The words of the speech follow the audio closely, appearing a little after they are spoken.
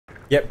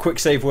Yep, quick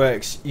save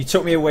works. You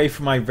took me away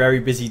from my very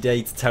busy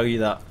day to tell you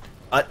that.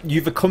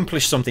 You've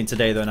accomplished something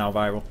today though now,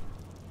 Viral.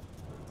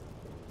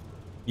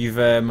 You've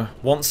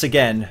once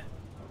again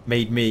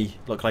made me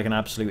look like an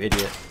absolute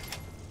idiot.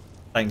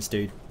 Thanks,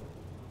 dude.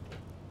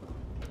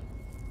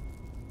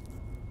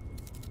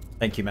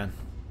 Thank you, man.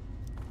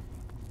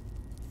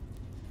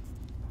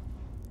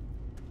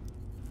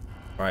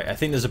 Right, I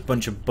think there's a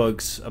bunch of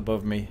bugs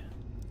above me.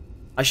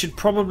 I should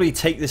probably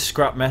take this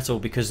scrap metal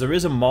because there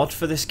is a mod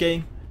for this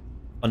game.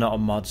 Or not a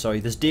mod, sorry.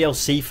 There's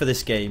DLC for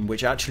this game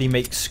which actually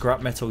makes scrap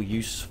metal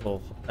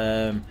useful.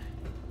 I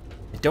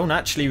don't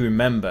actually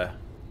remember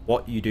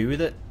what you do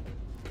with it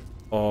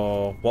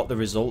or what the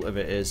result of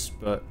it is,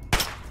 but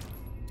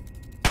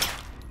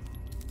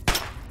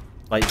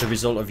like the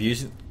result of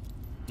using...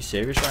 Are you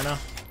serious right now?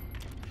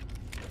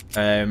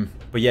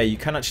 But yeah, you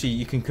can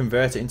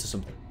convert it into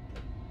something.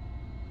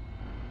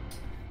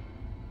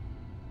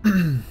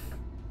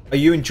 Are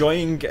you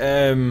enjoying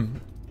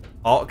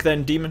Ark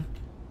then, Demon?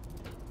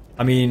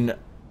 I mean,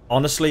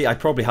 honestly, I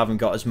probably haven't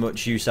got as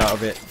much use out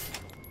of it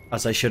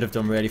as I should have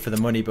done really for the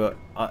money, but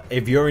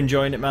if you're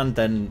enjoying it, man,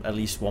 then at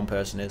least one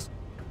person is.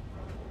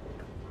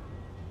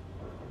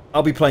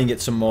 I'll be playing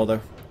it some more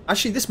though.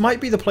 Actually, this might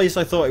be the place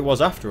I thought it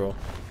was after all.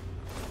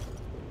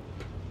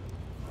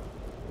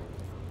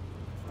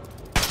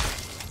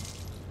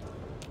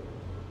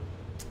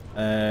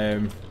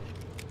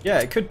 Yeah,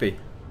 it could be.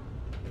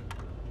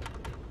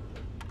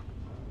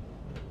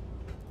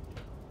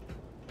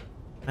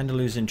 Kinda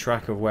losing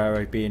track of where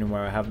I've been and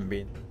where I haven't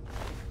been.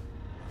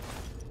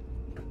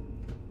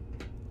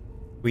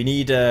 We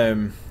need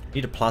a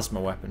plasma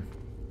weapon.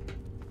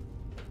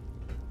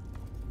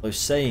 Although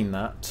saying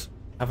that,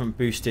 I haven't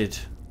boosted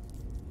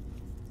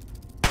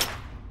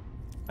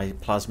my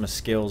plasma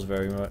skills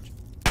very much.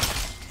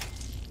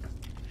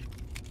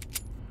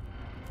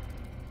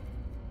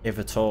 If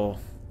at all.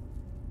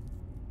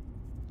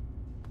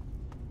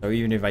 So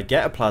even if I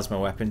get a plasma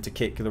weapon to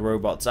kick the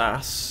robot's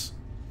ass,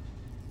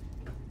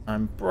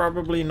 I'm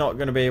probably not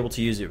going to be able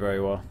to use it very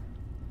well.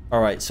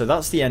 Alright, so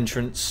that's the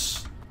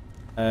entrance.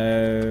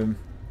 Oh,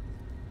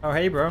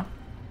 hey, bro.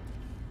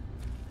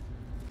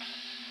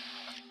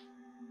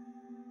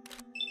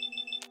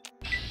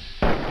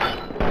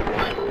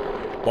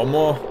 One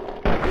more.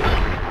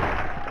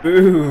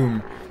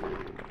 Boom.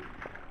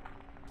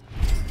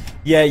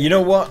 Yeah, you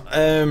know what?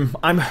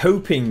 I'm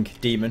hoping,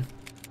 Demon,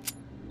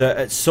 that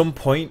at some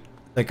point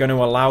they're going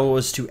to allow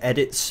us to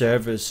edit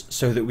servers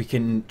so that we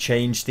can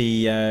change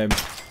the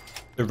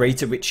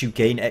rate at which you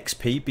gain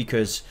XP,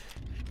 because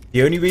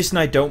the only reason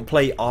I don't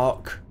play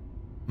Ark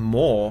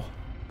more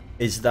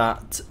is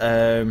that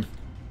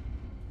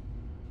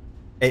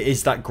it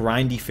is that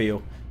grindy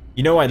feel.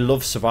 You know, I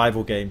love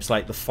survival games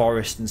like The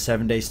Forest and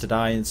 7 Days to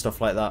Die and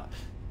stuff like that.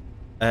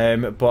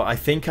 But I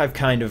think I've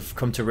kind of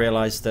come to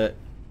realize that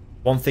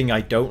one thing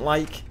I don't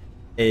like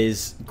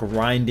is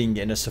grinding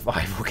in a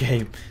survival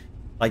game.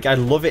 Like, I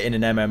love it in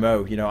an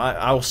MMO, you know,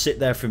 I'll sit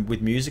there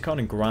with music on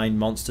and grind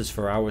monsters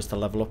for hours to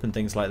level up and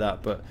things like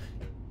that, but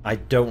I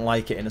don't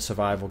like it in a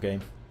survival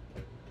game.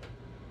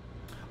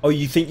 Oh,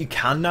 you think you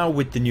can now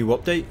with the new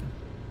update?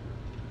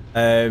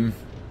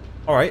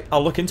 Alright,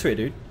 I'll look into it,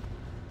 dude.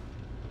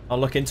 I'll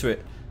look into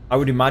it. I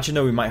would imagine,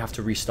 though, we might have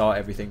to restart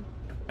everything.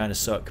 Kind of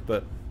suck,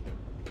 but,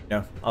 you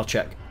know, I'll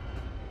check.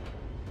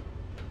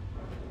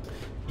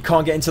 You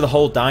can't get into the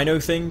whole dino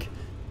thing?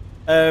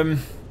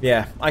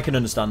 Yeah, I can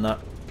understand that.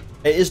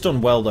 It is done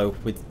well though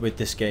with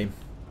this game.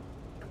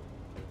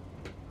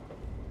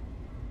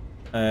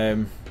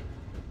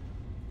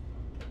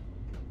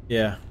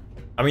 Yeah,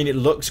 I mean, it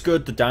looks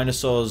good. The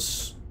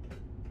dinosaurs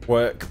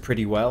work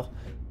pretty well,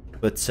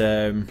 but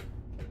yeah,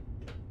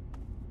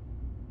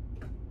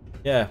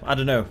 I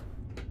don't know.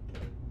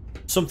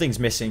 Something's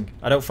missing.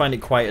 I don't find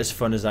it quite as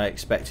fun as I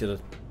expected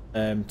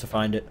to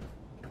find it.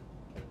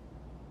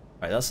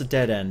 Right, that's a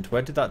dead end.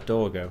 Where did that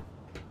door go?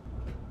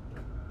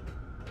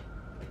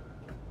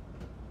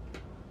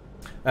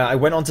 I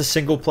went on to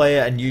single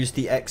player and used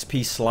the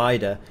XP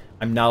slider.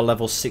 I'm now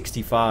level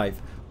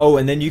 65. Oh,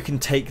 and then you can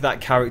take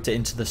that character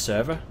into the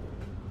server?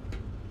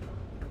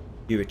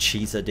 You're a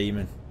cheater,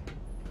 Demon.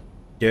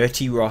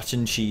 Dirty,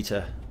 rotten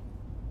cheater.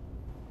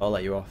 I'll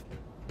let you off.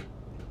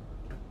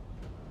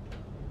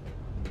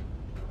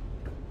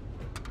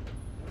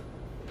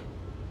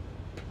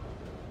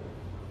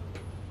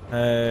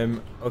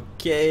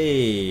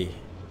 Okay.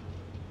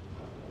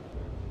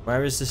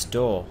 Where is this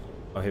door?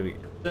 Oh, here we go.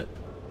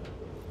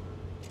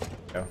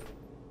 Go.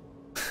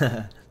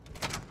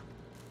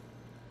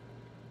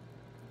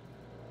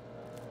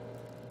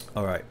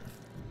 Alright.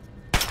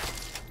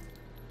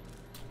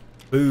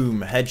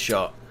 Boom,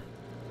 headshot.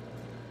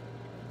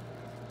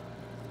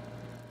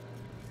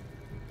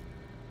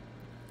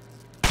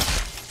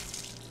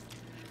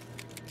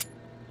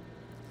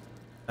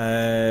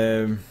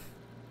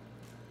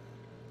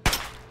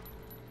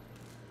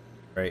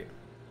 Great.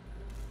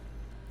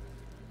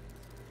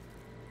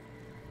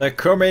 They're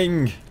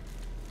coming!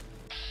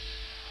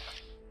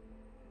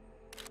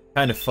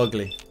 Kind of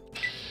fugly.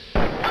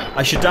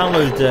 I should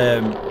download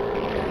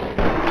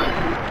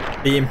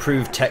the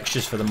improved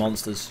textures for the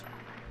monsters.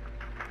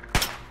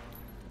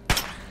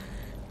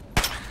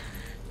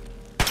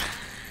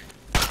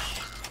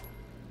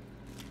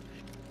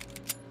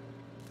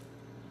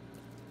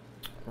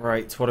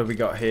 Right, what have we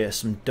got here?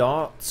 Some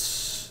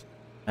darts.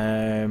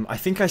 I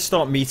think I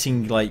start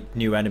meeting like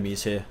new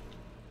enemies here.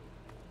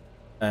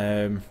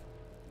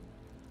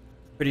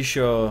 Pretty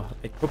sure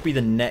it could be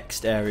the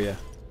next area.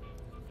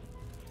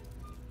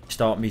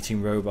 Start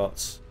meeting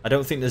robots. I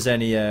don't think there's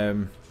any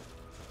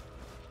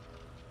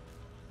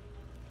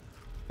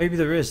maybe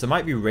there is. There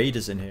might be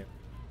raiders in here.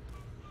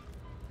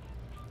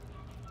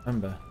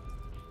 Remember.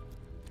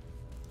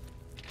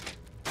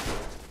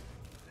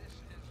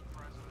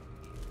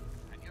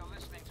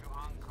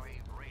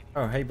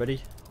 Oh, hey,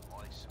 buddy.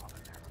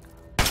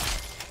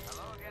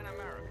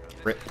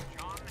 Rip.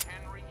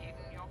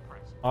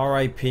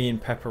 R.I.P.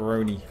 and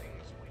pepperoni.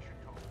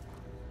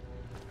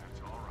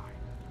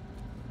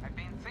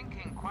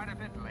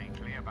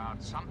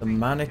 The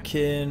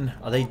mannequin.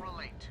 Are they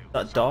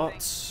that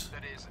darts?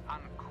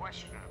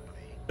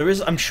 There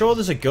is. I'm sure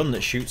there's a gun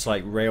that shoots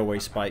like railway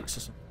spikes or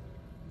something.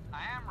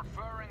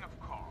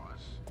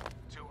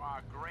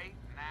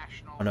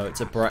 Oh no,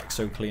 it's a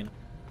Braxo cleaner.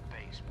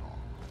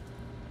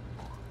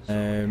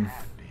 That's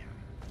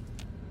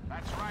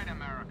right,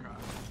 America.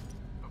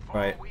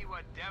 Right. We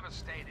were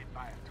devastated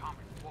by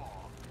atomic war.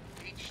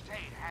 Each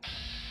state had...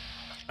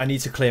 I need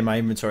to clear my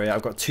inventory.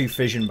 I've got 2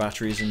 fission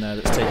batteries in there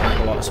that's taking up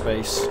a lot of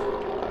space.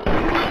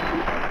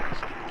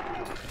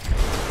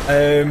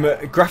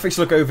 Graphics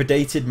look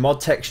overdated. Mod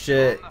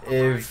texture,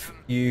 if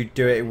you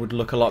do it, it would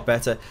look a lot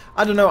better.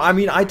 I don't know. I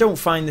mean, I don't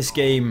find this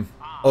game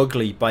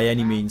ugly by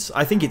any means.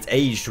 I think it's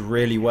aged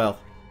really well.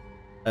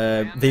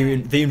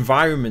 The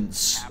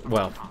environments,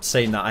 well,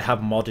 saying that, I have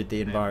modded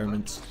the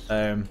environments,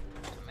 but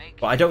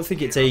I don't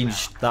think it's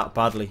aged that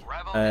badly.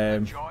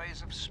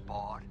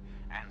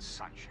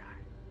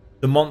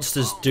 The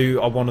monsters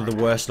are one of the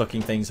worst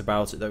looking things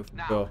about it, though,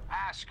 for sure.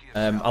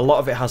 A lot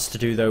of it has to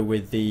do, though,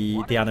 with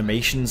the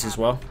animations as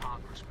well.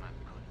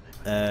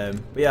 But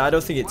yeah, I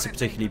don't think it's a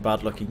particularly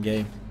bad looking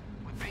game.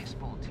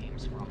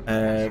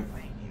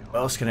 What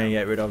else can I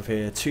get rid of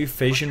here? 2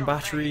 fission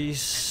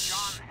batteries.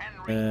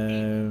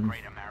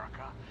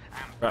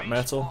 Scrap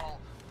metal.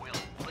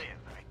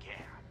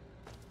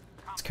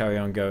 Let's carry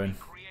on going.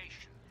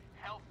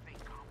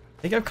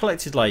 I think I've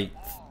collected like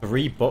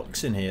 3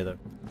 books in here though,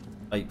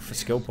 like for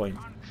skill point.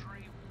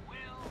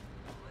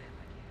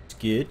 It's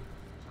good.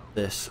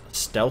 This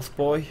stealth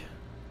boy.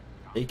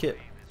 Take it.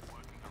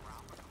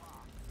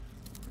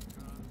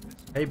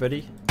 Hey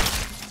buddy.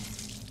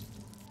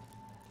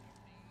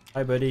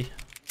 Hi buddy.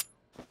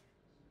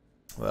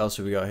 What else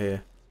have we got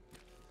here?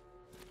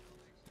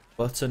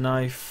 Butter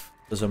knife.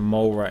 There's a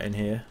mole rat in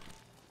here.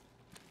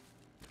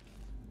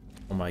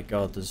 Oh my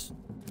god, there's...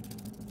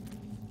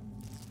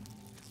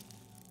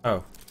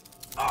 Oh.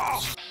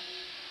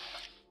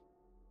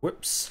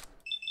 Whoops.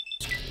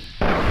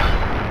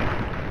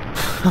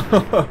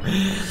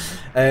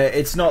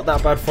 It's not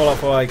that bad, Fallout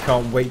 4. I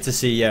can't wait to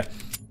see. Yeah,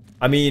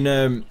 I mean,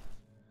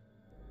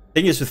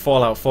 thing is with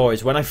Fallout 4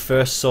 is when I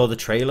first saw the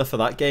trailer for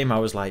that game, I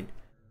was like,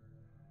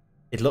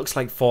 it looks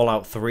like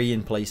Fallout 3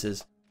 in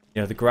places.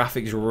 You know, the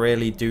graphics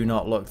really do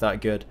not look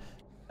that good.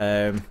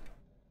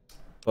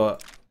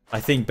 But I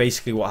think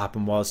basically what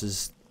happened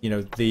was, you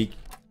know, the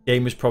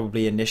game was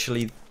probably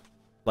initially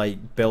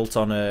like built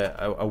on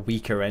a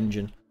weaker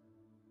engine,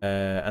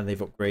 and they've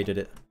upgraded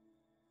it.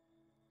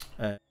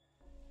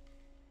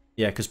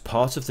 Yeah, because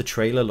part of the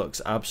trailer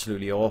looks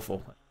absolutely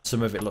awful.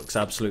 Some of it looks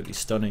absolutely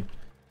stunning.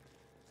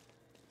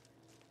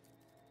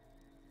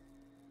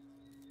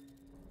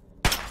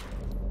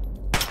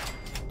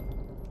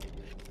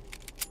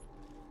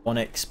 One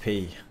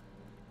XP.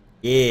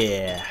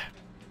 Yeah.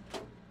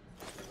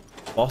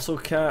 Bottle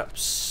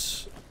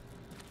caps.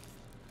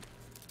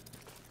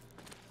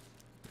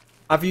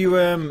 Have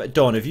you,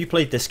 Dawn, have you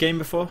played this game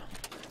before?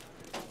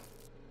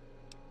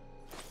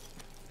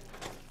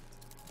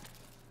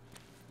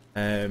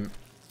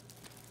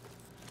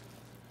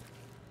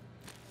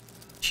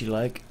 She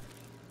like?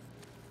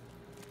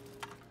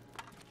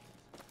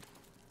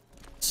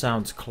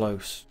 Sounds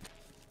close.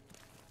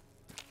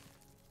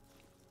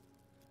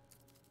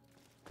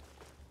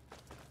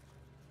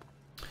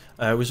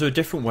 Was there a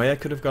different way I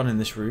could have gone in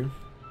this room?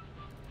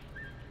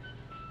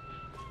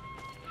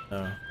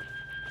 No.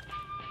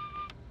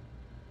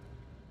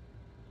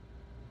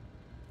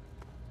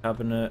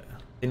 Cabinet.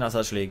 I think that's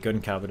actually a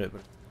gun cabinet,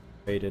 but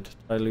faded. Did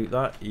I loot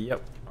that?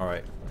 Yep.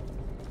 Alright.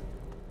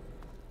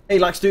 Hey,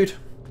 Lax dude.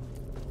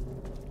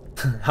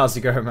 How's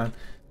it going, man?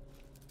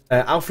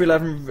 Alpha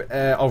 11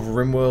 of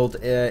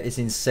RimWorld is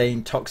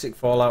insane. Toxic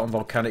Fallout and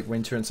Volcanic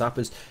Winter and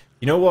Sappers.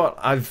 You know what?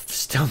 I've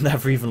still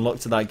never even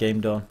looked at that game,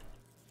 Dawn.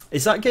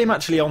 Is that game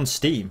actually on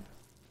Steam?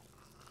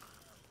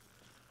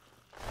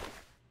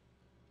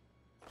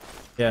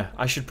 Yeah,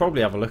 I should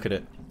probably have a look at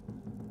it.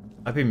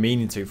 I've been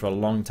meaning to for a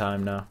long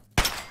time now.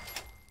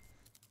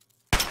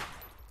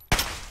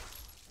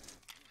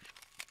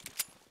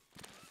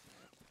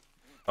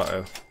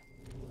 Uh-oh.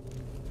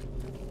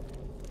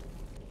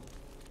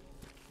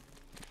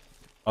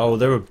 Oh,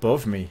 they're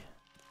above me.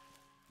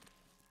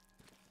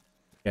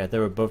 Yeah,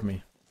 they're above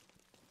me.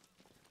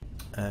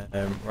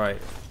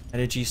 Right.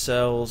 Energy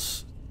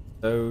cells.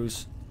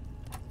 Those.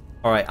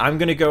 Alright, I'm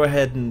going to go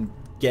ahead and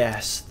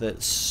guess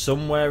that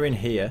somewhere in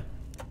here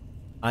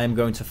I am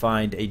going to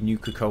find a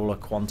Nuka-Cola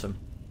Quantum.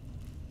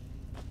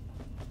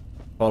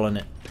 Calling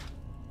it.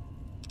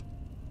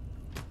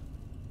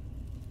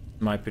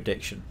 My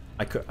prediction.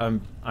 I could.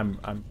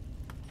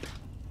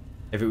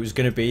 If it was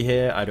going to be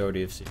here, I'd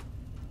already have seen it.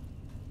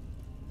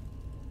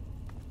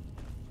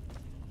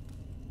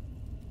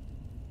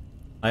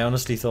 I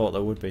honestly thought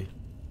there would be.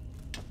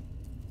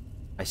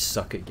 I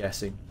suck at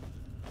guessing.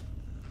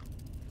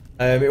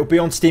 It'll be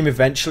on Steam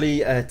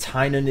eventually.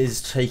 Tynan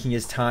is taking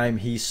his time.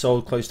 He's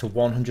sold close to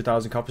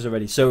 100,000 copies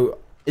already. So,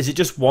 is it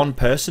just one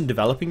person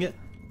developing it?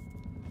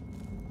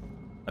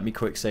 Let me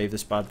quick save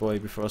this bad boy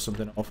before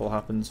something awful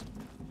happens.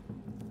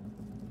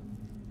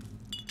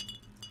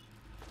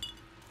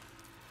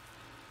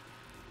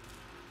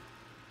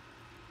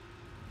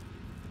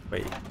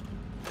 Wait.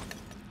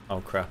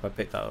 Oh crap, I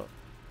picked that up.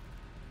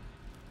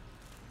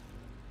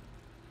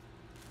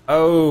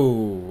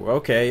 Oh,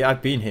 okay,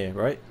 I've been here,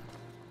 right?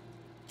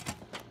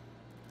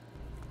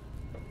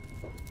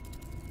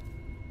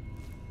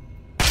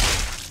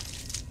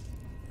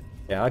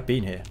 Yeah, I've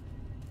been here.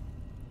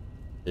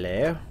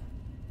 Hello?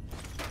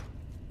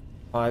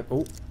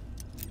 Oh,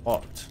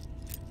 what?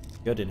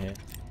 Good in here.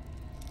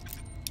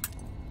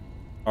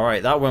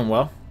 Alright, that went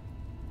well.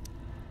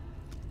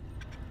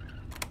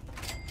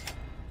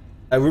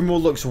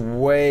 Removal looks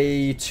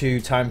way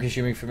too time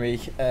consuming for me.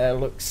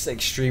 Looks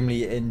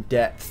extremely in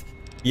depth.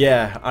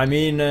 Yeah, I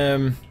mean,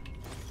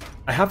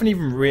 I haven't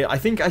even really... I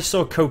think I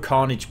saw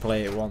Co-Carnage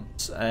play it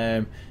once.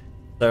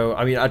 So,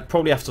 I mean, I'd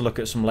probably have to look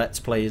at some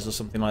Let's Plays or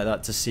something like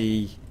that to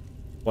see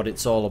what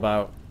it's all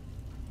about.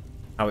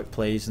 How it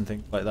plays and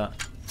things like that.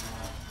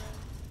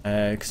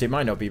 Because it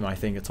might not be my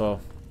thing at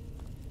all.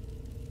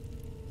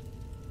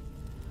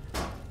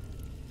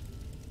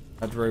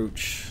 Red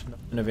Roach,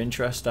 nothing of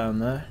interest down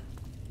there.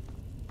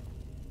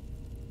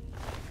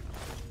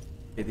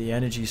 Get the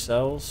energy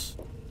cells.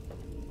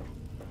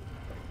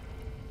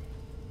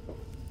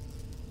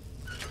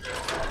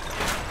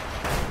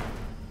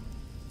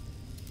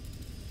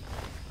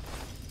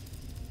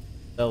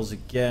 Cells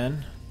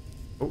again.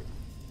 Oh.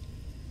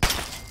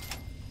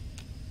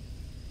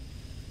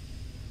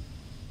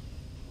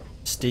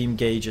 Steam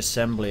gauge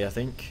assembly, I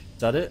think.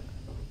 Is that it?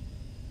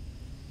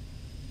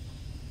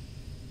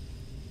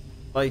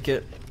 Like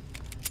it.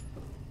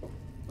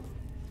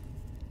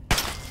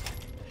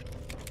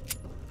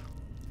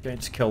 Going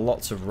to kill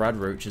lots of rad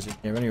roaches in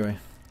here anyway.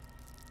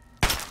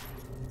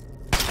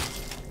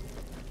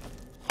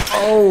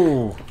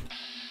 Oh!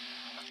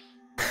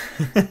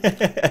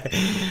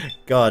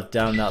 God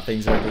damn, that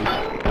thing's ugly.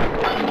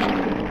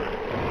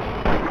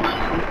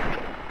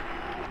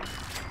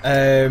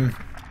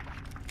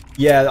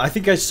 Yeah, I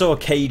think I saw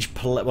Cage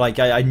play, like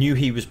I knew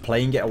he was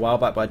playing it a while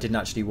back, but I didn't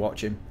actually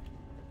watch him.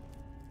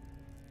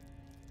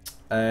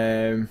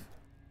 Oh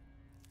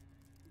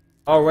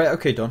right,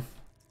 okay, done.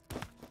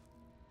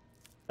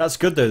 That's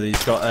good though that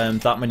he's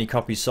got that many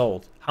copies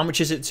sold. How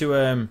much is it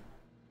to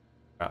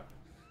crap.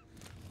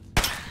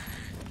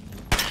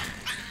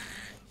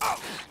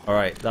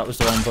 Alright, that was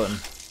the wrong button.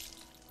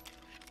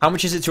 How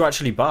much is it to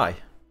actually buy?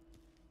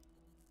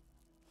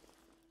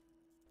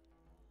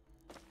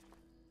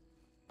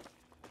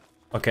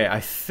 Okay, I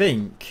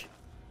think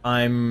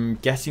I'm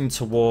getting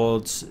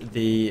towards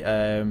the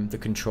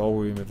control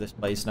room of this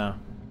place now.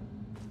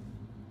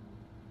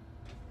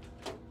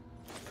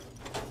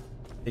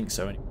 I think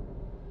so anyway.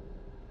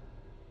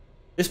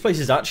 This place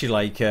is actually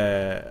like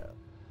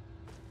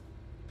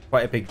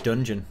quite a big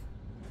dungeon.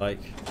 Like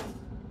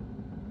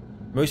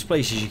most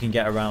places you can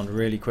get around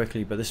really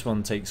quickly, but this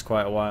one takes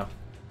quite a while.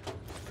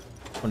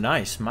 Oh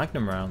nice,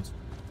 Magnum rounds.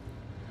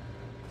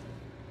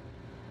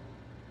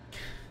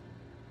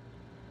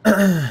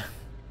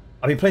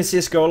 I've been playing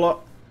CSGO a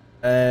lot.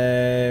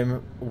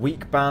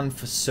 Weak ban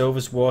for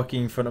Silver's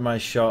walking in front of my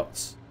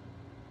shots.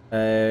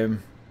 Oh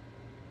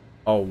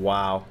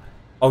wow.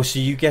 Oh, so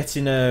you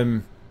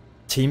getting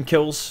team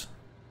kills?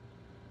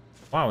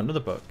 Wow, another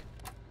book.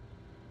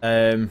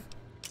 And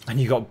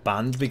you got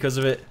banned because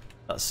of it?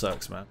 That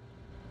sucks, man.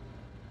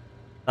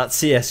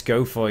 That's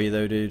CSGO for you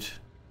though, dude.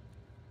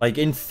 Like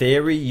in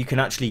theory, you can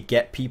actually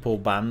get people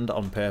banned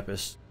on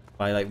purpose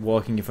by like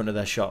walking in front of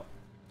their shots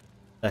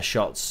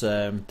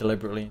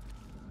deliberately.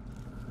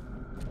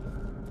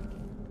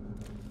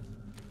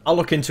 I'll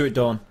look into it,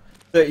 Dawn.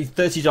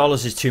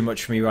 $30 is too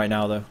much for me right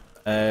now though.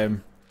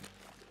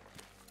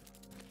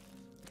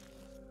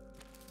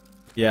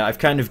 Yeah, I've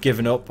kind of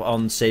given up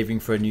on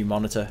saving for a new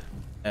monitor.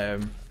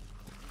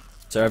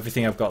 So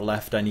everything I've got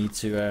left I need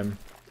to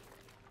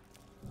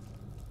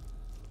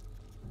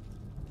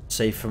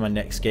save for my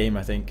next game,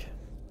 I think.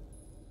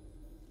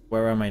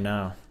 Where am I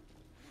now?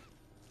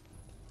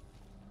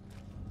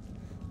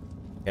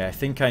 Yeah, I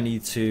think I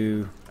need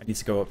to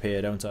go up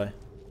here, don't I?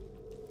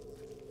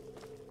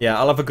 Yeah,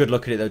 I'll have a good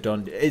look at it though,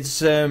 Don. Is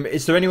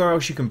there anywhere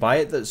else you can buy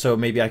it so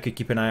maybe I could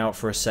keep an eye out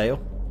for a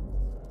sale?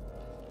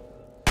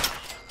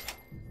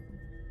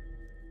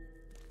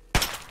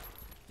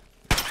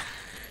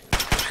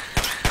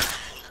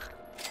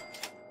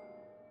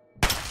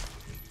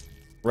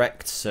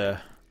 Correct,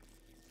 sir.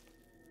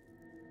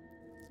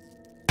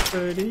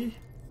 Ready?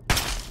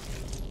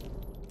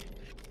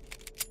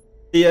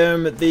 The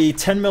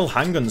 10mm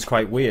handgun's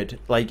quite weird.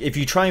 Like, if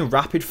you try and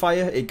rapid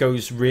fire, it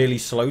goes really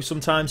slow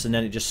sometimes, and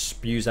then it just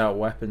spews out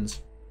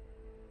weapons.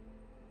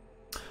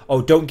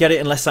 Oh, don't get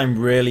it unless I'm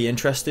really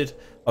interested.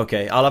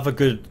 Okay, I'll have a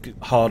good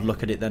hard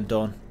look at it then,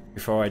 Dawn,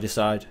 before I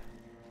decide.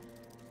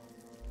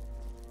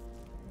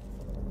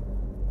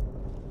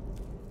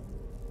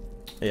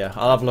 Yeah,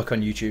 I'll have a look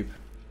on YouTube.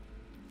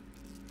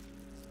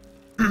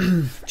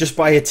 Just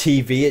buy a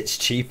TV, it's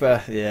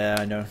cheaper. Yeah,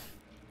 I know.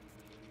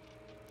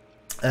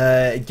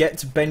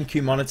 Get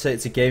BenQ monitor.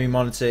 It's a gaming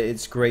monitor.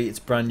 It's great. It's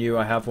brand new.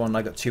 I have one.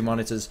 I got 2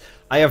 monitors.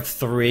 I have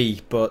 3,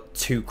 but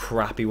 2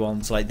 crappy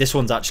ones. Like, this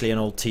one's actually an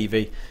old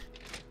TV.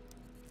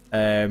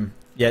 Yeah,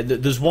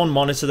 there's one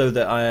monitor though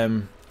that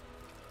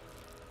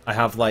I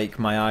have like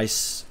my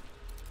eyes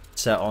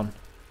set on,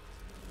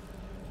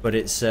 but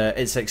it's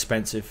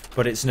expensive.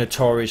 But it's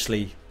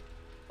notoriously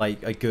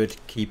like a good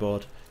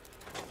keyboard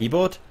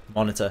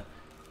monitor.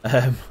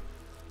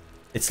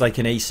 It's like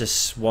an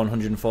Asus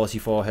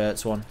 144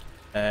 Hz one.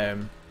 Yeah,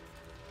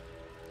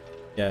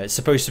 it's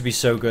supposed to be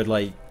so good.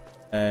 Like,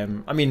 I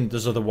mean,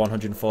 there's other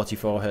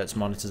 144 Hz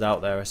monitors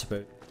out there, I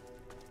suppose.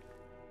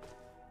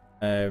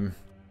 You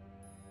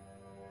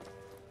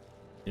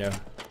know,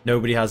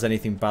 nobody has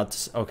anything bad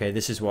to okay,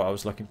 this is what I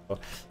was looking for.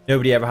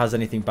 Nobody ever has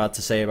anything bad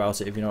to say about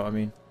it, if you know what I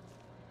mean.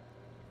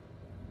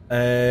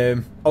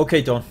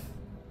 Okay, Don.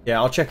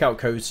 Yeah, I'll check out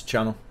Code's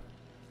channel.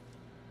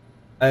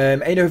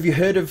 Aindo, have you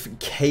heard of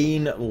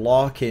Kane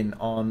Larkin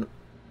on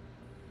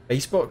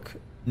Facebook?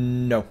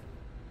 No.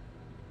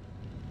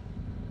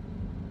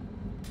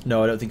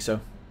 No, I don't think so.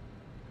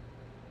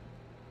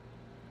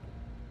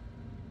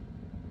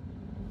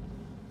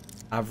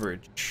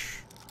 Average.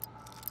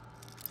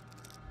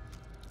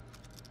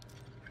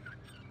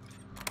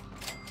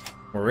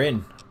 We're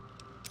in.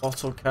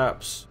 Bottle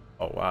caps.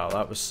 Oh wow,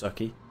 that was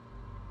sucky.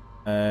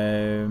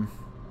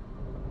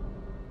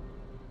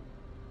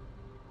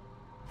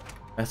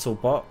 Metal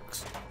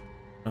box.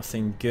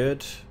 Nothing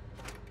good.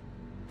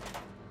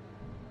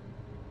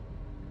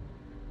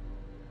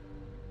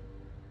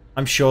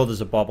 I'm sure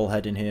there's a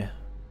bobblehead in here.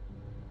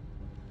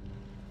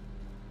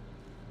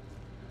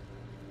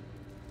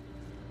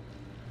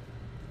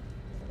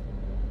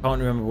 Can't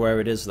remember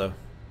where it is though.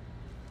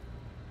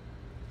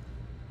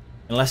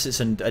 Unless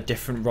it's in a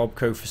different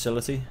Robco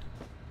facility.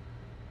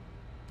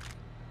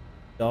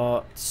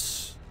 Darts.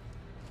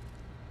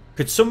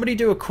 Could somebody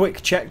do a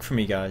quick check for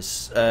me,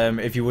 guys?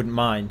 If you wouldn't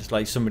mind.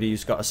 Like, somebody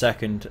who's got a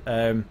second.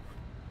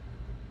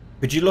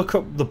 Could you look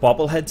up the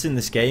bobbleheads in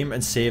this game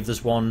and see if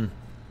there's one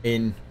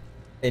in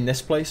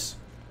this place?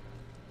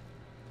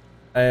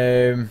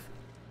 Or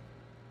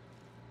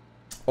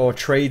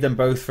trade them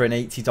both for an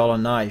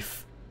 $80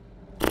 knife.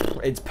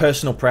 It's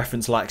personal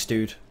preference, Lax,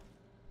 dude.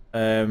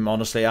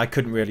 Honestly, I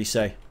couldn't really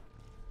say.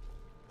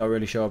 Not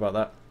really sure about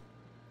that.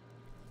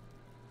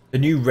 The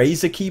new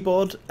Razer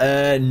keyboard?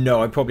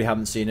 No, I probably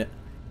haven't seen it.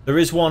 There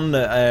is one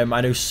that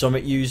I know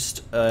Summit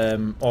used,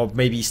 or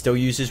maybe he still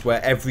uses,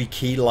 where every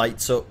key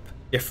lights up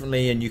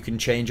differently and you can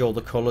change all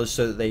the colours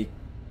so that they,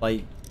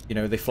 like, you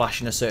know, they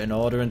flash in a certain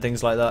order and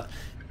things like that.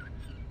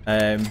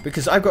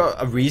 Because I've got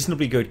a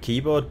reasonably good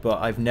keyboard,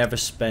 but I've never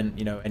spent,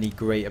 you know, any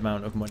great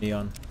amount of money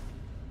on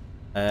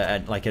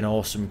like an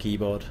awesome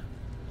keyboard.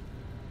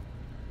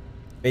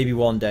 Maybe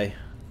one day.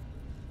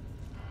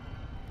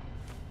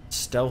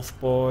 Stealth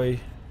Boy.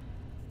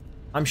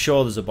 I'm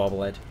sure there's a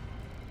bobblehead.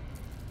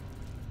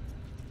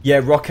 Yeah,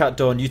 Rockhat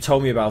Dawn, you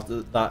told me about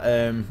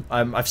that.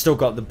 I've still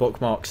got the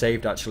bookmark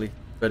saved actually,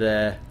 but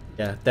yeah.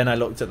 Then I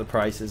looked at the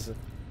prices.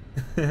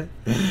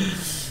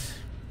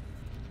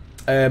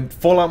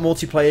 Fallout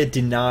multiplayer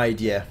denied.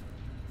 Yeah.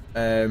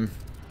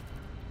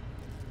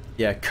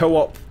 Yeah,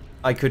 co-op.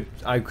 I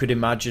could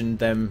imagine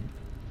them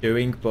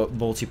doing, but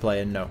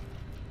multiplayer no.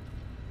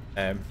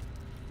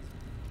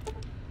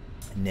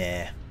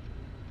 Nah.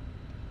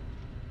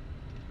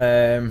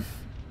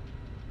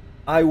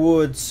 I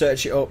would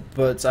search it up,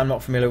 but I'm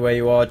not familiar where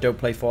you are. Don't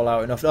play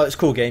Fallout enough. No, it's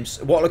cool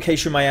games. What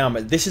location I am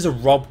at? This is a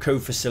Robco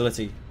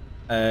facility.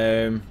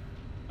 I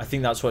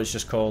think that's what it's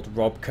just called.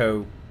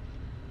 Robco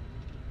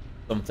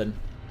something.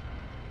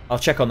 I'll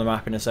check on the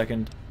map in a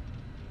second.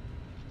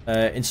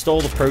 Install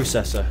the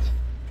processor.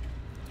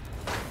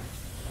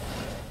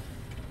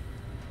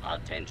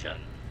 Attention.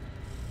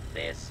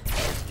 This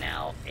is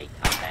now a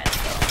combat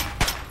zone.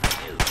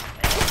 You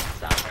may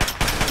suffer.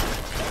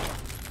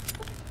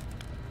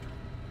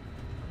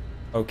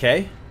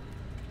 Okay.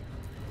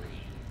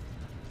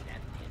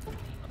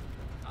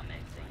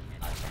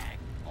 Attack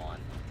on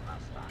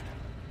hostile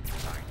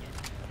target.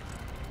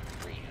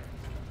 Clear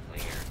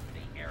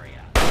the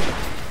area.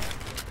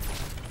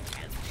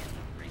 Has been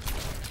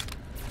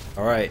restored.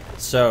 Alright,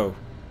 so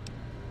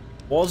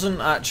wasn't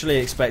actually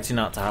expecting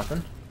that to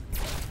happen.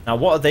 Now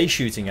what are they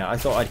shooting at? I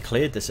thought I'd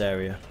cleared this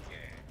area.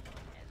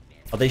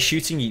 Are they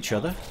shooting each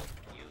other?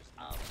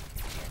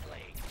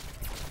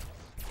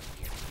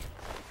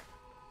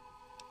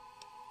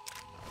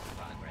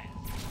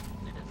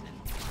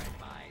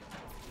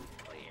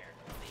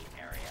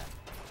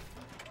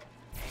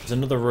 There's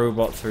another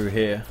robot through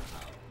here.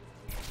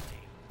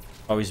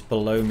 Oh, he's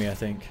below me, I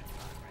think.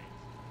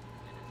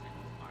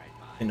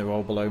 I think they're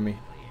all below me.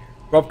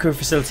 Robco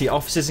facility,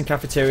 offices and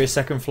cafeteria,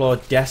 second floor,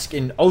 desk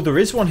in... Oh, there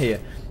is one here.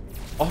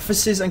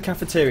 Offices and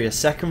cafeteria,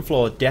 second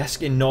floor,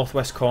 desk in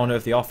northwest corner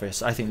of the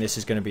office. I think this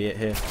is going to be it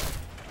here.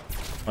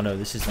 Oh no,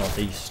 this is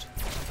northeast.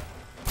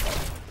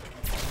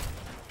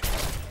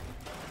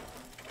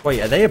 Wait,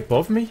 are they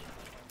above me?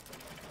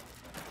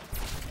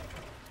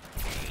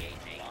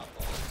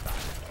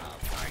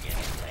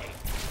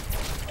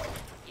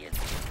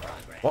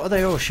 What are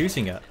they all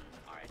shooting at?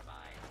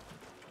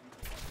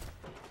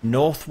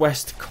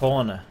 Northwest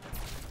corner.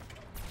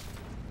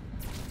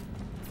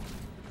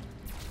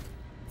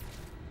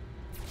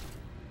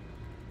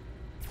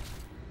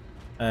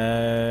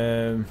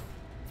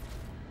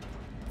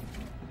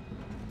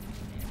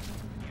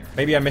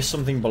 Maybe I missed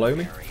something below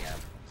me.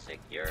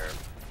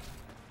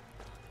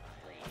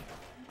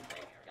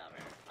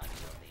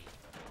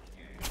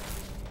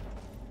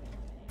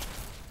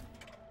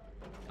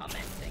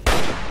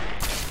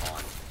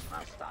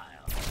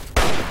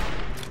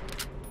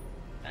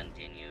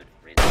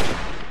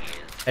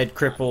 Head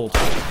crippled.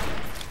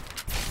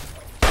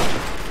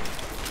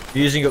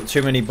 Using up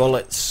too many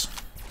bullets.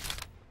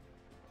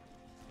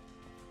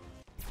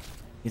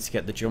 Need to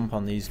get the jump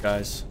on these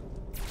guys.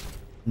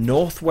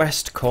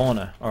 Northwest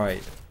corner.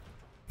 Alright.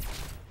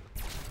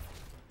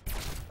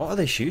 What are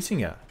they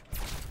shooting at?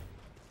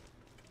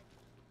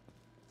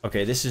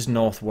 Okay, this is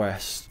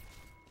northwest.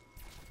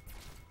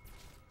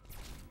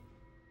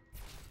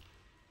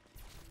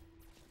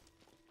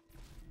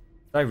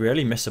 Did I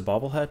really miss a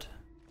bobblehead?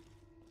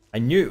 I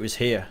knew it was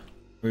here.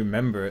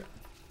 Remember it.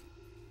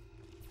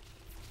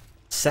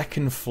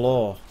 Second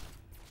floor.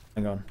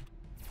 Hang on.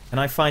 Can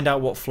I find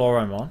out what floor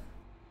I'm on?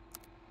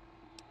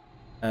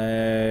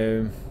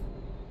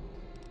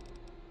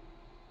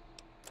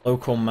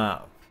 Local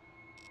map.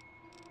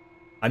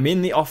 I'm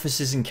in the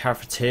offices and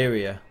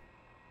cafeteria.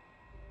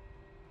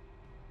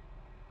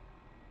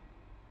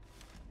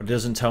 But it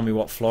doesn't tell me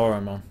what floor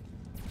I'm on.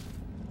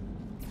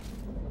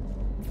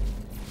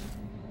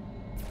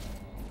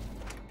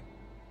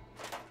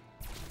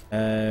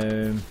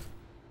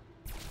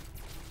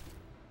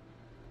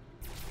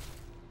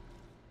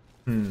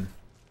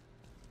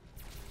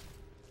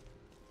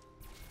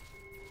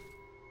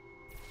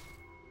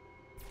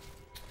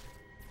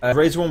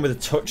 Raise one with a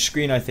touch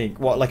screen, I think.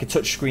 What, like a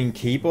touch screen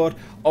keyboard?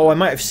 Oh, I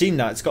might have seen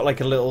that. It's got like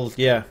a little,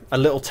 yeah, a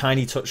little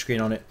tiny touch screen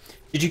on it.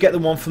 Did you get the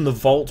one from the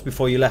vault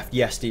before you left?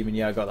 Yes, Demon.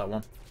 Yeah, I got that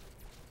one.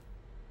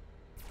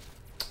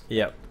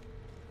 Yep.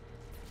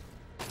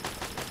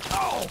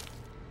 Oh.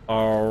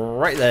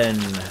 Alright then.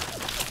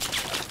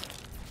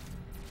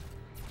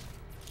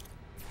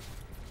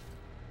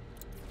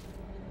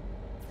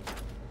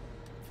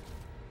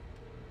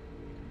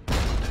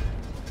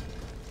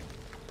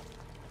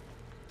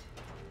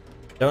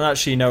 Don't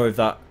actually know if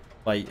that,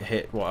 like,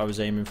 hit what I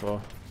was aiming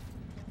for.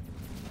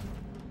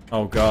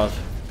 Oh god.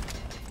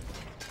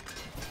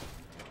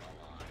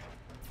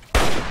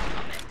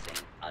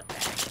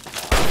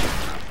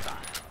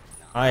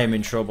 I am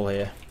in trouble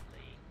here.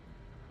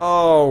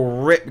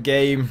 Oh, rip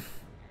game.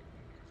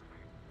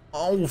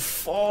 Oh,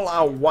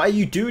 Fallout, why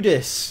you do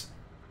this?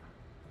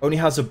 Only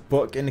has a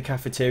book in the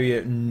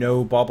cafeteria,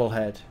 no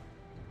bobblehead.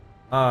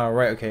 Ah,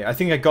 right, okay. I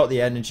think I got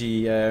the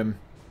energy,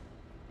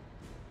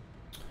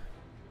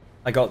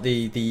 I got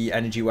the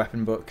energy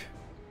weapon book.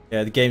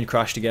 Yeah, the game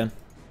crashed again.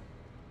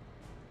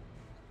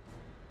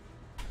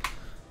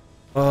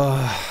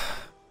 Oh.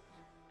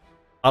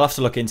 I'll have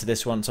to look into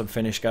this once I'm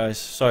finished, guys.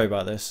 Sorry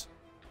about this.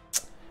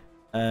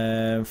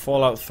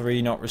 Fallout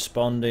 3 not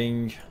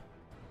responding.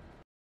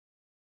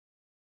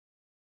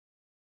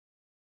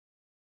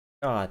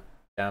 God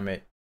damn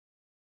it.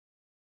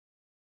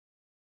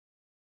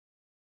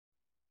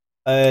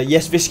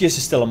 Yes, Viscous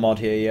is still a mod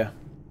here, yeah.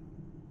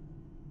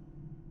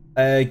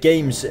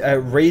 Games,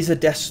 Razor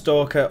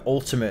Deathstalker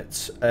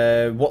Ultimate.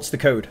 What's the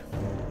code?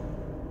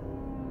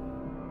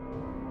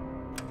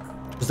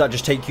 Does that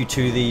just take you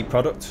to the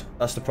product?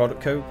 That's the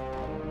product code?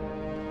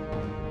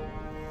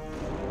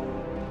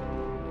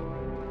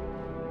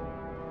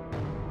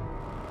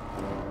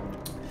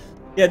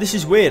 Yeah, this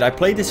is weird. I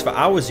played this for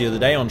hours the other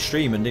day on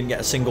stream and didn't get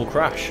a single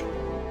crash.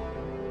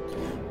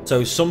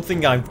 So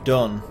something I've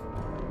done,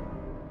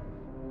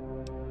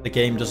 the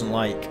game doesn't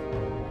like.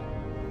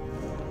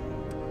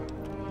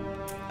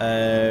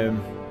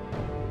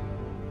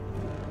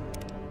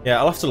 Yeah,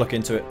 I'll have to look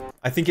into it.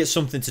 I think it's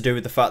something to do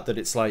with the fact that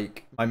it's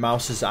like my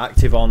mouse is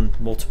active on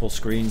multiple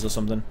screens or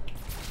something.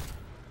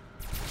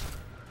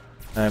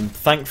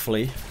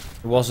 Thankfully,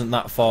 it wasn't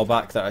that far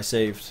back that I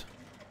saved.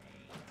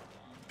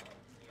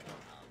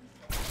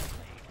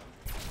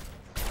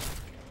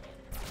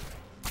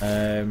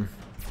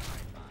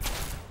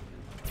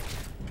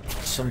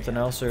 Something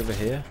else over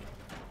here.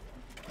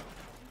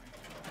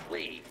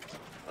 Please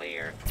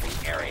clear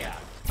the area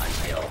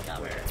until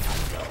cover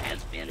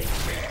has been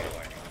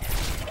restored.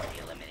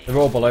 They're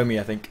all below me,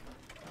 I think.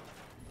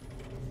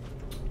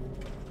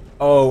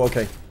 Oh,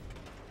 okay.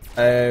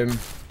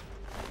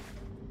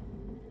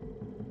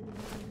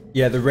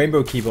 Yeah, the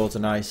rainbow keyboards are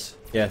nice.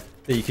 Yeah,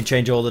 that you can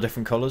change all the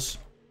different colours.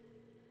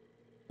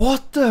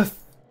 What the f...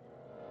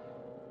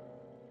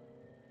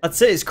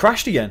 That's it, it's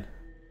crashed again.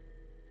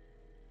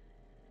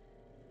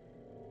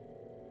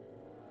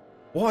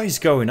 What is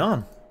going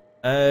on?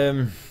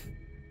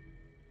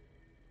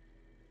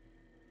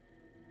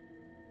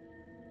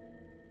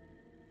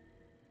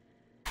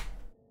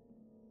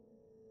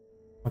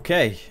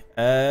 Okay.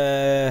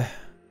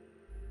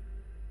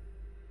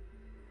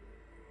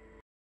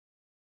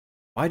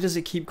 Why does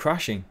it keep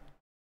crashing?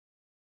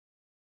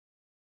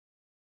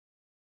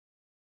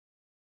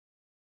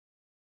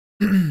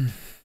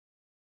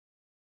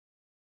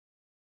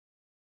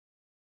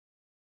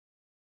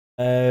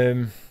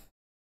 Um,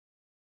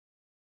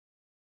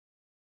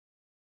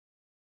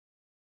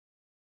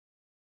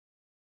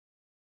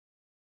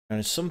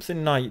 and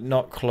something like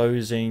not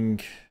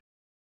closing.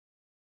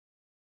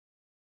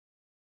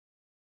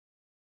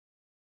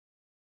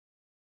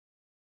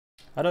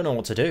 I don't know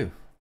what to do.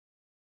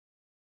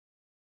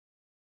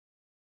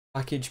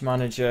 Package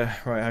manager.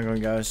 Right, hang on,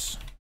 guys.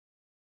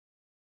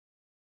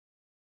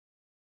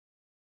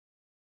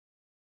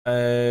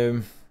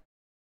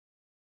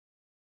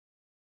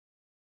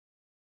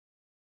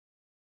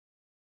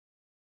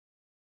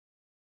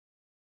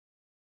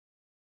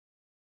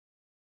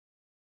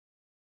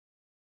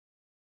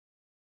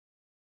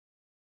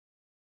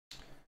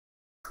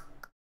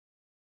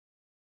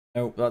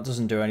 Nope, that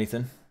doesn't do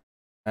anything.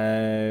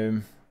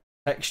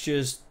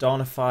 Textures,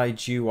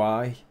 Donified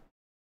UI,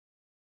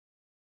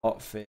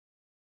 outfit.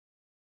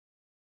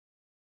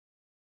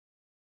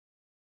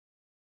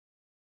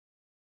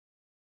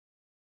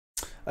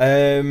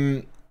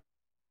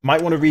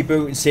 Might want to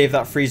reboot and see if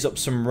that frees up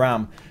some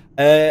RAM.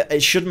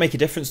 It should make a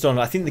difference, Don.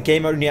 I think the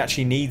game only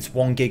actually needs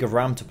 1 gig of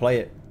RAM to play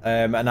it,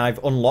 and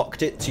I've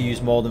unlocked it to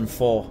use more than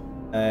 4.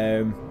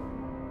 And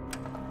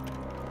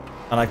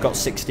I've got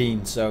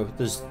 16, so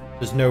there's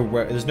no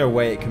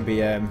way it can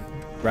be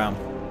RAM.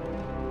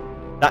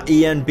 That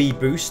ENB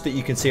boost that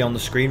you can see on the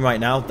screen right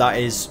now, that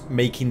is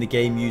making the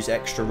game use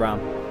extra RAM.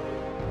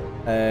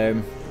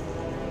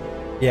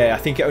 Yeah, I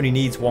think it only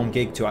needs 1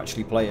 gig to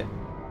actually play it.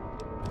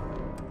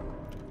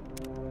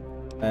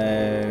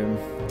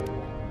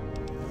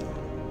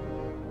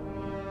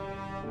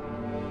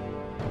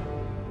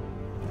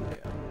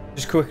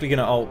 Just quickly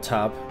gonna alt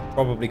tab,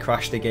 probably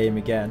crash the game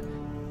again.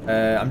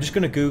 I'm just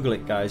gonna Google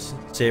it, guys,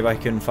 see if I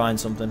can find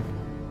something.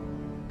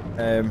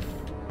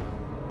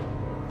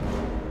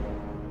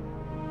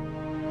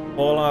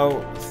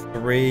 Fallout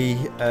 3.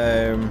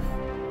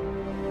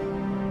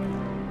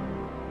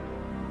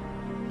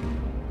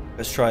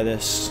 Let's try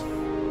this.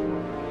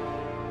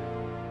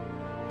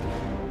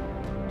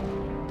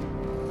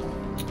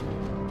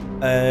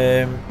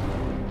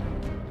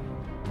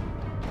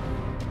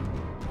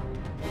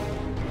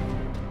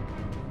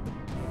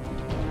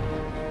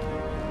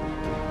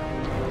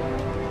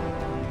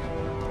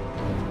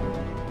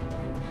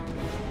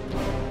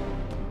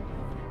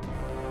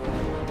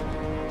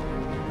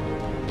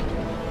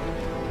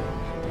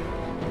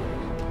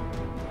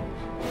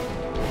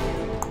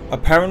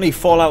 Apparently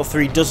Fallout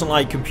 3 doesn't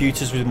like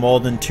computers with more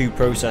than 2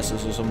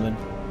 processors or something.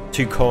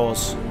 2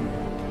 cores.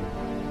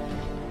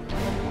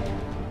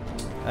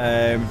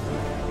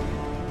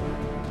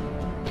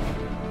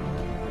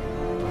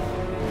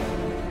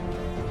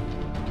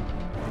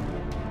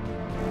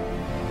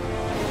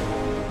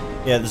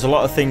 Yeah, there's a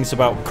lot of things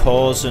about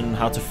cores and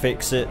how to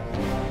fix it.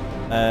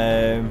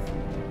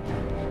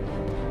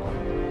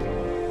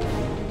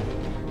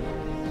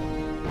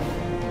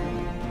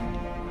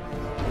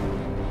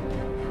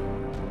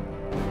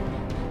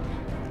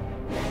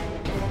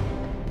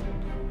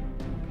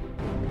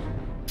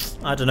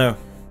 I don't know.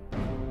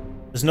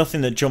 There's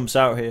nothing that jumps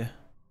out here.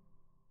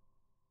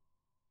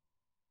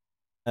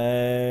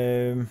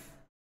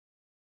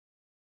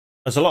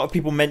 There's a lot of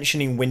people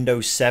mentioning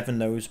Windows 7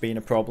 though as being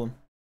a problem.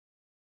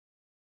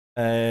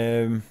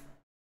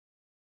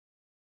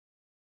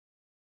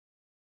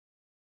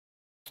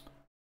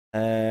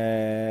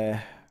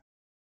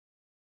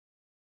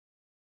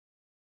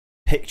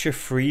 Picture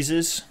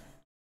freezes.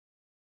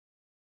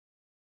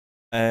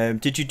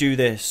 Did you do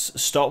this?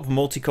 Stop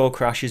multi-core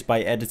crashes by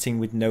editing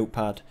with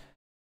Notepad.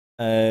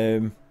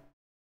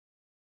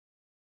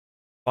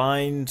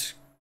 Find...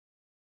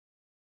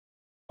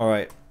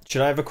 Alright,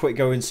 should I have a quick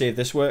go and see if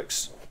this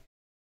works?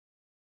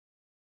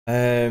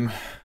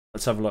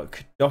 Let's have a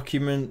look.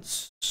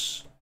 Documents.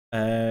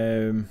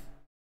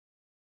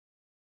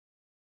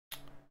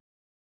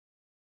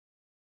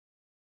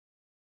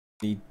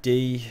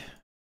 D.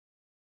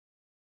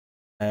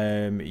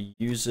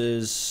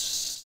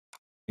 Users.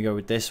 We go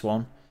with this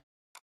one.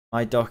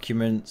 My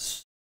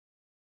documents.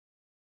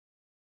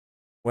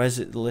 Where's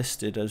it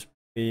listed as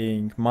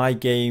being? My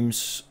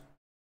games.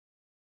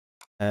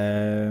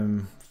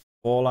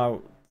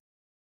 Fallout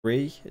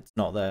 3. It's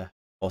not there.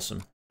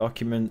 Awesome.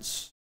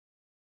 Documents.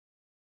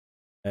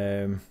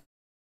 My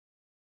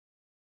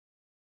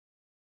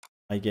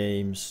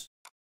games.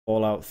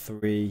 Fallout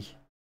 3.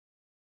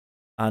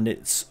 And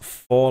it's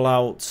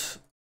fallout.ini.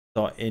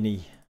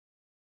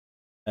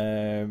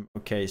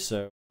 Okay,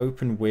 so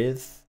open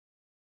with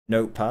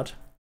notepad.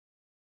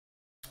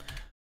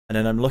 And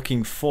then I'm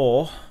looking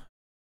for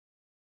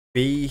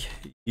B,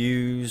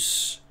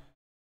 use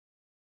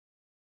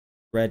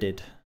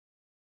threaded.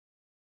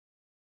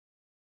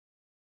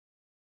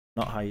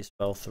 Not how you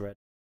spell thread.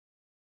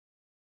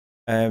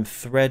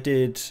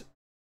 Threaded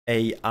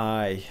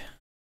AI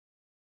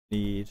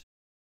need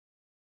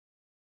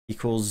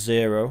equals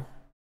 0.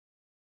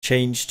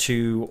 Change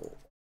to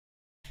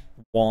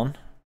 1.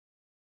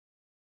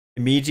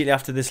 Immediately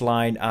after this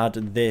line, add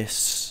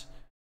this.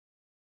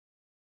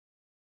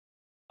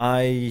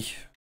 I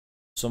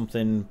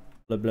something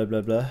blah blah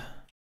blah blah.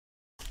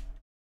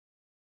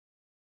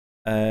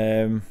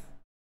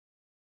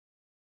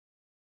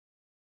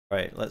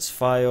 Right, let's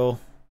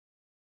file,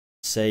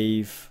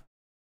 save,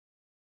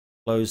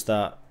 close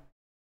that.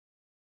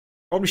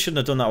 Probably shouldn't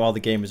have done that while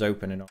the game is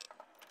open,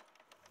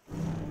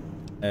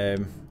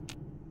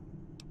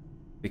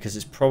 because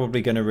it's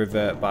probably going to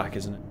revert back,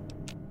 isn't it?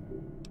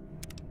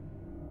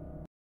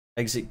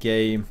 Exit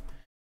game.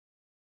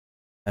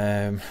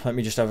 Let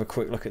me just have a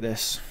quick look at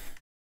this.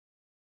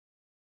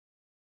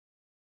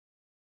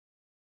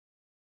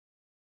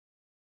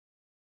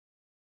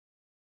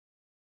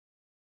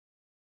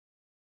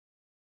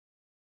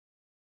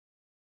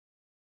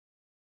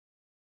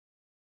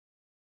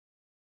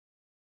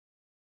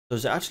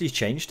 Has it actually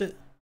changed it?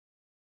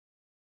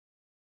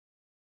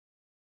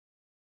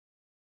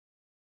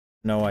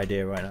 No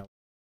idea right now.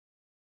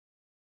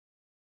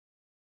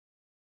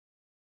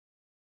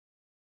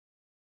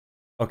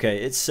 Okay,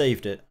 it's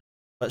saved it.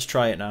 Let's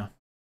try it now.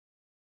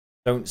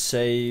 Don't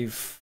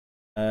save.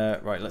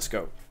 Right, let's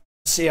go.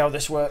 See how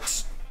this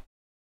works.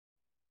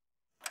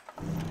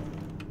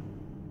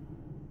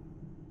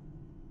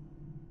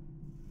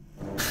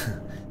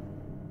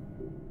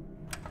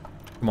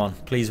 Come on,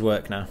 please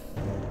work now.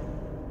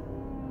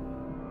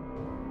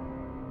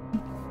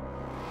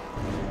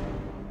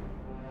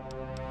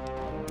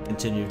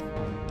 Continue.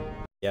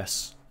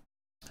 Yes.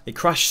 It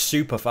crashed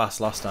super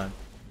fast last time.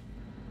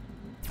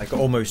 Like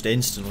almost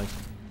instantly.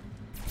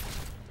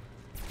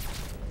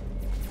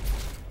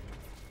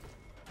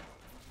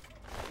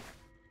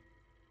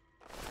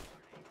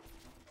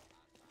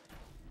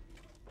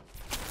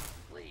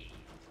 Please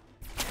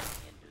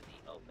get into the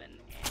open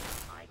and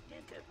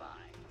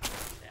identify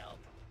yourself.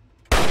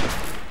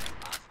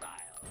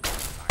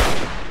 Hostiles are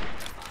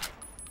identified.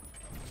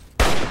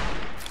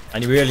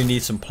 And you really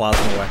need some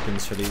plasma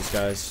weapons for these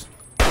guys.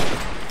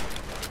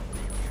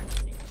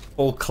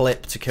 Full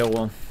clip to kill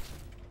one.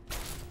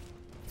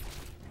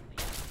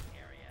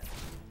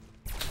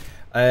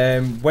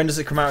 When does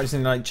it come out? It's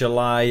in like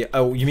July.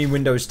 Oh, you mean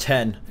Windows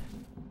 10?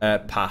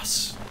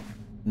 Pass.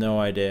 No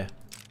idea.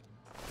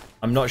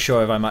 I'm not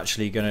sure if I'm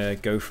actually gonna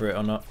go for it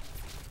or not.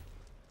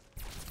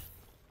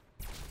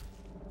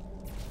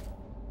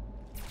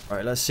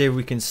 Alright, let's see if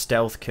we can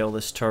stealth kill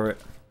this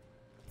turret.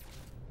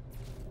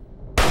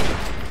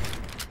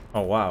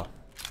 Oh, wow.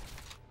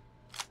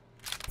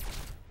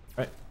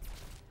 Right.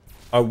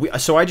 Oh,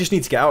 so I just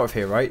need to get out of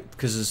here, right?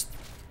 Because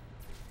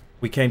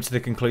we came to the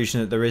conclusion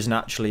that there isn't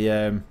actually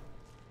a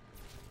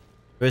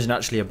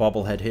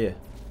bobblehead here.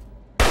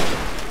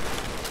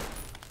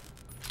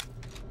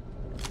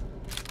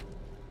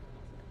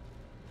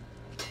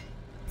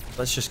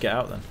 Let's just get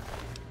out then.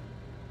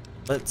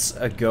 Let's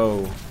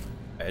go.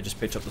 I just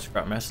picked up the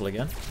scrap metal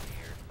again.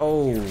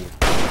 Oh.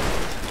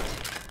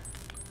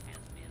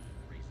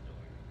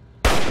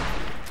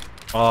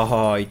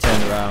 Oh, he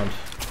turned around.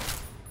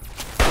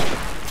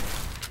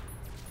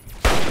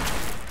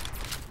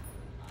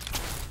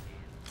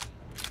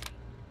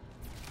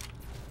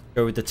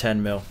 Go with the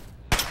 10 mil.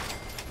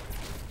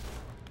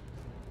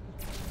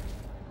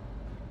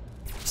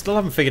 Still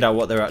haven't figured out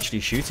what they're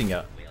actually shooting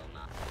at.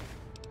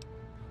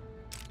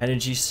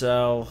 Energy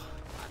cell.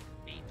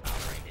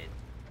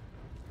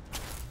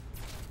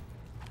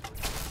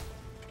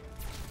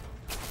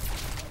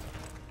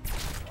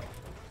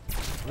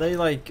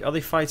 Are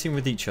they fighting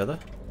with each other?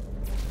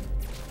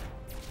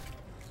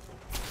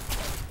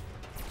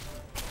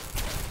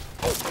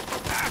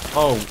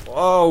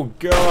 Oh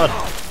god!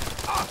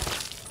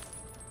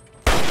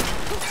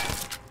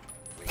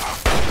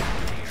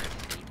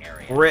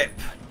 Rip!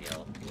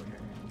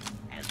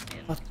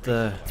 What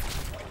the?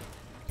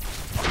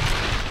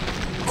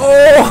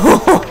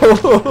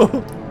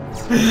 Oh!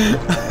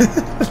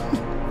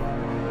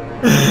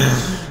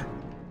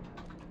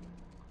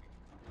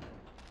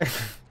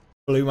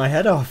 Blew my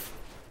head off.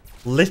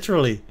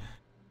 Literally.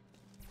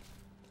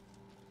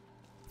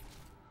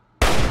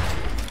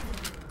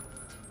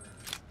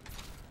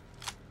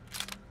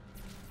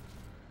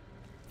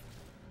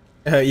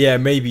 Yeah,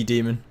 maybe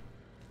demon.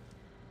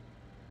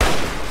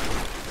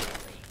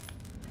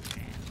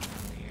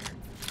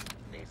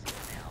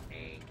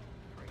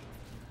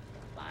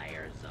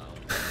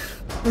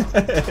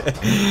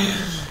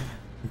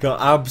 Got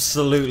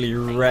absolutely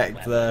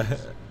wrecked there.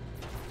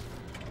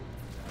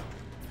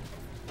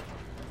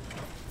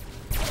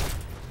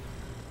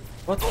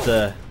 What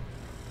the?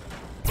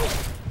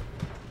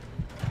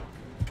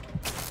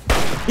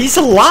 He's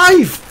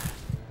alive!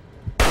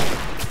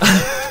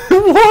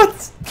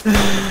 What?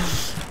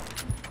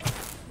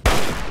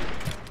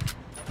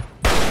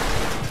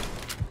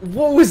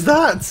 What was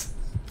that?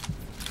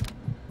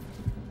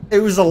 It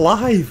was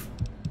alive.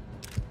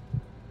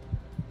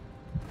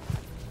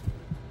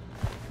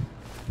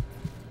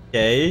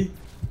 Okay.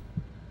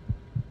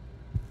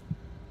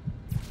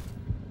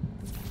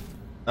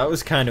 That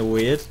was kind of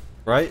weird,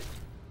 right?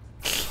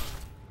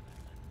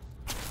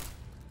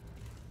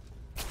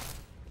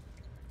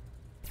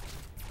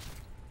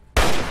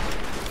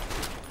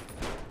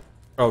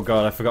 Oh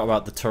god, I forgot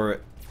about the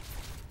turret.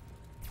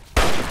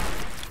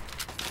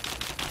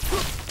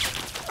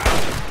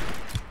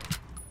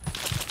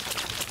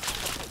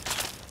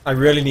 I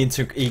really need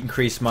to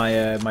increase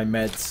my my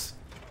meds.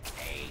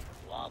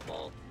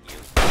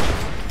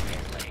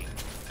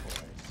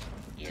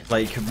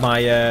 Like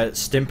my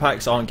stim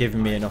packs aren't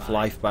giving me enough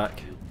life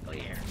back.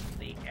 Clear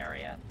the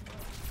area.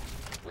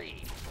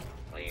 Please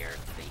clear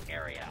the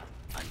area.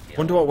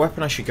 Wonder what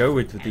weapon I should go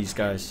with these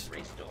guys.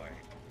 Restored.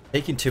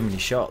 Taking too many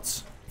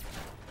shots.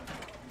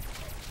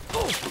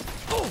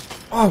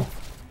 Oh!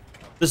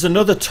 There's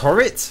another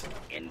turret?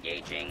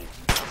 Engaging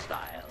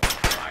hostile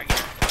target.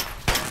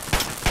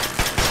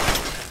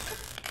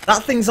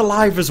 That thing's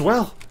alive as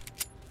well.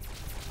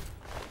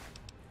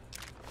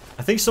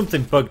 I think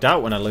something bugged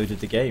out when I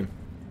loaded the game.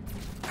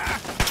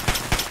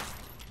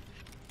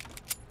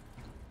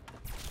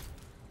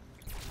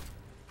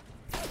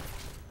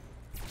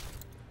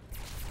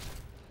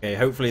 Okay,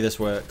 hopefully this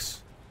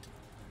works.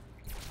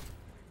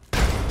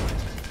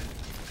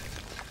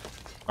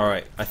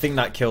 Alright, I think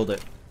that killed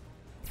it.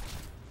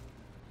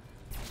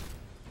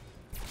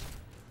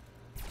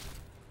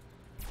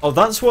 Oh,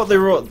 that's what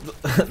they're all...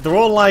 They're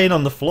all lying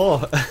on the floor.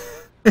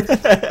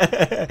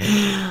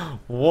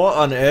 What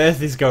on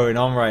earth is going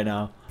on right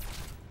now?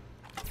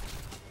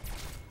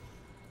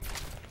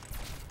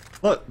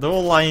 Look, they're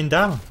all lying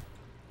down.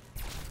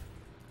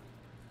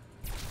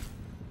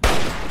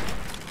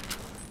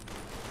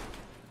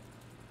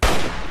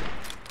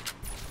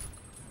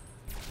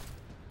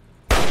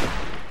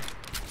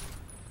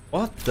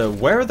 What the?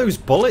 Where are those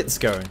bullets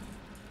going?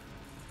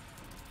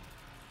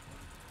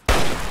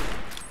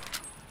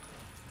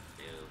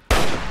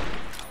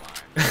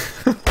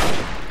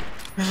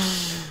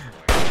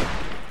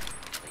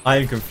 I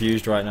am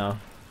confused right now.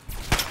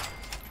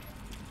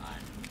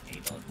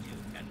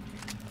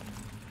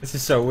 This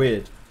is so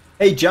weird.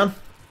 Hey, Jan.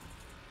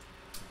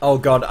 Oh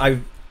god,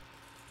 I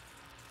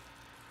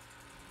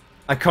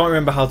can't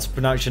remember how to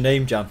pronounce your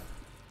name, Jan.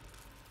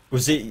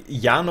 Was it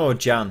Jan or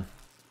Jan?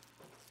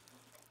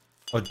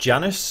 Or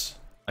Janice?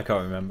 I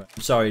can't remember.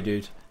 I'm sorry,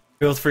 dude.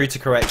 Feel free to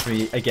correct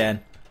me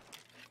again.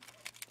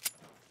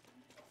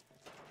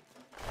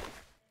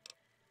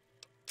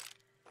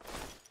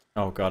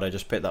 Oh god, I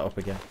just picked that up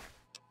again.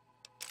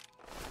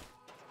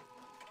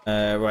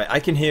 Right, I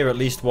can hear at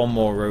least one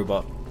more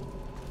robot.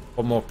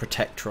 One more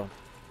Protectron.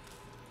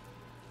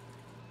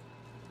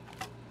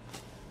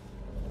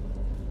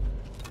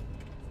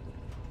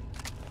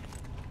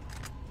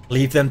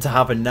 Leave them to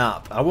have a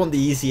nap. I want the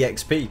easy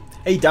XP.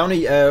 Hey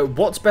Downey,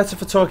 what's better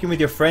for talking with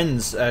your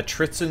friends?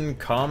 Triton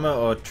Karma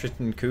or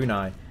Triton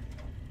Kunai?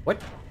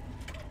 What?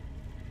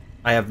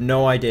 I have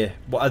no idea.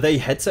 What, are they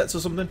headsets or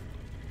something?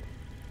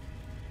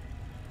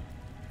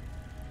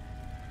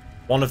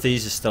 One of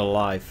these is still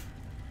alive.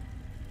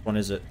 One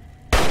is it?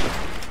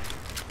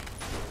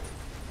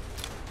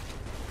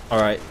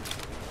 Alright.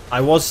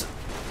 I wasn't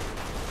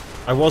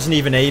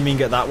even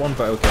aiming at that one,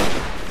 but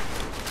okay.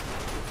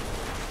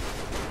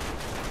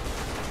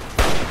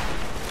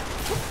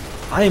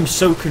 I am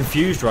so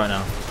confused right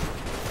now.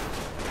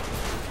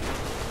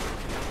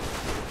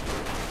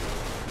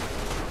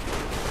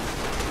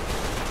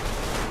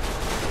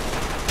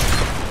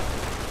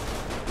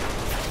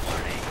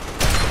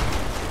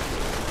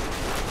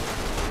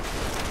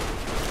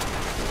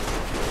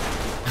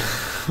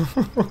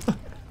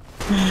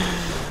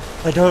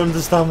 I don't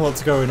understand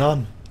what's going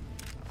on.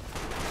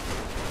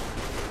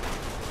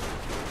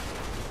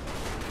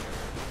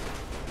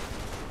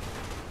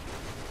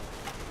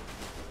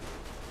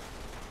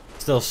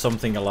 Still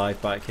something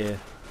alive back here.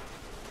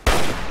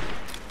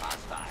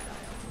 Hostile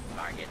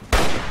target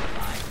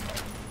identified.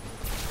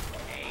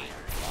 A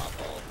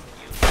lawful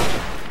use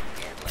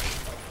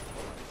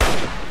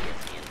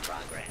is in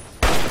progress.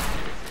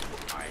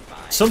 Citizens are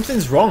advised.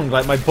 Something's wrong,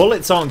 like my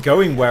bullets aren't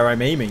going where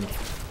I'm aiming.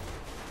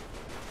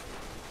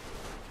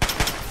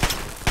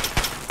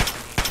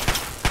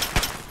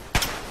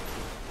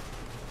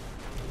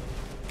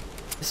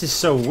 This is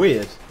so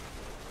weird.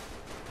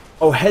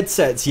 Oh,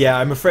 headsets, yeah,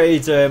 I'm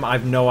afraid I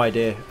have no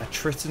idea. A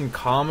Triton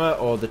Karma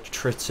or the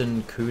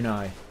Triton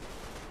Kunai?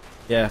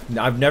 Yeah,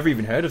 I've never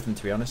even heard of them,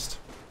 to be honest.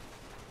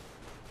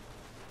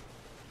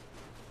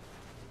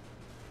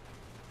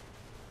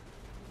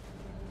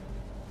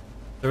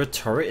 Is there a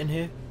turret in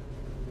here?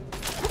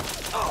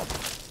 Oh.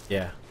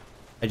 Yeah,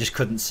 I just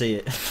couldn't see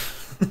it.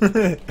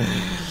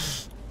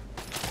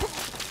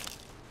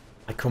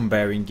 I come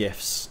bearing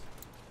gifts.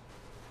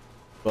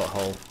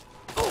 Butthole.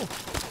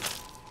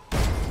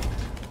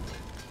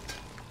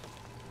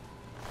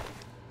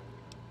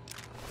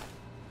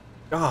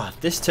 God,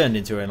 this turned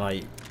into a,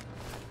 like,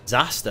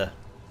 disaster.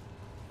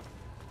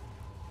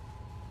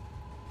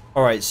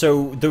 Alright,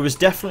 so there was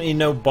definitely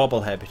no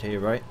bobblehead here,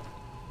 right?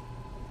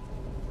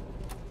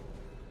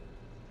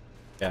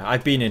 Yeah,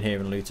 I've been in here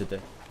and looted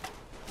it.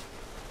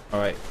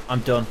 Alright,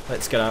 I'm done.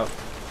 Let's get out.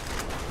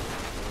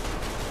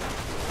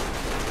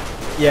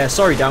 Yeah,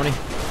 sorry, Downey.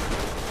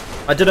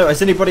 I don't know,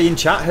 has anybody in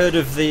chat heard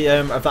of the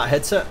of that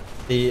headset?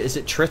 Is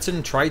it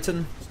Triton?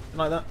 Something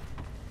like that?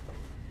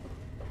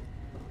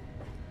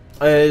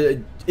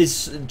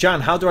 Is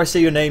Jan, how do I say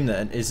your name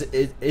then? Is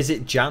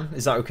it Jan?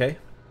 Is that okay?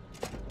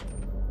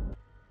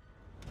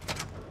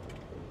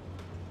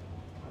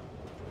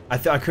 I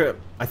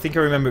think I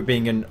remember it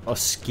being a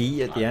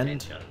ski at the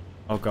end.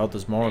 Oh god,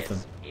 there's more of them.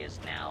 This is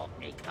now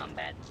a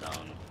combat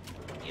zone.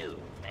 You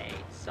may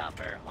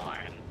suffer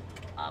harm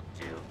up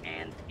to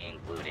and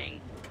including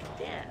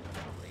death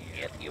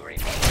if you remain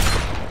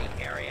in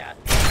the area.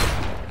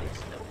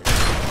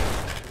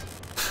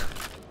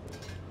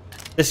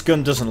 This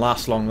gun doesn't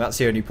last long, that's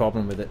the only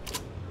problem with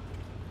it.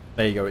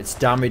 There you go, it's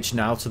damaged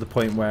now to the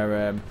point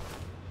where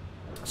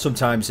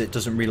sometimes it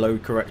doesn't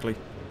reload correctly.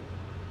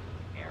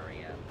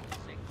 Area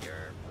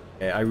secure.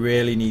 Yeah, I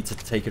really need to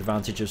take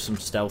advantage of some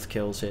stealth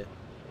kills here.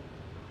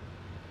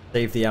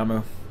 Save the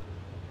ammo.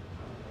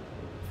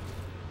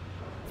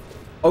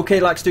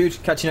 Okay, Lax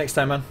dude, catch you next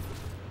time, man.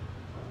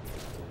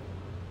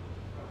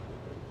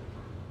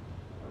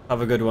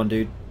 Have a good one,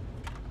 dude.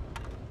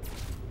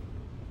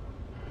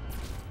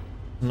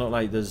 Not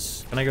like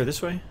there's... Can I go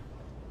this way?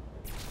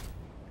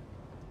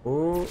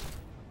 Oh.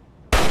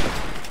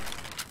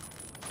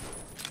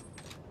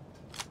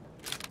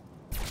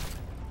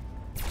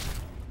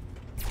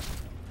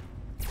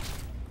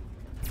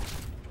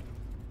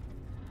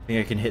 Think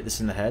I can hit this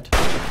in the head?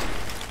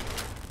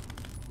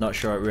 Not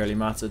sure it really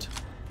mattered.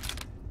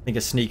 I think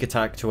a sneak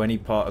attack to any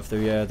part of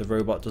the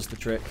robot does the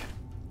trick.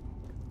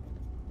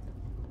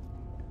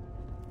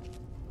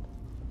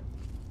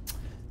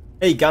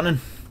 Hey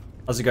Gannon,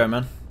 how's it going,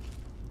 man?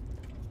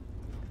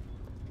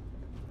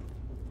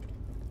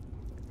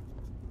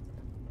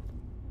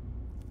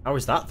 How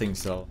is that thing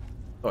still?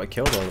 I thought I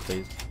killed all of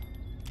these.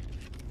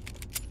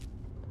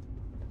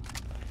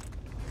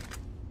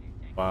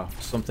 Wow,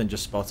 something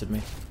just spotted me.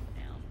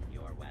 Down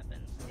your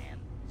weapons and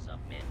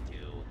submit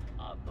to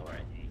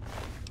authority.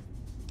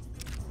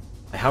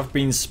 I have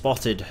been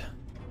spotted.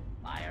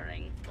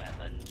 Firing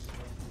weapons.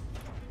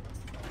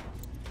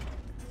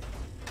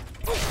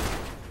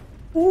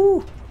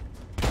 Woo!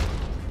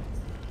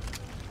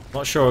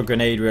 Not sure a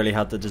grenade really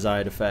had the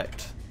desired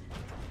effect.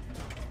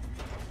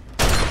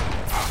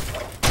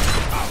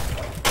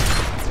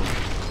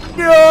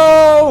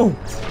 No!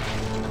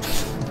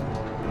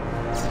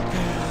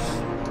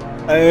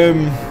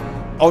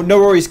 Oh, no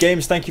worries,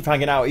 Games. Thank you for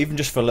hanging out, even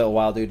just for a little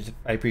while, dude.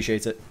 I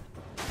appreciate it.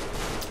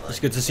 It's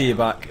good to see you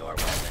back. Your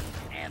weapons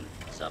and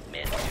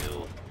submit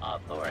to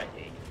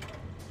authority.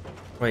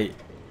 Wait,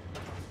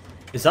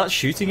 is that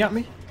shooting at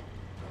me?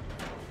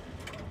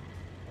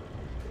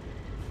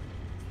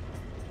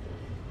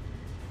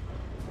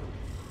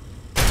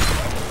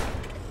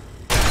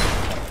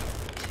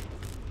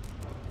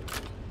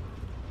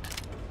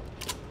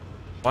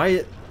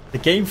 Why? The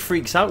game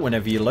freaks out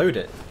whenever you load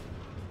it.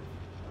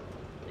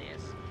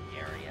 This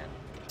area.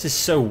 This is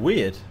so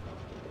weird.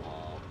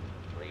 All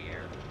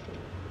clear.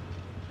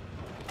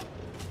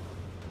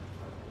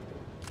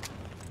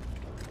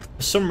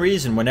 For some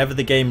reason, whenever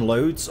the game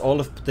loads, all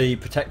of the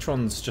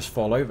protectrons just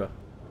fall over.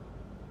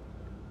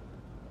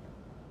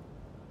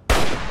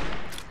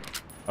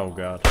 Oh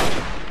god.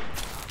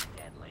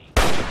 Deadly.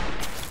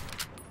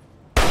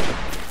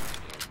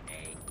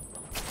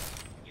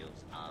 Use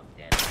of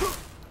deadly.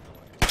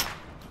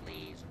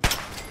 Please.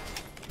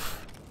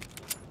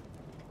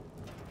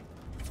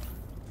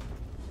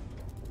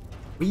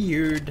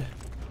 Weird.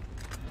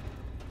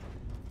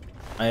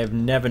 I have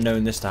never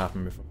known this to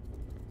happen before.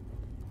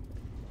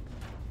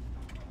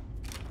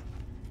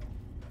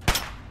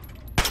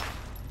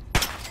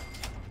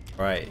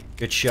 Right,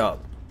 good shot.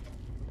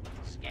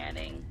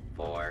 Scanning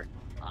for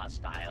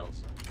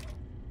hostiles.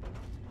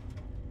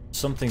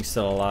 Something's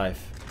still alive.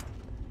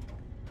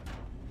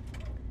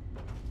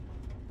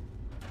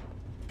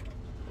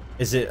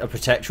 Is it a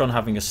Protectron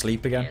having a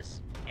sleep again? This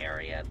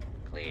area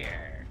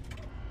clear.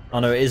 Oh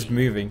no, it is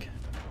moving.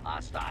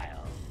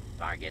 Hostile.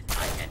 Target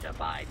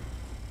identified.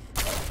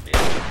 Do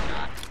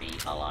not be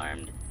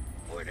alarmed.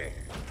 Order.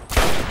 Be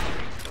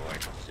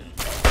restored soon.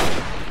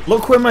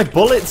 Look where my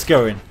bullet's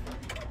going.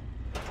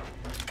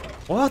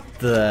 What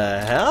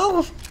the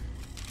hell?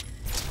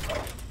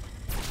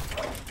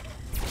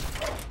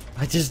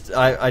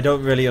 I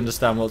don't really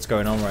understand what's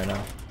going on right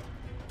now.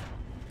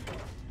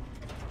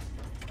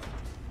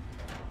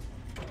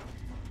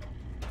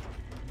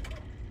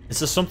 Is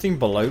there something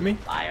below me?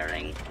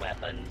 Firing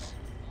weapons.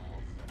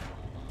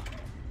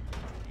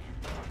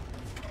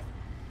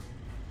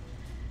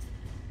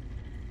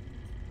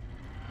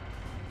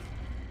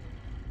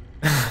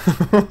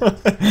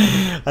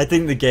 I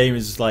think the game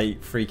is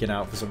like freaking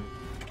out for some.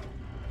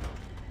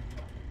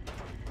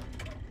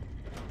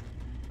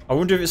 I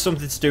wonder if it's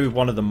something to do with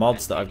one of the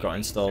mods that I've got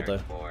installed though.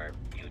 For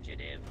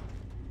fugitive.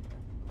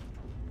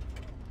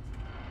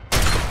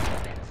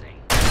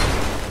 Commencing.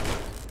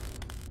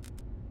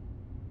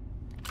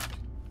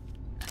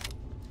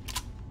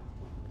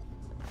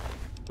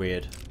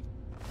 Weird.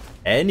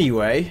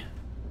 Anyway,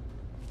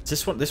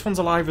 this one's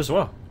alive as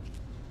well.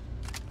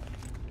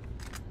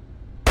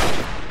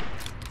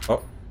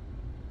 Oh.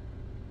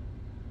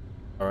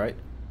 All right.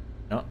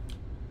 No.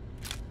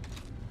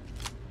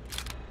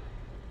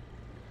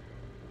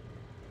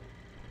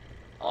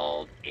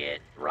 Hold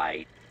it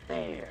right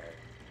there.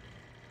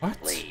 What?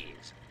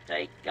 Please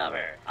take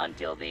cover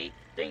until the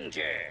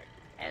danger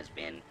has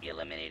been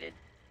eliminated.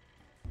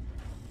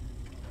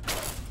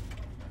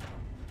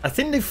 I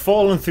think they've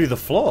fallen through the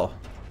floor.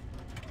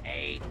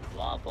 A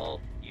lawful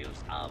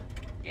use of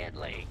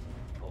deadly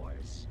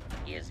force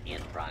is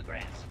in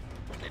progress.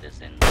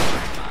 Citizens are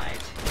advised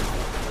to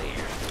clear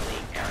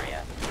the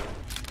area.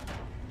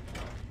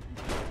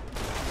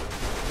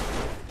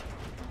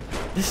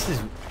 This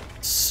is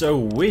so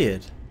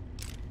weird.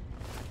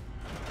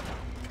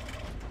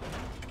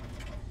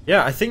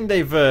 Yeah, I think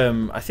they've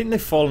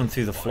fallen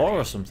through the floor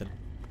or something.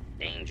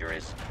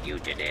 Dangerous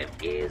fugitive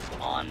is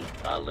on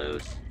the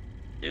loose.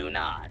 Do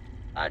not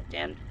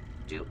attempt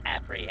to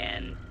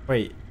apprehend.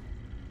 Wait,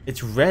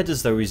 it's red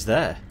as though he's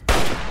there.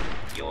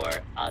 Your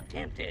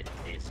attempted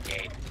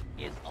escape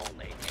is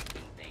only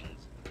making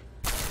things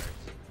worse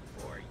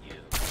for you.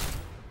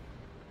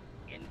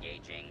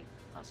 Engaging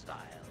hostile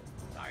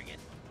target.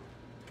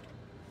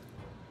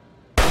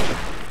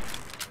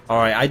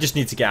 Alright, I just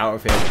need to get out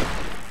of here.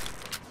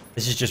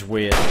 This is just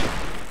weird.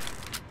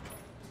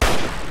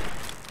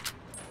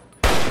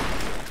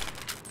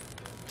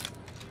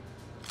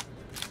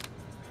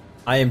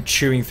 I am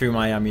chewing through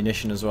my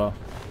ammunition as well.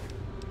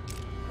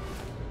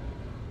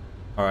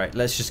 Alright,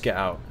 let's just get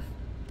out.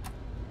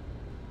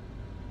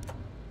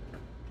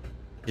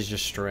 It's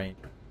just strange.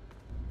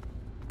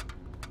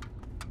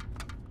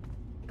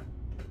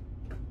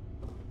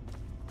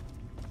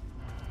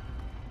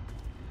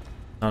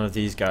 None of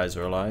these guys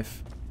are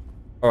alive.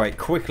 Alright,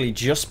 quickly,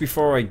 just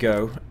before I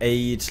go,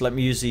 aids, let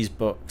me use these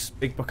books.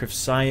 Big Book of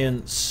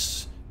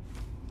Science,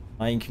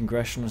 Iron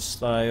Congressional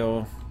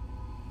Style.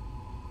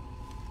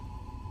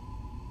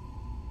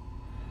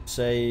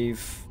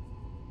 Save.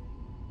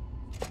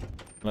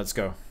 Let's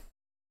go.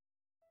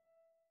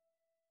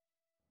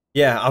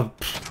 Yeah,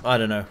 I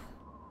don't know.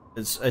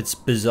 It's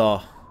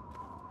bizarre.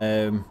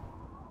 All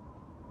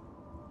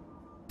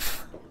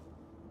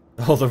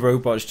the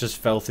robots just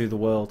fell through the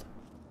world.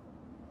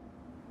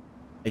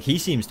 Like, he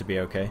seems to be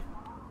okay.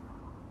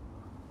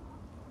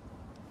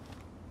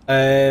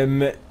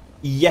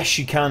 Yes,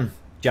 you can,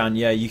 Jan.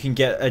 Yeah, you can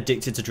get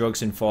addicted to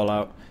drugs in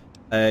Fallout.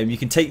 You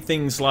can take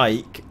things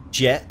like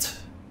Jet.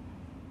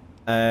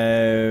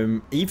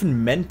 Even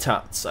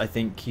Mentats, I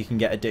think you can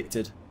get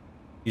addicted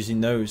using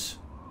those.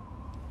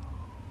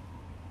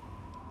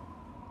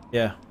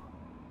 Yeah.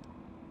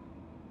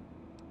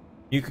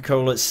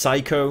 Nuka-Cola,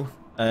 Psycho,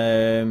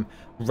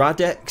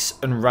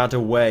 Radex and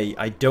Radaway.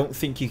 I don't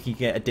think you can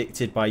get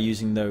addicted by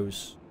using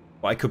those,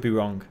 but I could be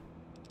wrong.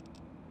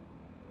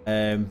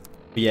 But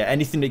yeah,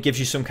 anything that gives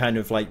you some kind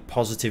of like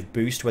positive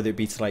boost, whether it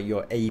be to like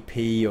your AP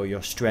or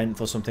your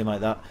strength or something like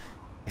that,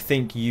 I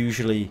think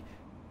usually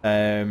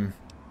is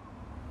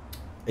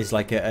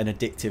like an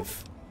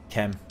addictive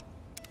chem.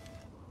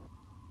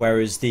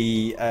 Whereas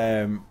the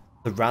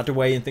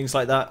Radaway and things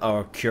like that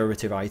are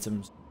curative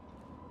items.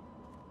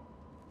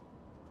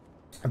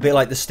 A bit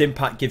like the stim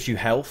pack gives you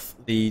health,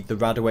 the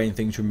Radaway and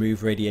things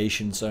remove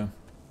radiation, so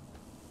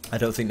I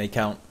don't think they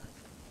count.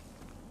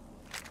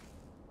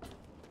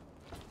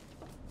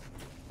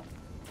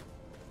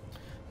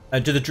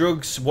 Do the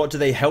drugs, what do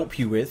they help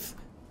you with?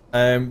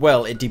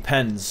 Well, it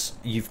depends.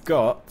 You've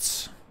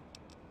got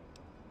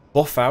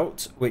Buff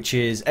Out, which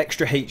is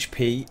extra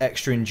HP,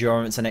 extra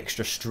endurance, and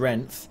extra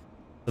strength.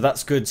 So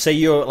that's good. Say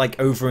you're like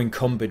over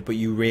encumbered, but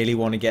you really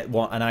want to get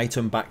an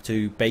item back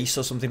to base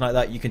or something like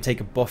that, you can take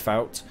a Buff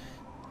Out.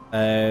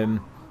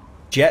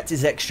 Jet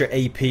is extra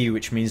AP,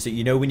 which means that,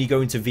 you know, when you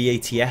go into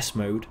VATS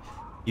mode,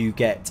 you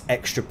get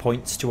extra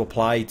points to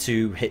apply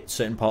to hit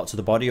certain parts of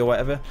the body or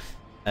whatever.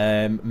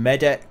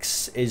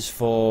 Medex is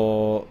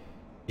for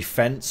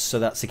defense, so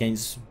that's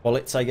against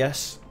bullets, I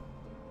guess.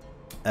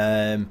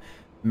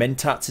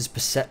 Mentats is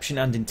perception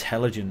and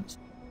intelligence.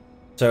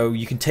 So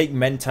you can take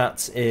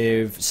Mentats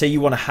if, say, you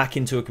want to hack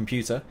into a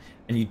computer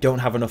and you don't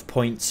have enough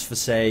points for,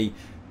 say,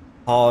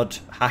 hard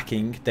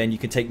hacking, then you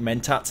can take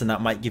Mentats and that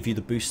might give you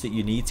the boost that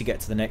you need to get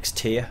to the next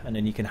tier, and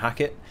then you can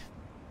hack it.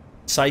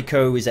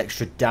 Psycho is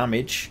extra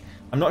damage.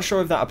 I'm not sure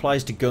if that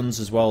applies to guns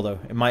as well, though.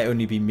 It might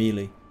only be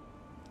melee.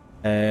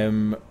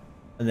 And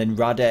then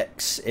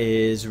Radex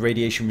is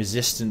radiation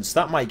resistance.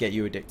 That might get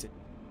you addicted.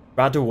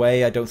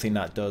 Radaway, I don't think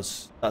that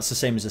does. That's the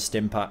same as a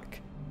stim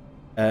pack.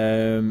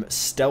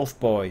 Stealth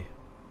Boy.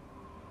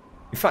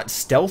 In fact,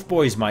 Stealth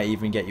Boys might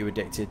even get you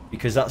addicted,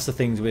 because that's the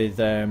things with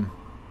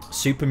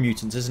super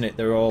mutants, isn't it?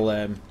 They're all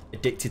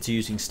addicted to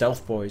using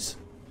Stealth Boys.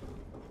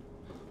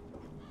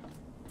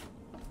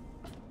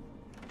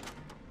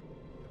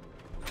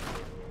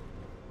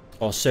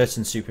 Or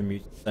certain super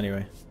mutants,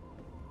 anyway.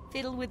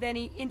 Fiddle with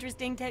any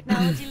interesting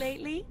technology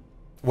lately?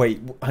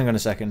 Wait, hang on a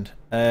second.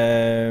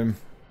 The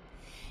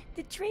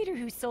trader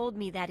who sold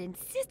me that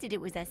insisted it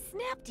was a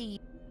snap-to.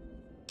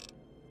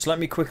 So let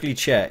me quickly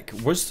check.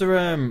 Was there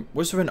an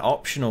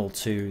optional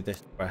to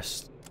this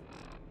quest?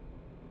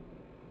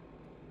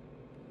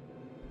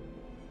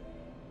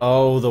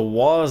 Oh, there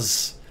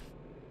was.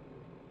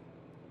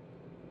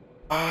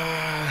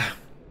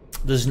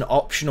 There's an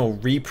optional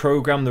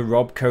reprogram the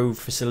Robco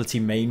facility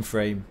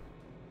mainframe.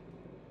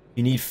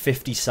 You need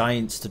 50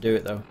 science to do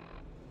it though.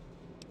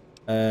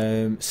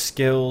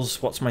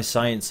 Skills, what's my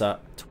science at?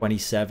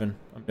 27.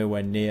 I'm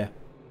nowhere near.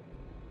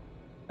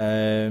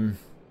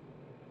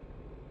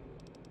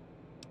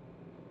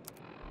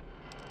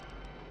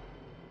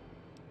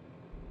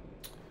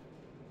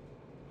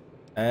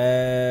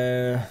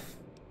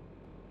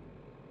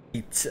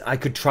 I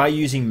could try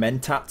using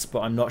Mentats,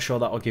 but I'm not sure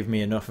that'll give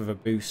me enough of a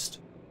boost.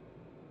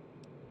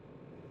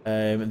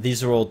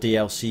 These are all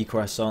DLC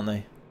quests, aren't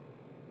they?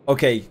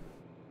 Okay,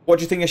 what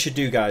do you think I should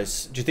do,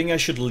 guys? Do you think I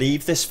should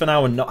leave this for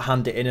now and not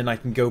hand it in and I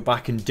can go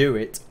back and do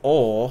it?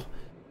 Or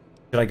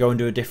should I go and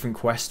do a different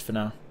quest for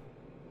now?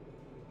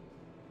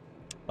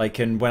 Like,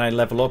 and when I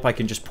level up, I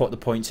can just put the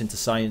points into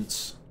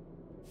science.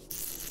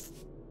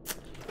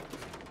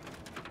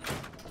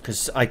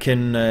 Because I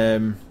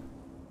can...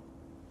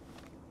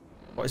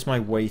 what is my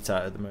weight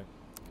at the moment?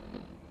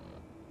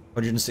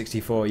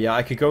 164. Yeah,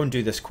 I could go and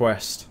do this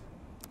quest.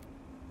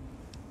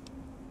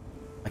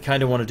 I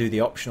kind of want to do the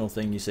optional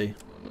thing, you see.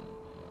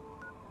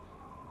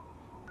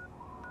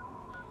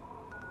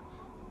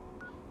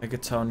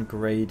 Megaton,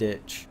 Grey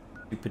Ditch,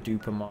 Super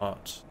Duper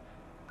Mart.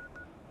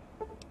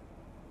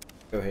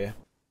 Go here.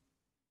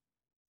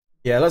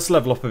 Yeah, let's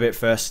level up a bit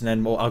first, and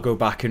then I'll go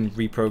back and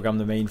reprogram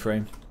the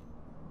mainframe.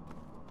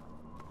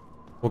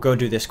 We'll go and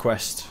do this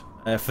quest.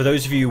 For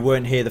those of you who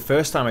weren't here the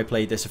first time I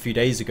played this a few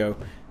days ago,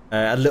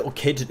 a little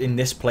kid in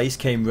this place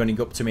came running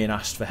up to me and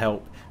asked for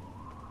help.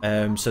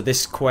 So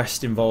this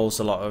quest involves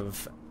a lot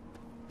of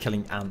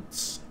killing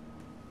ants.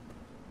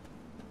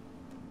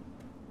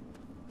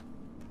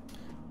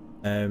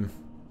 I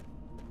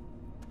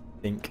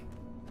think,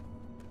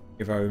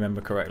 if I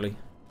remember correctly.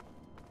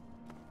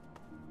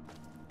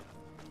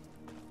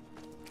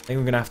 I think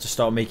I'm going to have to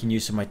start making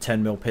use of my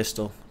 10mm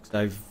pistol, because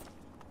I've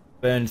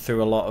burned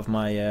through a lot of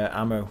my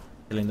ammo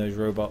killing those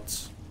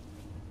robots.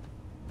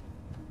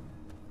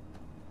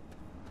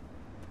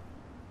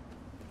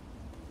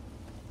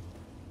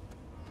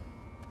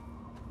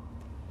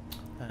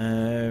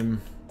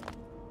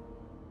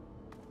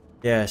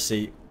 Yeah,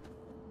 see.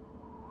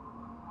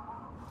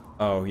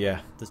 Oh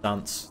yeah, there's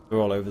ants. They're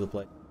all over the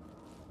place.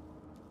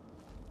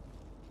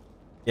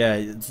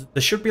 Yeah,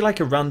 there should be like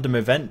a random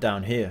event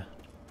down here.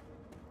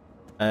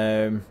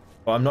 But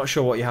I'm not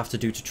sure what you have to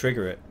do to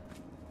trigger it.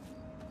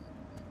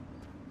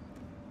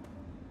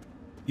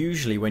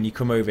 Usually when you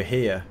come over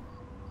here,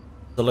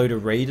 there's a load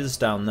of raiders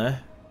down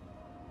there.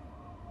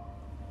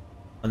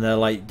 And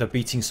they're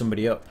beating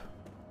somebody up.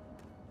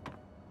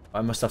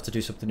 I must have to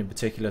do something in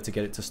particular to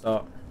get it to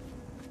start.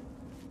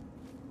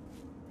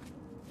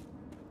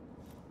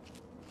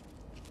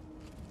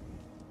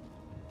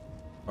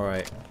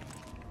 Alright.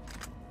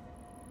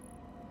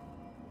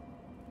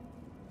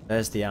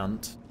 There's the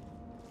ant.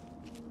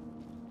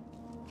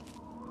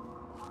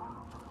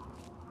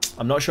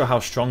 I'm not sure how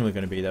strong they're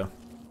going to be though.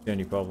 The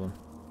only problem.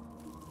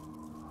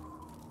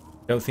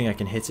 I don't think I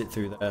can hit it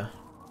through there.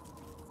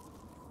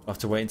 I'll have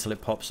to wait until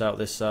it pops out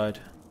this side.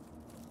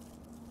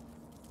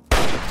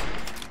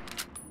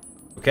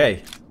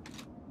 Okay.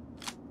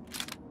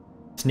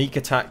 Sneak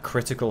attack,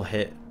 critical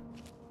hit.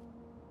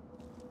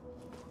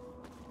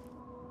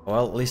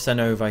 Well, at least I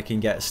know if I can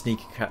get a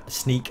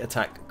sneak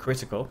attack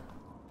critical.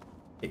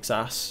 Kicks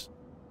ass.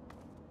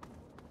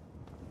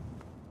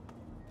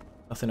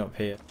 Nothing up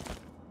here.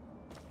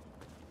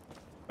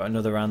 Got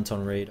another ant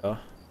on radar.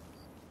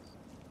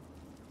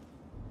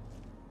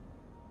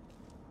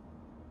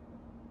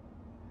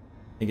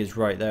 I think it's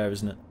right there,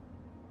 isn't it?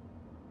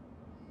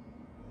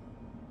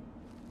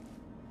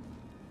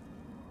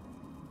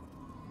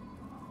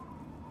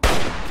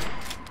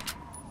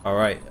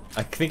 Alright,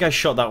 I think I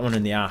shot that one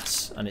in the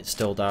ass and it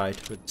still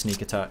died with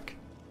sneak attack.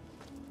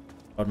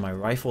 God, my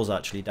rifle's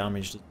actually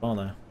damaged as well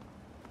now.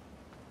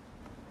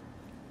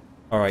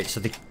 Alright, so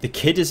the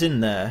kid is in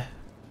there.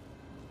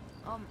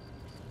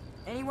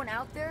 Anyone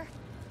out there?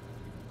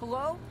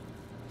 Hello?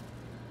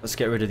 Let's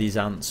get rid of these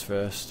ants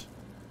first.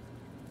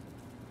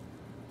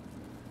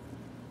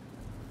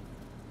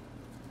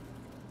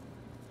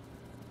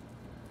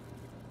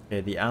 Okay,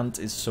 the ant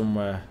is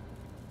somewhere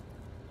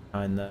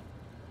behind there.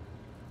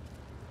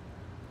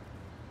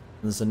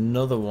 There's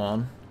another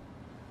one.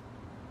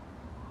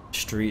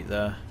 Street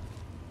there.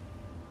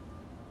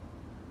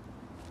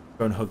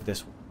 Go and hug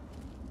this one.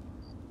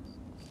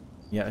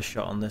 Get a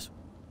shot on this one.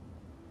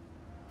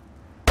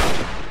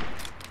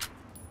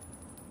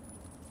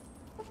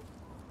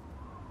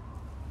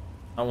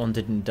 That one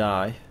didn't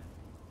die.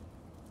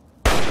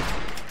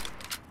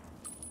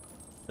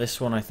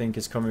 This one I think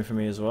is coming for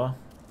me as well.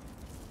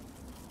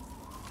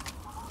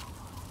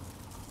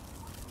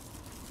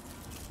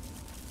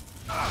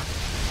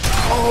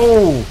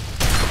 Oh!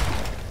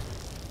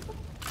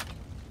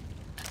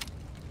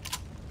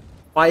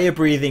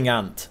 Fire-breathing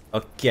ant.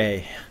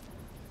 Okay.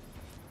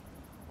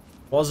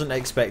 Wasn't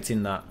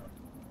expecting that.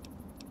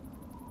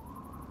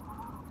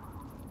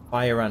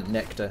 Fire ant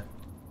nectar.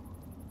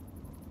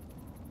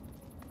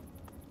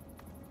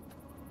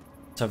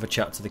 Let's have a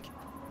chat to the...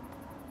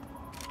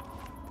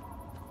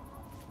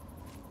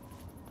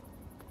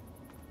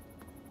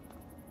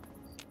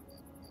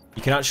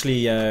 You can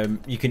actually,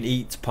 you can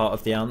eat part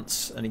of the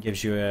ants, and it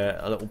gives you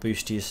a little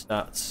boost to your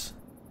stats.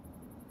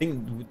 I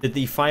think, did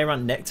the fire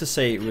ant nectar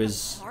say it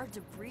was hard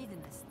to breathe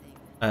in this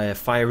thing.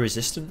 Fire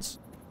resistance?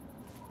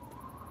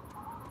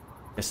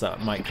 Guess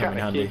that might come in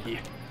handy.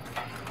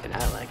 And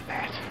I like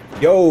that.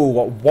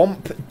 Yo,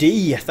 Womp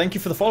D, thank you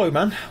for the follow,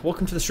 man.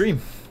 Welcome to the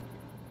stream.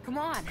 Come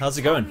on. How's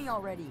it tell going? Me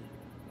already.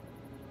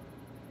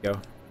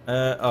 Go.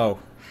 Oh.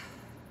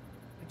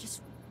 I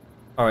just...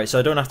 Alright, so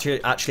I don't have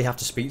to actually have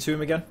to speak to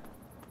him again.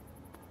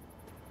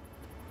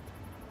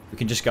 We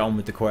can just get on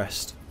with the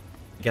quest.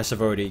 I guess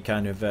I've already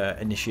kind of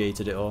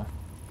initiated it all.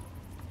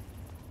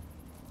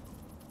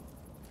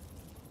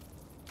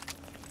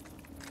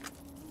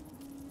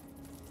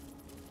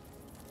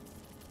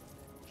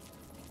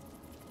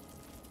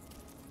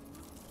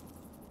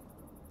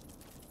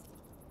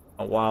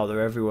 Oh wow,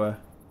 they're everywhere.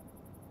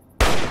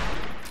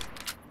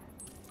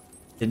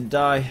 Didn't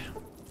die.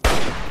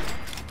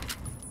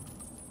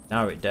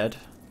 Now it dead.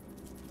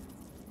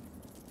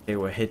 They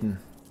were hidden.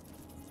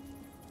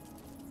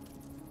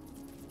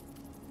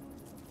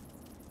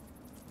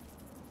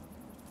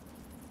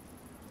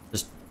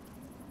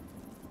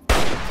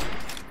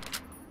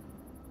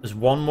 There's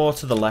one more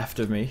to the left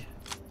of me.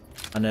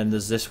 And then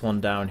there's this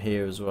one down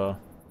here as well.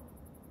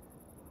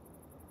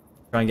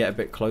 Try and get a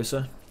bit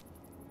closer.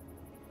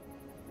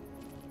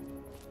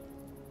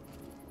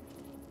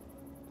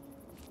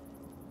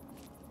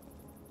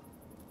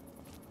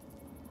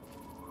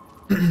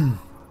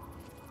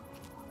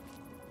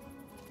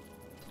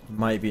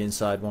 Might be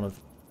inside one of...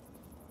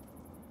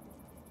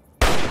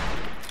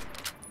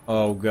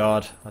 Oh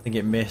god, I think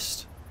it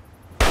missed.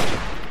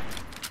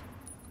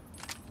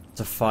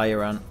 It's a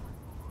fire ant.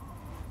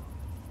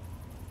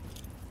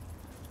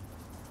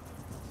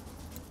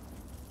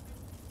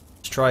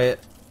 Let's try it.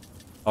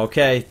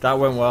 Okay, that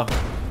went well.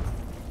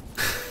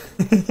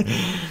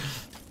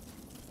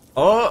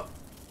 Oh!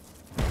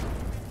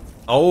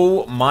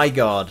 Oh my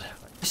god. Are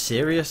you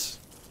serious?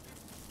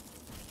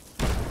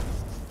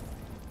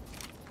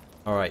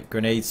 Alright,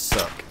 grenades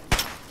suck.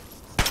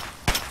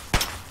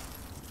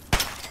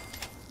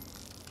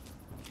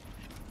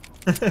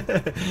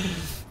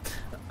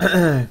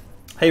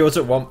 Hey, what's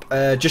up,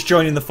 Womp? Just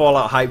joining the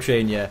Fallout hype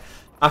train, yeah.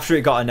 After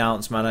it got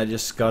announced, man, I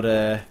just got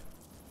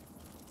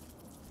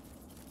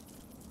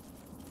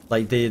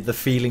like the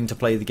feeling to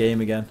play the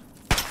game again.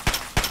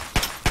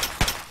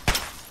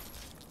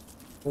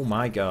 Oh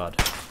my god.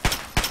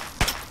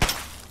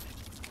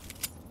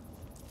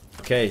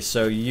 Okay,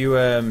 so you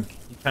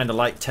kind of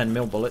like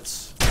 10mm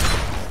bullets.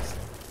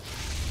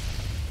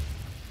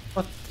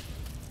 What?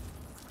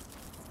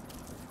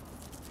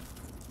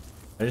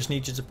 I just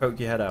need you to poke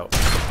your head out.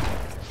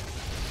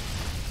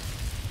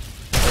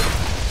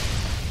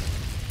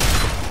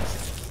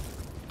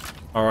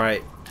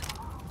 Alright.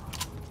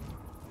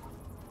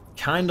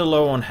 Kinda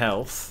low on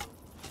health.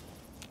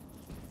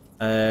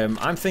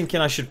 I'm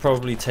thinking I should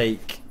probably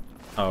take...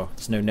 Oh,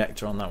 there's no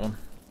nectar on that one.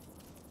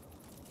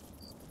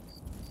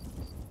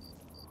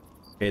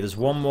 Okay, there's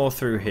one more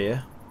through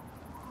here.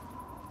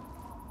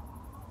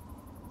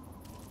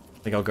 I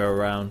think I'll go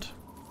around.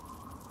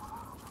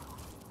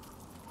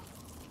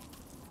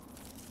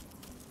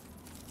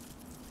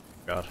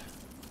 God.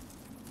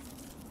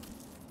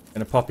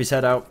 Gonna pop his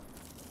head out.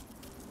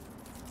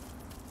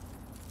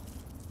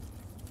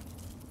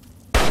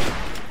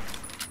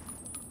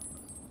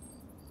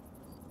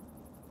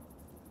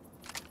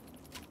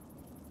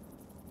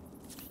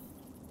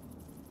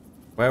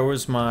 Where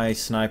was my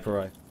sniper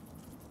rifle?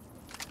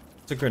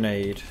 It's a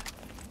grenade.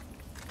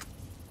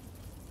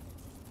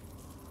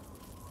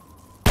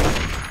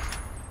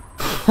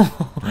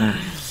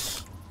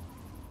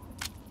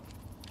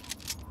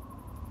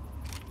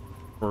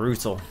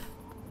 Brutal.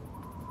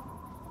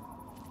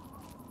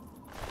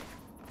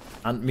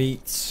 Ant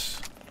meat.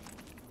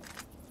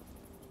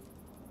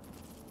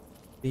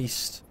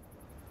 Beast.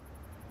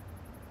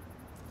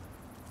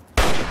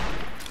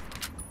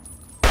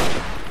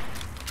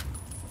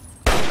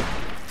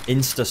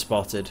 Insta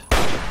spotted.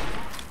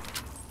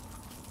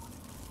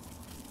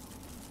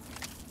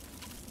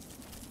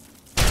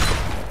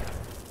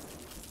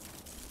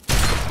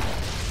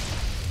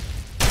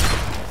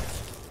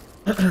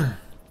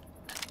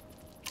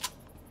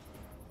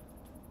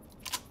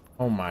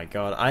 Oh my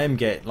god, I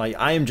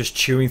am just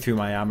chewing through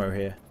my ammo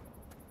here.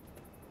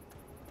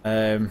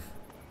 Let's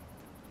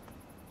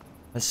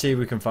see if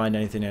we can find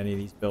anything in any of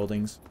these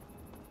buildings.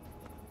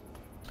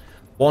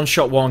 One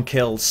shot, one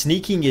kill.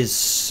 Sneaking is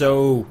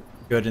so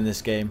good in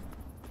this game.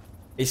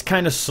 It's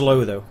kind of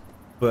slow though,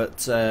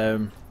 but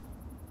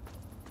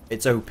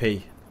it's OP.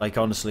 Like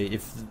honestly,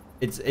 if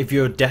It's if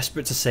you're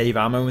desperate to save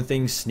ammo and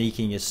things,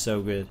 sneaking is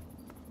so good.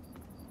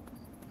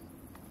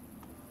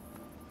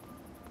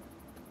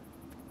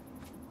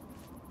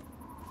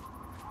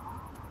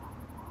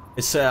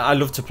 It's I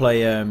love to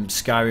play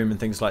Skyrim and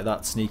things like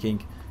that,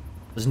 sneaking.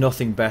 There's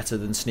nothing better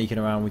than sneaking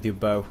around with your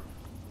bow.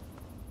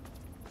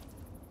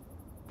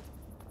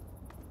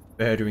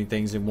 Murdering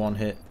things in one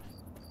hit.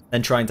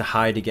 Then trying to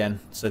hide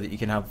again so that you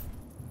can have...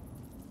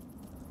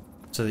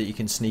 so that you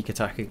can sneak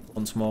attack it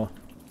once more.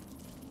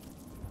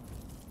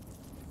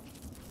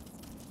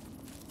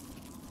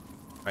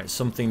 Right,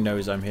 something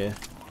knows I'm here.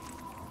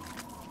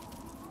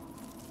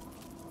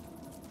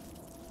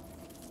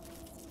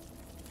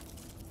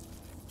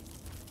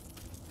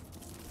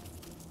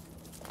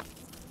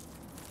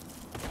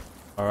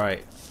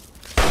 Alright.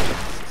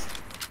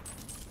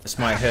 This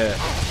might hurt.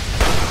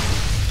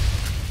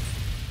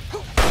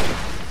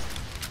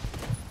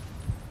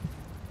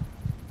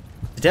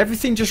 Did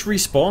everything just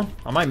respawn?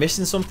 Am I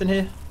missing something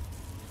here?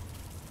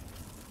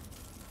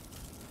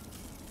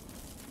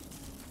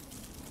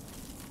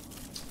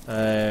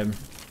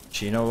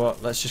 You know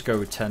what? Let's just go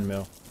with 10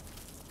 mil.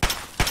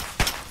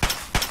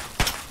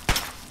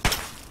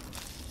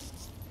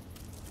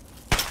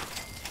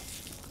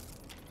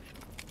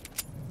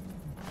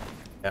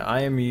 Yeah,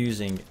 I am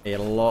using a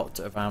lot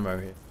of ammo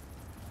here.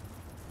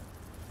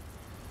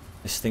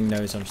 This thing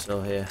knows I'm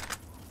still here.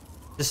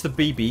 Is this the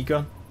BB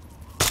gun?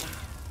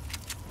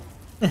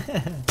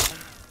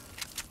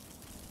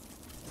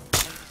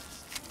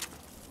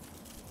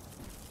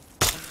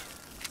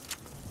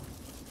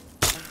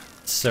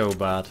 So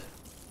bad.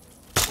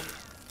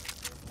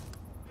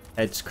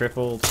 Head's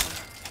crippled.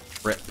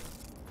 Rip.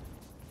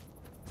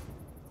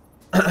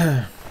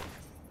 I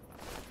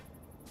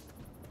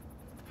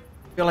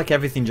feel like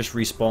everything just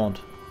respawned.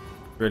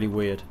 Really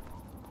weird.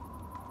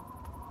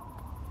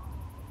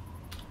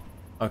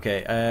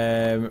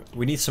 Okay,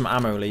 we need some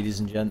ammo, ladies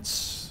and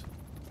gents.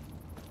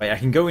 Wait, I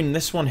can go in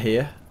this one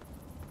here.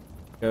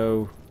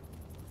 Go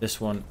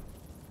this one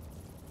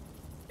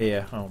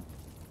here. Oh,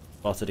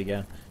 spotted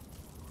again.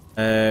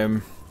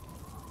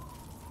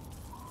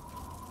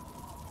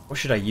 What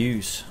should I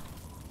use?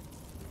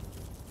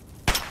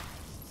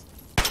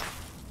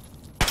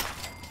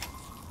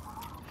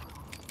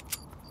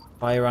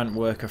 Fire ant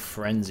worker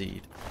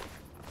frenzied.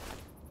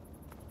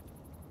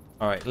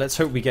 Alright, let's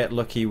hope we get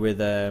lucky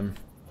with ammo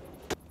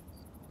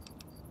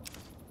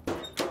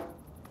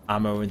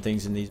and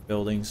things in these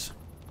buildings.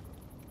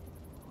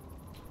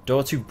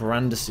 Door to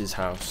Brandis's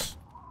house.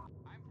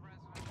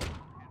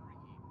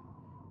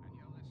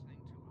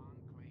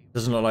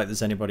 Doesn't look like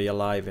there's anybody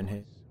alive in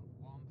here.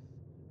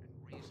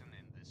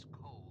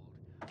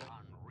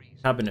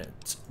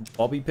 Cabinet.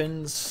 Bobby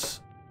pins.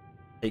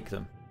 Take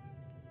them.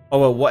 Oh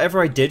well,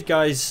 whatever I did,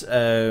 guys,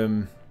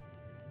 to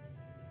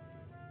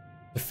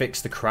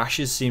fix the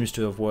crashes seems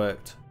to have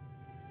worked.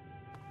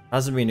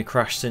 Hasn't been a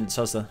crash since,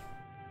 has there?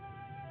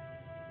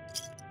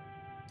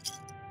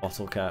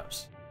 Bottle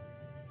caps.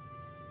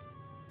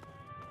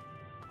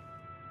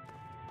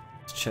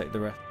 Let's check the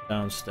rest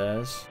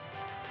downstairs.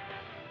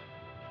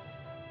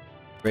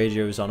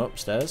 Radio's on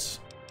upstairs.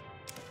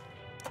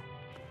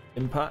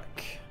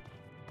 Impact.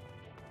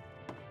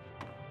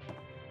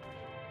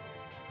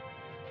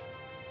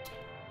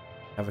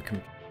 Have a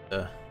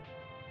computer.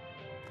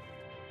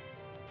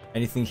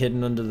 Anything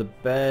hidden under the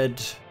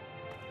bed?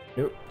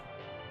 Nope.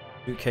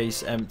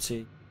 Suitcase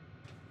empty.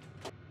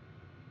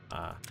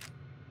 Ah.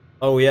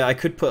 Oh yeah, I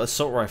could put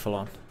assault rifle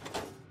on.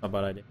 Not a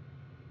bad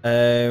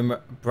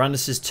idea.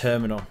 Brandis's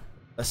terminal.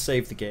 Let's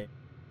save the game.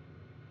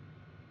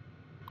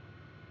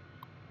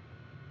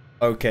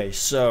 Okay,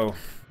 so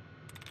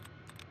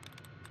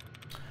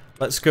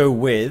let's go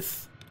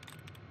with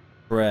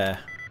rare.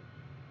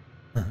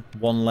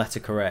 One letter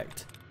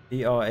correct.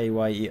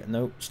 P-R-A-Y-E.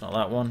 Nope, it's not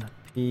that one.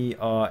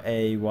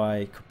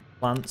 P-R-A-Y.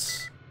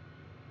 Plants.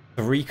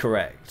 3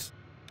 correct.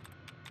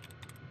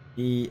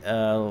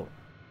 E-L-A-N.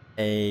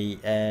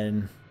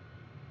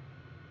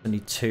 Only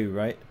 2,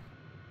 right?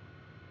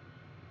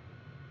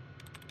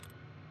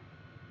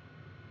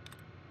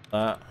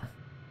 That.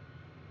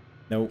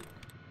 Nope.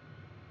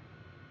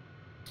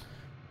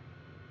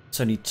 It's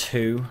only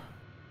 2.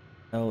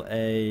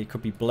 L-A.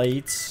 Could be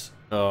blades.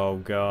 Oh,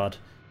 God.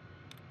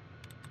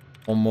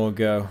 One more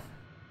go.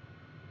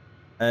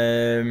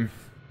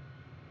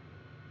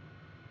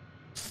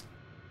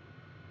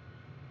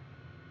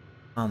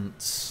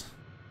 Plants.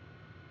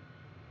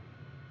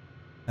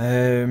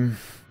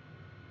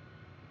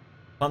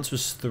 Plants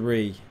was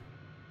 3.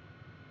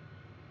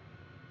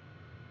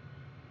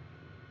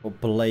 But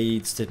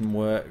blades didn't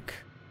work.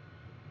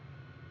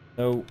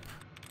 Nope.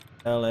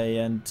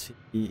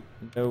 L-A-N-T.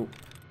 Nope.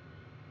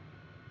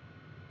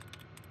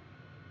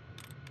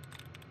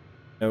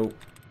 Nope.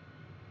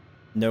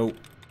 Nope.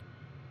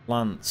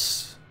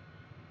 Plants.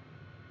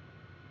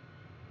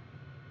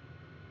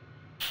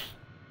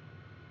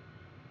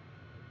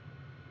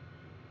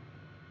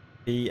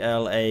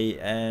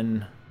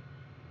 P-L-A-N.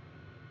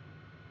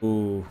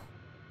 Ooh.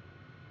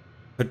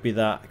 Could be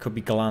that. Could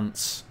be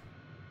glance.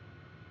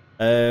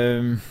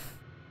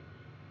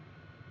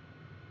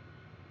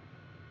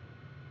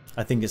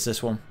 I think it's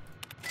this one.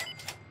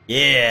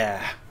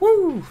 Yeah!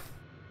 Woo!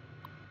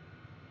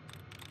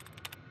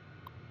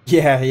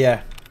 Yeah,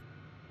 yeah.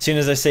 As soon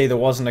as I say there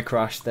wasn't a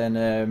crash,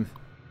 then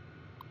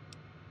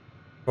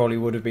probably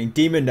would have been.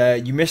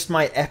 Demon, you missed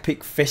my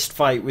epic fist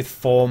fight with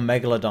 4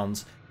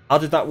 megalodons. How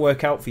did that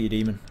work out for you,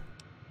 Demon?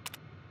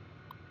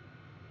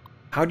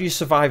 How do you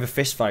survive a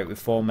fist fight with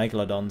 4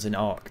 megalodons in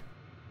Ark?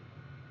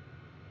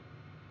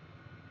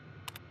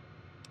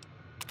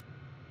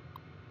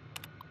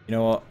 You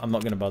know what? I'm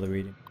not going to bother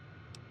reading.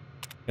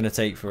 It's going to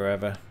take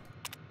forever.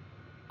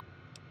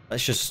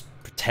 Let's just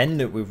pretend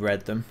that we've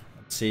read them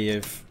and see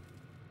if...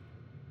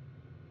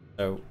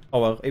 So, oh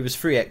well, it was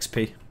free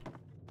XP.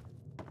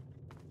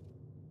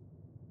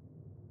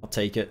 I'll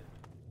take it.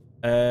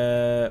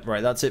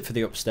 Right, that's it for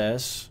the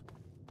upstairs.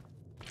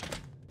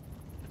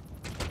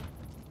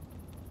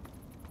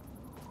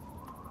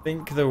 I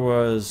think there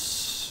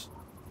was...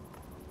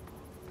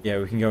 Yeah,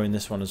 we can go in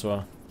this one as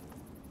well.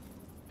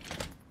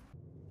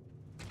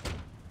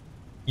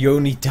 You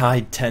only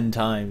died 10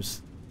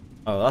 times.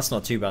 Oh, that's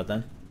not too bad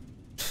then.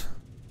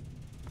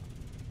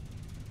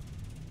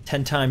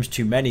 10 times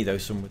too many though,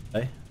 some would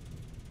say.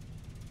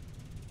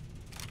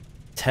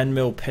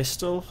 10mm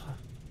pistol.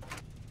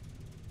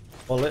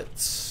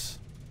 Bullets.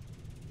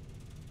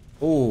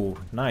 Oh,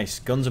 nice.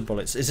 Guns and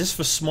bullets. Is this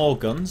for small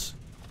guns?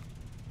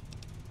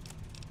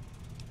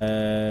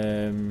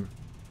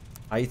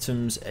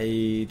 Items,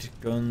 aid,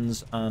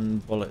 guns,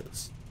 and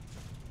bullets.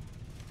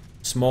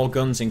 Small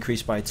guns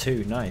increased by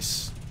 2.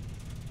 Nice.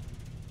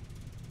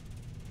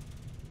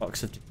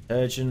 Box of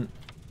detergent.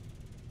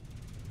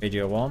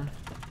 Radio 1.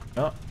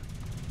 Oh.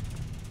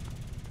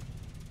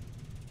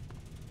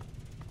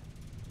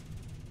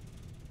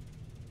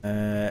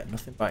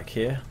 Nothing back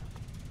here.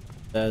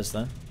 There's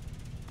then.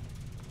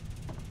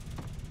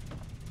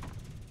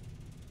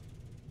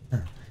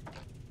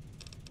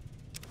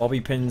 Bobby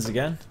pins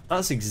again.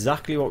 That's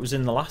exactly what was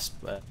in the last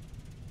bit.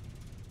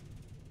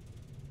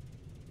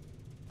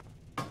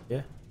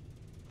 Yeah.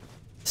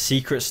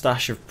 Secret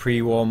stash of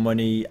pre-war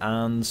money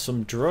and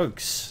some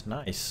drugs.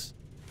 Nice.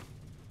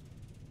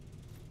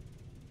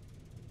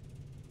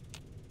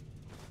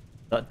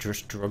 That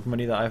just drug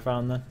money that I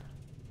found then?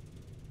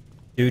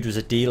 Dude was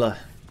a dealer.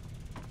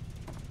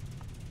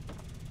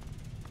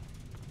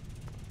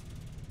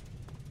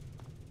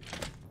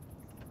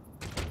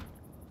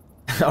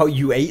 Oh,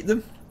 you ate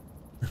them?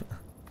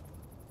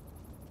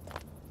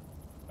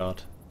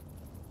 God.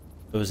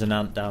 There was an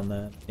ant down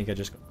there. I think I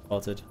just got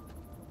spotted.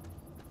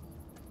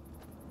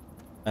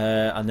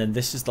 And then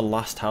this is the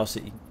last house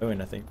that you can go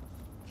in, I think.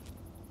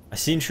 I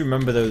seem to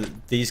remember though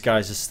that these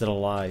guys are still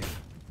alive.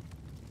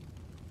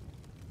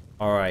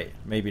 Alright,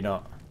 maybe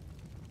not.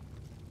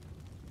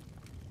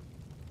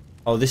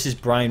 Oh, this is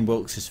Brian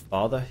Wilkes'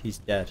 father. He's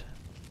dead.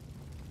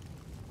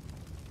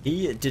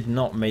 He did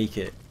not make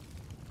it.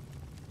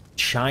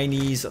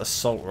 Chinese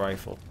assault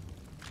rifle.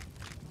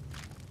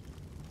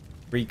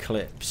 3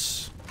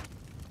 clips.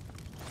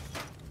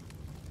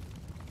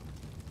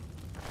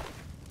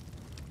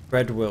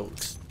 Fred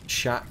Wilkes.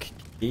 Shack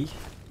key.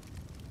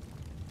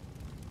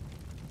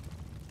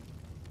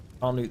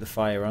 Can't loot the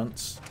fire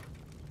ants.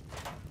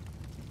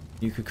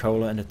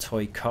 Nuka-Cola and a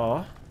toy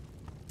car.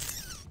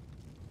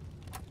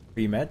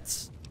 3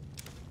 meds.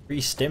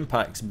 3 stim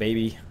packs,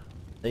 baby.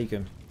 Take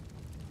them.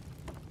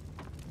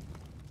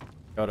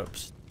 Got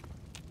ups.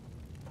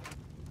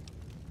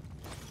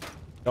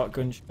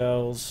 Shotgun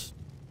shells.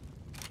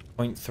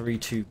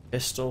 .32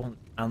 pistol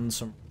and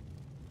some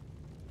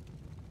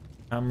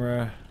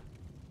camera.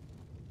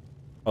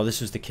 Oh, this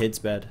was the kid's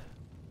bed.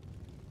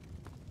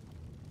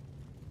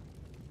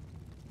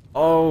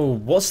 Oh,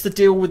 what's the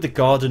deal with the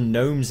garden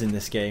gnomes in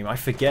this game? I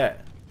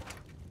forget.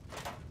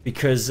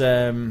 Because,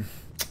 isn't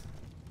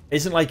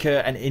like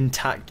an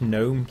intact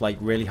gnome like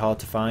really hard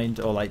to find?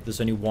 Or like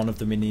there's only one of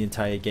them in the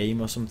entire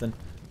game or something?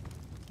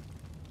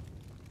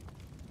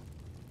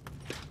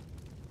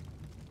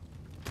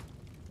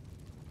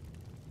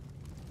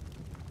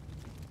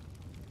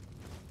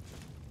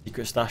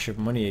 Secret stash of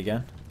money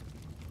again.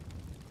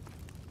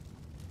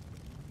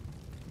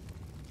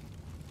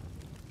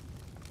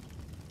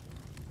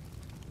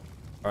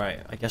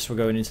 Alright, I guess we're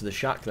going into the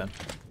shack then.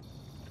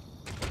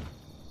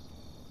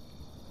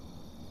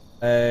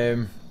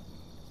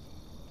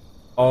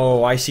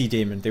 Oh, I see,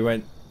 Demon. They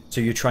went...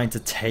 So you're trying to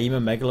tame a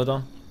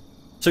megalodon?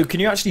 So can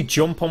you actually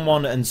jump on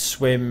one and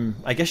swim?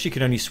 I guess you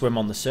can only swim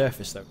on the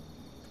surface though.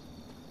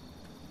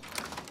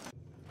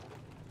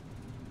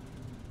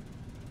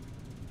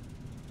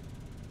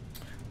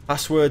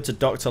 Password to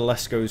Dr.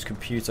 Lesko's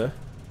computer.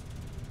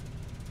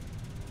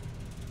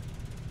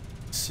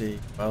 Let's see,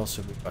 what else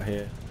have we got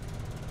here?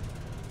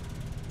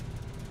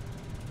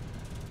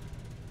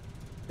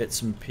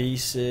 Bits and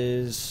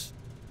pieces.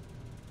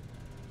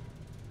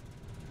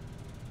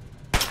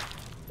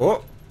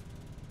 Oh!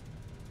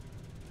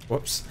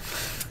 Whoops.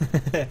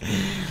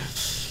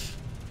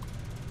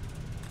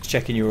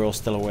 Checking you were all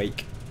still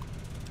awake.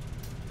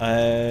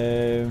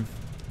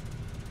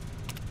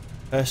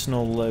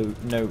 Personal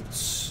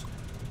notes.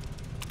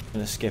 I'm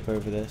gonna skip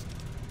over this.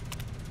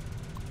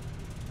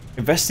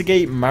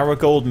 Investigate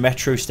Marigold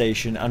Metro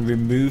Station and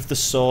remove the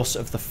source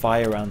of the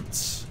fire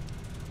ants.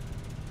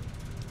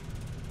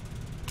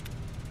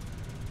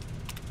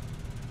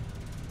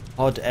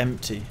 Pod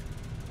empty.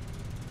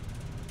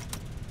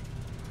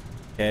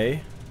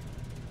 Okay.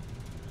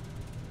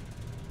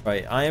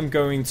 Right, I am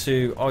going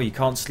to... Oh, you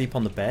can't sleep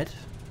on the bed?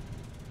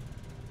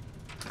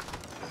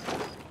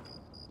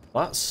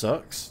 That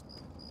sucks.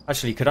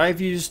 Actually, could I have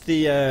used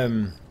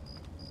the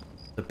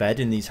bed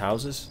in these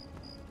houses?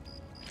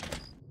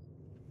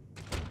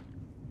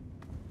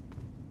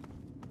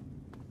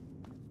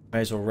 May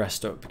as well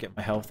rest up, get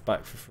my health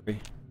back for free.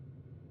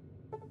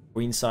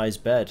 Queen size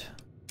bed.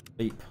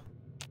 Sleep.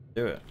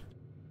 Do it.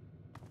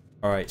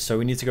 Alright, so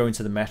we need to go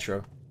into the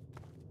metro.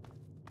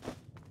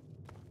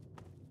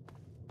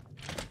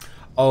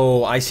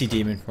 Oh, Icy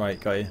Demon. Right,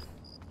 got you.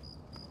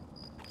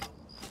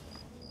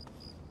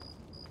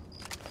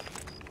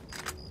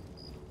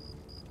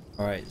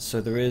 Alright,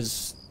 so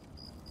there's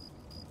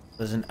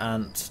an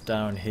ant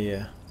down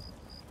here.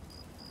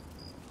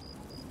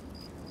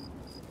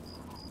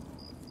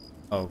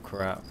 Oh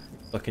crap,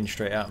 looking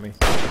straight at me.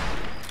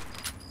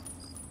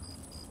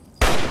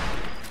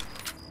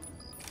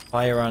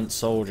 Fire ant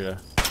soldier.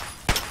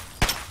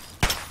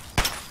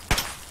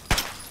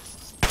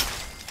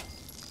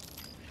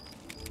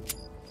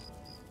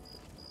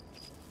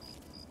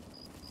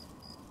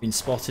 Been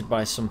spotted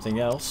by something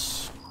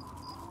else.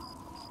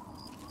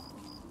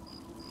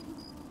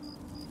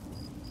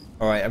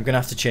 Alright, I'm gonna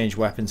have to change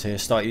weapons here.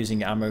 Start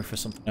using ammo for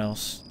something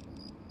else.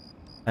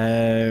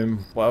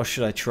 What else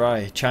should I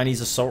try?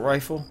 Chinese assault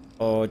rifle?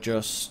 Or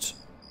just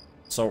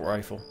assault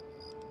rifle?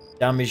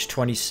 Damage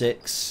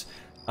 26.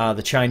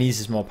 The Chinese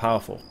is more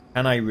powerful.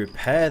 Can I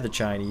repair the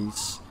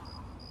Chinese?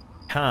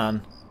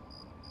 Can.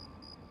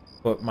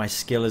 But my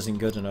skill isn't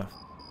good enough.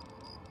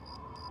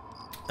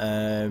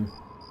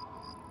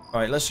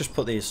 Alright, let's just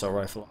put the assault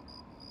rifle on.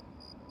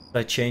 Should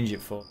I change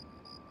it for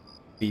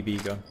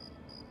BB gun?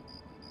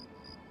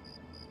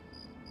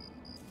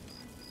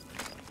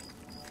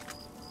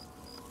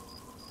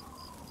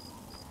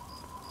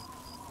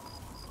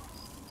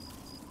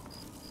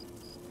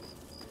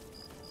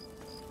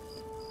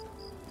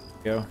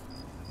 Go.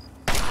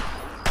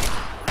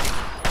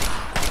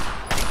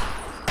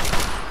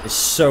 It's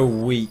so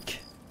weak.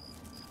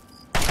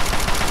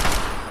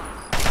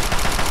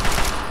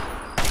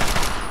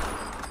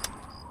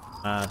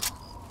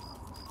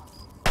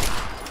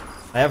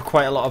 I have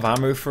quite a lot of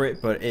ammo for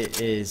it, but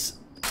it is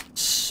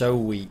so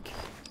weak.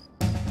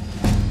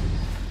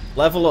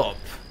 Level up.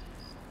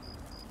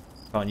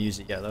 Can't use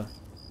it yet though.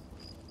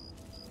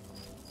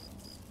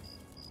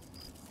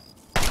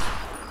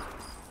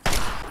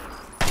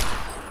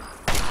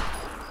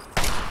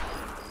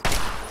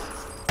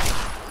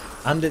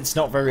 And it's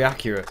not very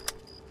accurate.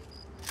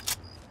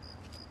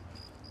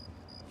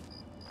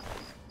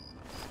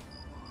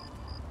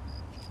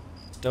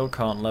 Still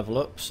can't level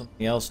up.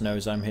 Something else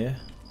knows I'm here.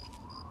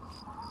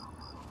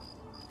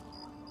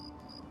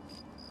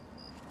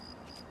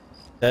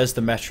 There's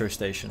the metro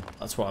station.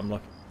 That's what I'm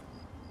looking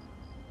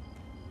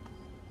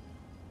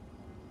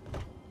for.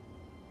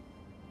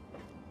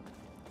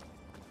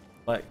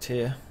 Select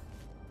here.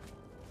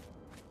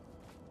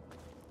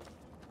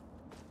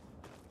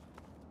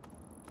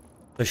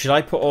 So should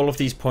I put all of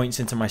these points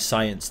into my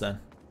science then?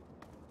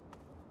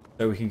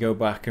 So we can go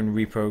back and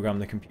reprogram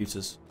the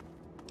computers.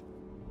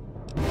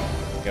 There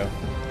we go.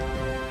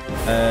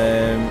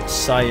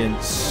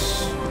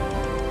 Science.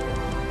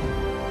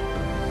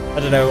 I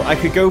don't know, I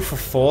could go for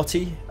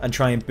 40 and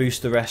try and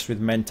boost the rest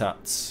with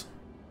mentats.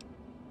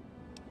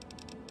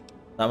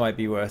 That might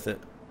be worth it.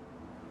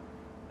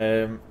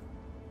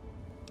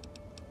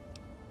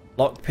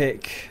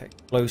 Lockpick,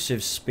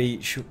 explosive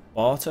speech,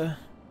 barter.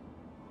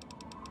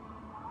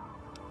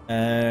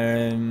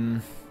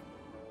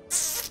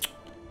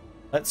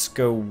 Let's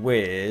go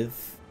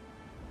with...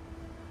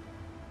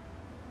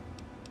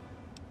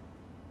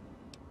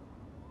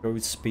 Go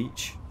with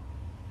speech.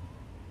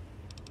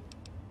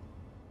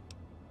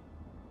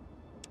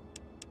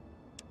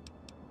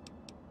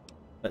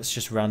 Let's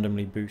just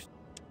randomly boost.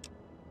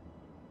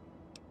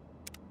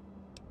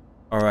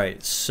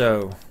 Alright,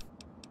 so...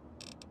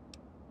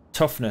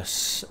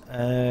 Toughness.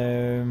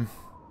 Lead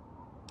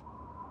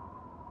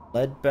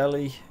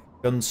belly.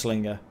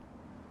 Gunslinger.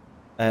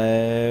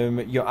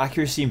 Your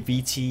accuracy in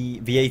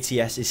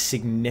VATS is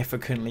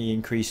significantly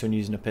increased when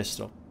using a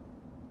pistol.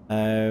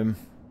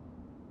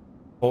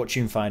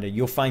 Fortune Finder.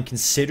 You'll find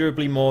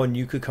considerably more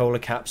Nuka-Cola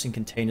caps in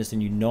containers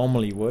than you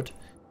normally would.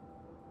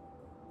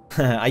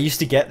 I used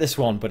to get this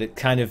one, but it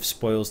kind of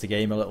spoils the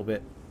game a little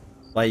bit.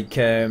 Like,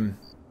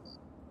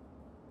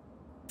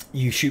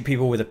 you shoot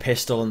people with a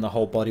pistol and the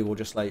whole body will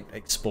just, like,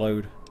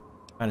 explode.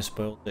 Kind of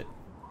spoils it.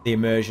 The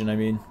immersion, I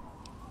mean.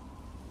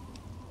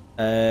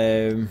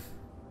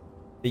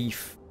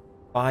 Thief.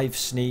 5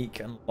 sneak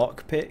and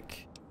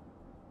lockpick.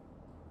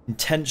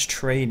 Intense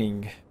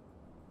training.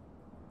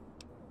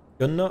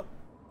 Gun nut.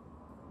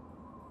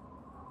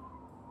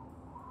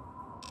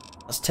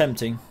 That's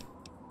tempting.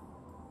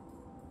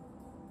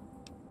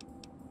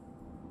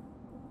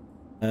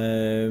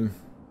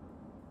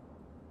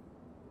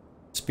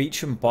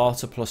 Speech and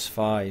barter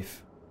 +5.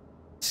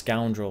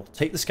 Scoundrel.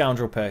 Take the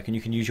scoundrel perk and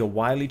you can use your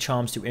wily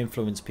charms to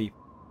influence people.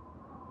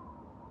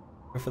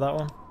 Go for that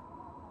one.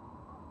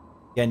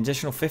 Get an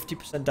additional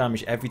 50%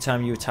 damage every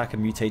time you attack a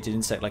mutated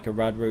insect like a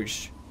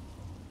radroach.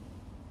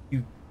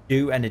 You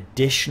do an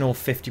additional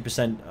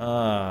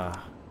 50%.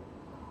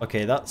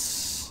 Okay,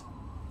 that's...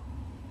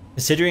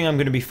 Considering I'm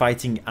going to be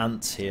fighting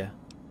ants here.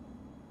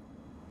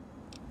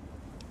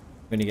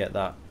 I'm going to get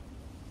that.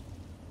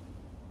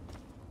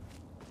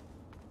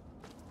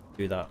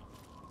 Do that.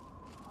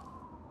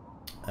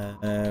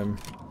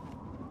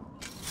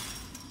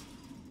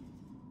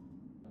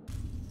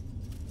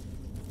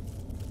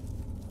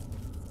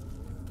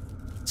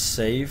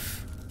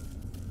 Save.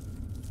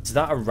 Is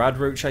that a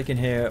radroach I can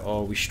hear, or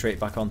are we straight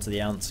back onto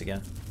the ants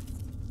again?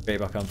 Straight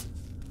back on.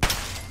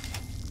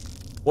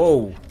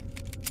 Whoa.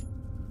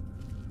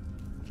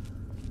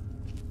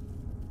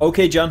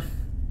 Okay, John.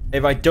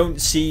 If I don't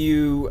see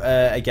you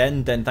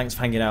again, then thanks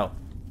for hanging out.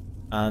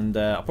 And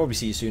I'll probably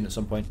see you soon at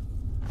some point.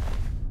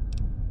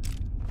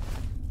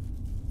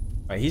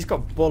 Right, he's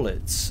got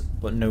bullets,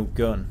 but no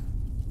gun.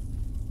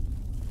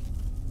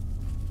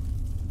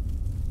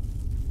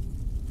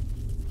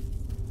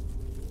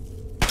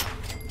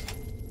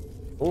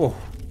 Oh.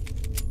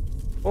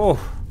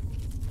 Oh.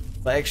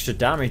 That extra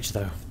damage,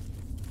 though.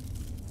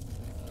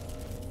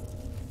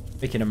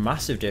 Making a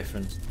massive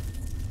difference.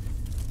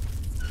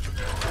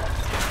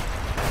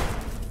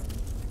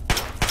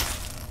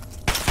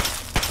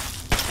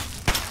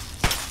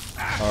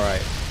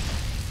 Alright.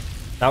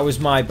 That was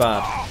my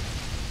bad.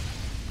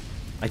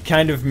 I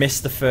kind of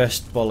missed the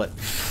first bullet.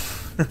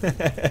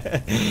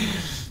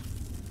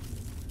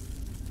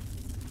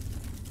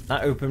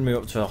 That opened me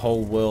up to a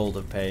whole world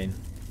of pain.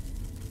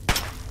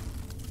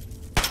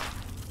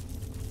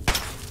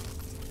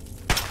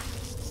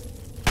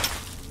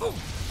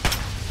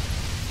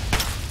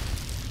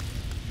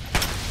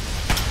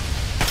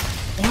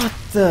 What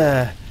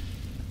the?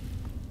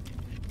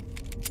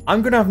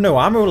 I'm gonna have no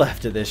ammo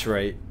left at this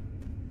rate.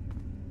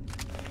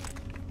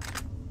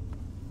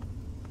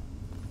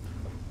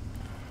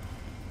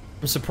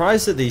 I'm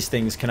surprised that these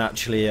things can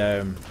actually,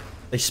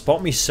 they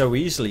spot me so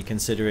easily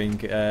considering,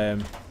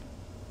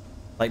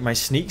 like my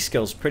sneak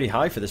skill's pretty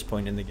high for this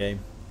point in the game.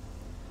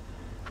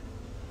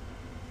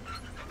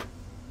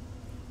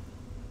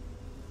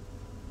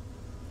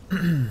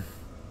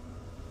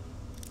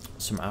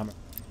 Some ammo.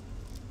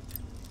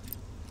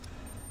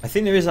 I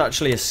think there is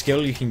actually a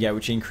skill you can get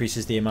which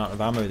increases the amount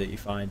of ammo that you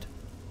find.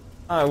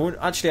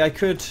 Actually, I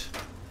could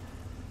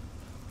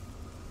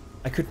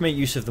make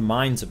use of the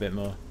mines a bit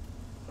more.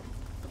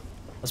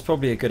 That's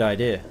probably a good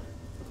idea.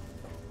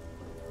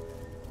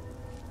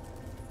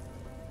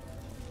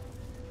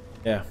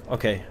 Yeah,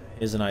 okay.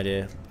 Here's an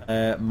idea.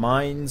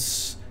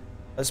 Mines.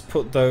 Let's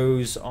put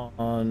those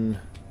on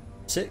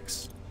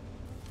 6.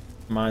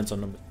 Mines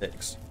on number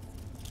 6.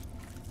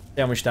 See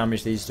how much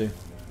damage these do.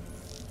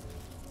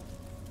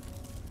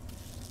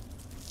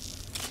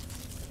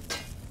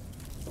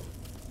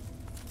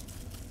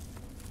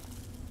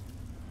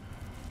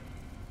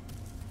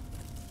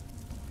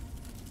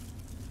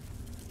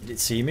 Did it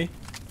see me?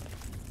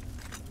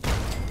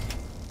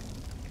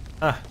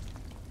 Ah,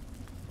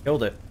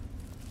 killed it.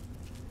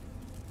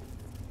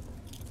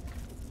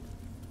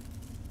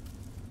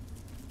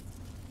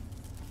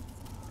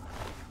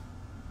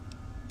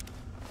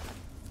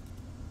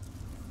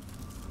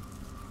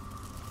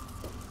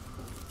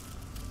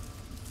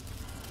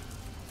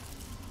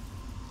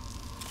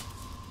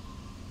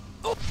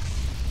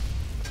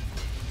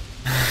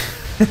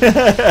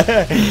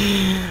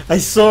 I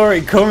saw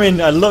it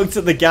coming. I looked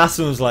at the gas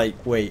and was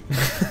like, wait.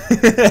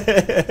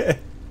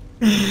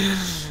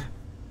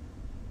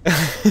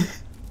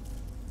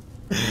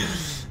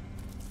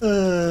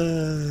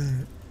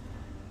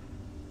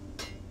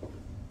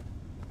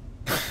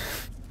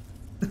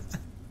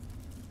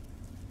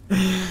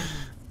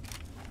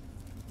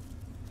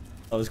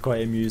 That was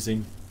quite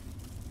amusing.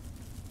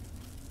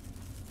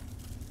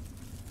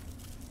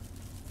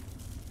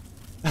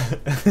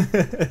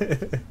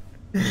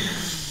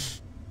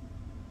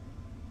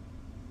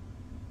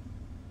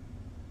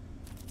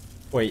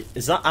 Wait,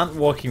 is that ant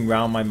walking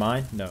round my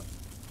mine? No.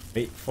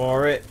 Wait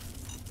for it.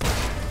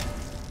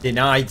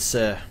 Denied,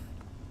 sir.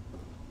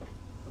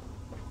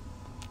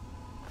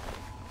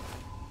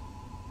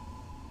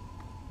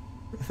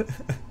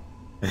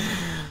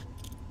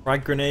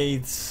 Frag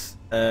grenades.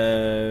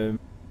 Meds.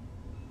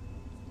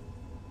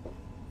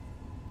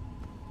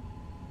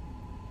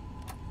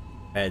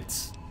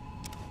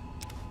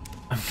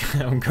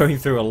 I'm going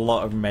through a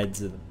lot of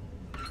meds of them.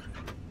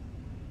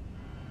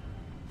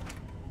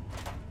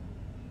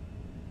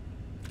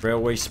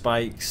 Railway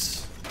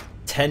spikes.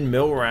 10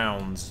 mil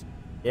rounds.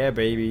 Yeah,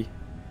 baby.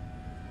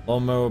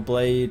 Lawnmower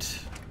blade.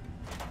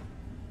 I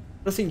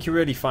don't think you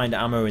really find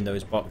ammo in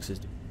those boxes.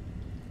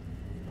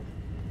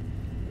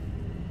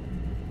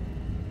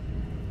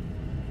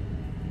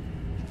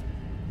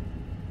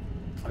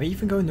 Am I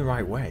even going the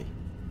right way?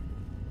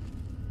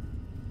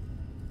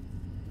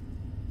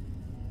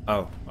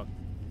 Oh.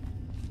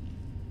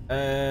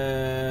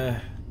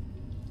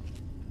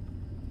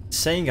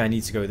 saying I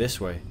need to go this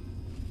way.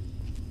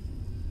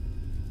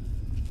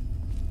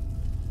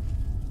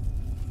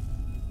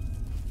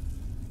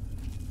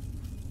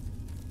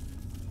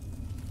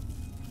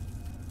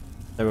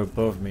 They're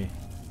above me.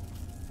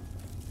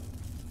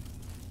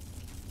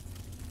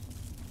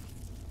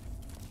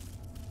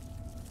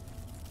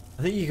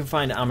 I think you can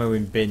find ammo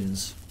in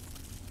bins.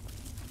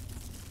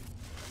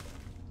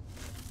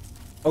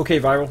 Okay,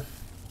 Viral.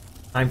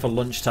 Time for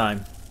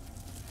lunchtime.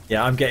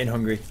 Yeah, I'm getting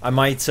hungry. I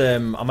might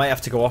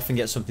have to go off and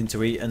get something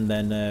to eat and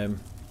then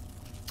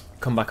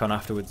come back on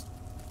afterwards.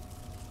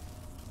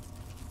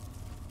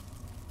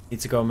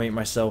 Need to go and make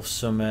myself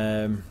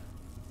some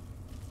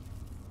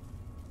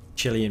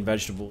chili and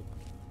vegetables.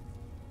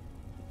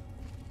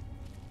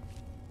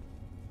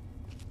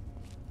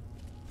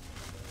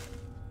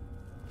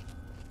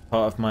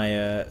 Part of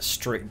my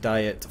strict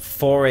diet.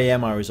 4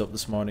 AM I was up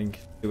this morning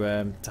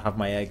to have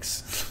my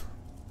eggs.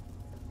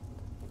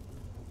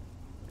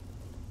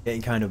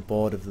 Getting kind of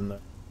bored of them though.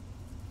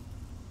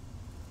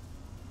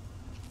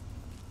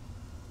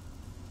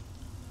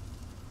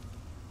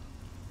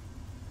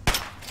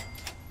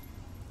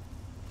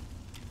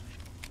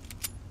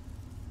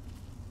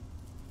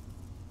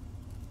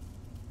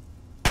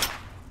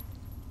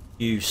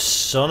 You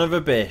son of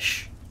a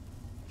bish.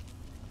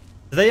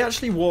 Did they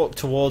actually walk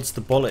towards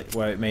the bullet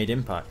where it made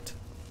impact?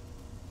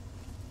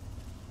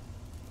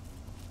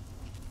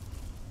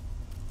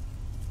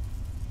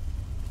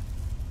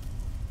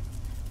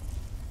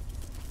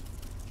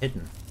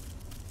 Hidden.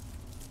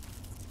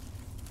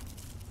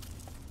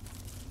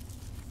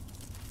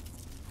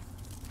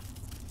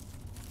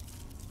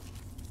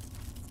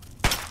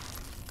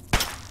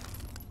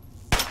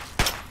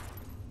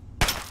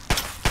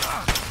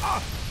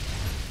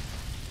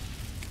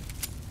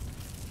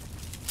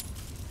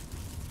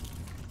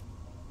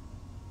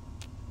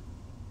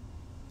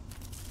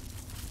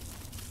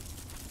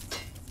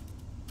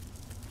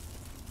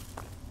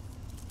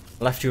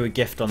 I left you a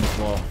gift on the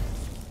floor.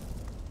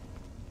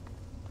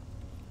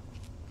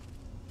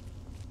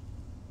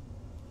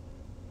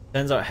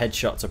 Turns out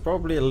headshots are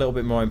probably a little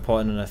bit more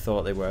important than I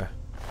thought they were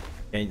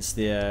against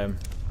the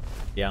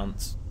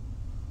ants.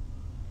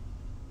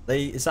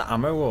 Is that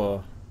ammo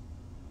or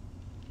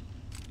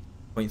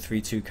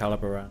 .32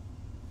 caliber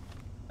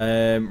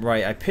round?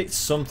 Right, I picked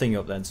something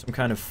up then, some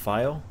kind of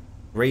file.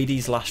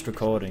 Grady's last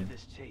recording.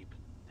 This tape,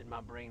 then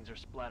my brains are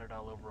splattered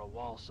all over a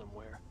wall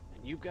somewhere,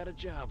 and you've got a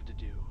job to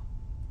do.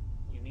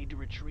 You need to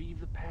retrieve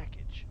the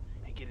package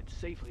and get it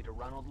safely to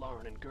Ronald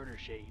Lauren and Girder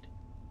Shade.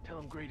 Tell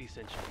him Grady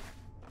sent you.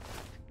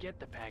 To get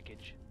the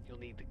package, you'll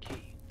need the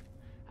key.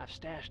 I've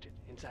stashed it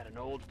inside an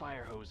old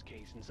fire hose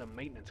case in some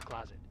maintenance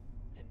closet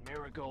at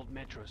Marigold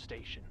Metro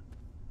Station.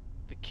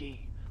 The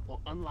key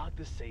will unlock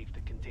the safe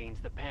that contains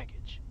the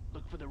package.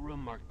 Look for the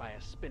room marked by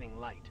a spinning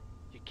light.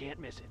 You can't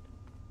miss it.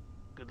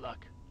 Good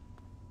luck.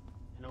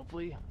 And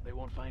hopefully, they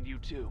won't find you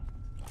too.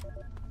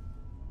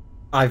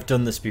 I've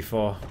done this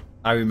before.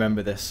 I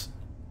remember this.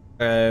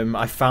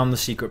 I found the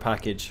secret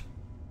package.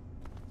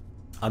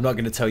 I'm not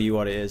going to tell you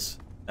what it is.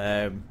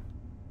 It'll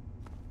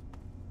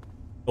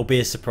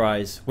be a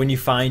surprise. When you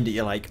find it,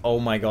 you're like,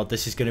 oh my god,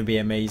 this is going to be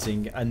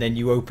amazing. And then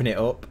you open it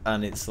up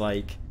and it's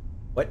like,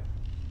 what? Are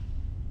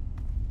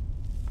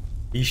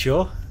you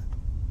sure?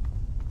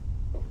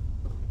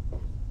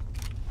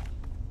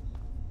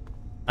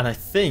 And I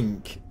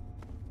think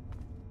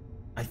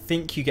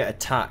you get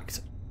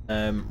attacked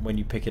when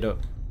you pick it up.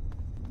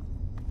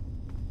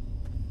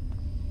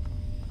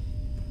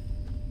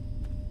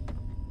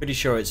 Pretty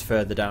sure it's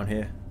further down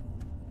here.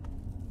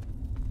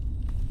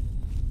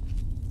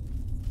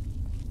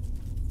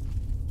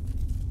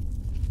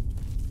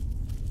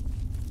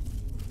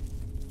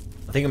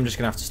 I think I'm just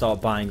gonna have to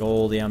start buying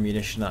all the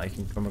ammunition that I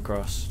can come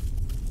across.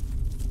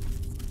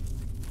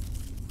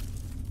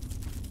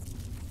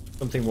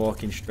 Something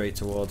walking straight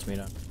towards me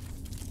now.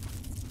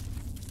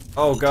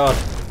 Oh god.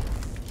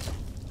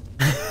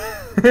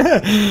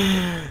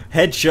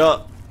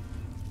 Headshot.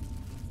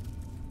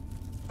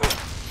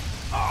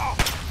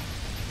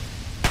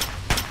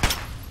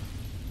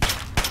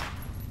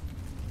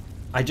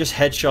 I just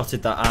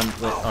headshotted that ant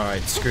with...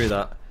 Alright, screw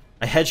that.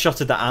 I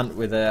headshotted that ant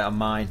with a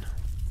mine.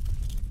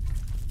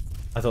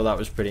 I thought that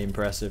was pretty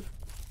impressive.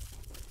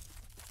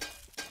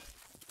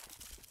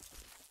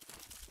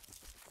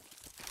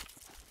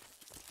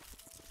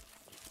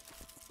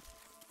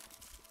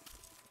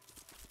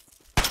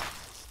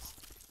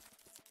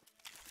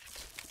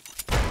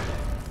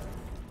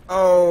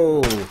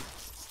 Oh!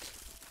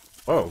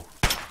 Whoa.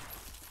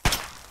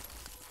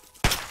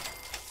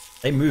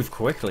 They move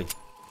quickly.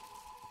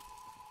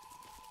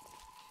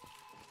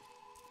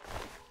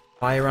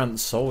 Fire ant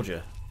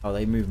soldier. Oh,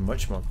 they move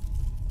much more.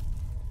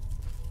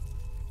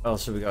 What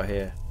else have we got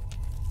here?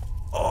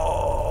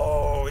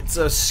 Oh, it's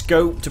a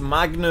scoped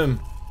magnum.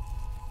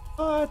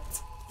 What?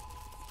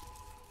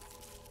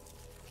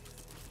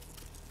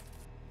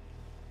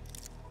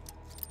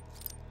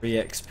 Free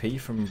XP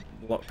from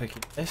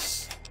lockpicking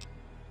this.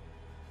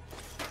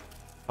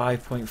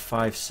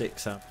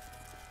 5.56 out of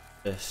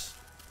this.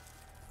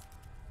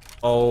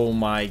 Oh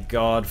my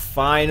god,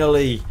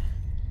 finally!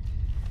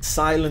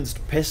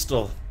 Silenced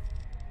pistol.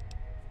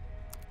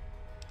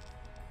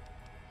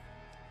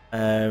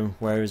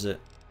 Where is it?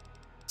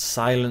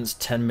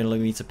 Silenced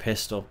 10mm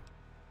pistol.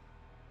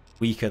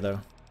 Weaker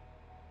though.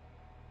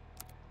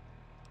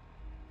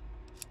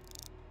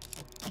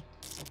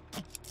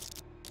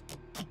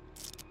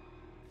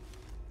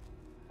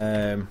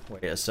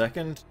 Wait a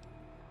second.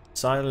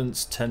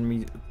 Silence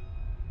 10mm.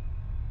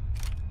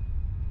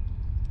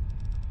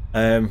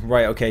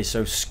 Right, okay,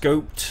 so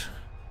scoped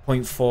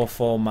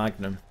 .44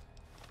 Magnum.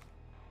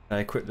 Can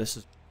I equip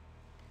this?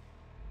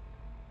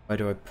 Where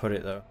do I put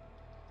it though?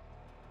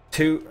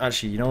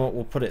 Actually, you know what?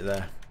 We'll put it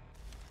there.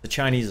 The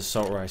Chinese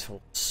assault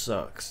rifle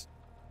sucks.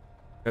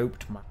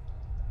 Scoped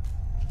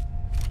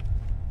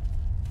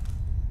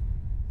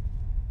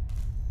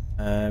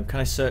Magnum. Can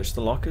I search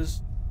the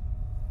lockers?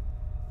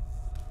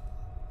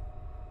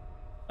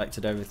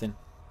 Selected everything.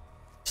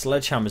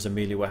 Sledgehammer's a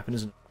melee weapon,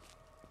 isn't it?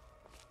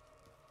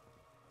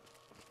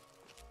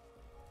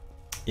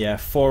 Yeah,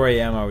 4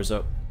 AM I was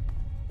up.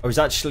 I was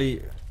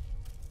actually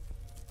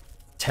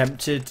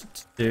tempted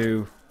to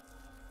do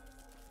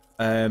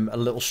a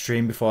little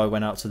stream before I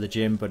went out to the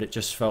gym, but it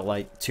just felt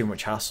like too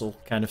much hassle,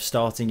 kind of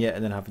starting it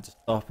and then having to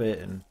stop it.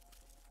 And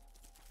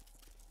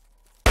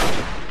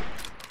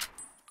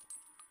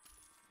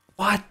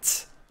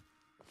what?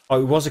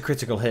 Oh, it was a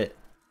critical hit.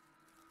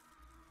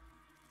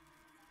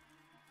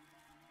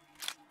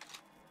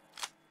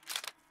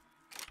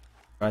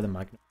 Try the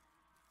Magnum.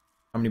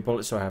 How many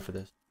bullets do I have for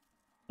this?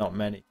 Not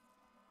many.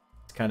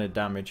 It's kind of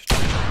damaged.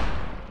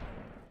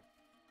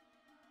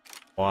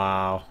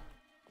 Wow.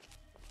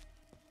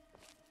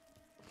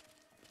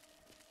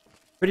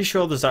 Pretty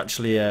sure there's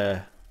actually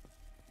an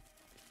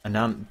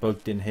ant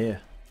bugged in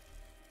here.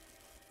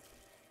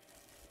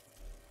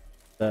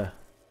 There.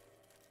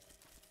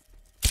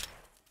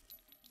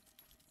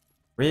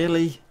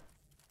 Really?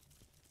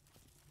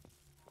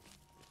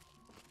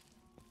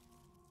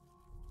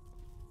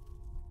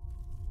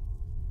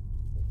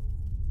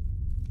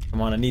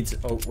 Come on, I need to...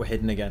 Oh, we're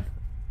hidden again.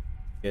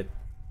 Good.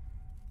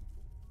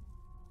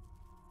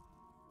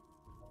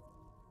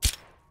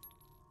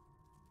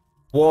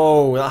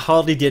 Whoa, that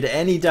hardly did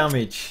any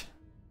damage.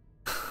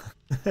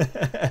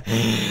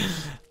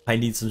 I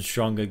need some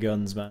stronger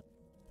guns, man.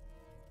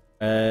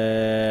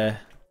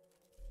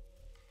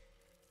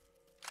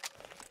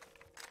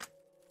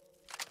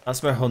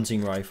 That's my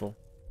hunting rifle.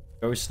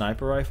 Go with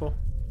sniper rifle.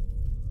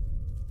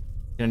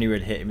 You can only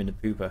really hit him in the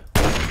pooper.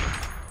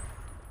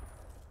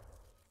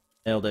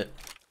 Nailed it.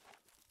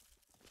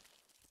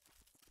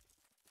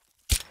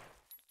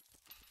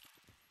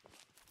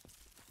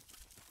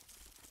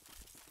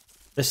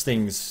 This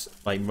thing's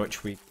like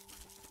much weak.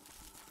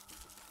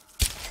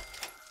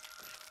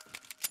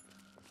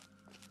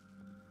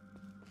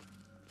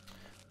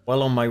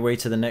 Well on my way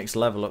to the next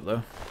level up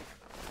though.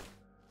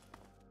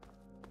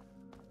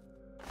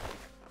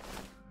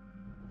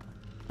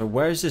 So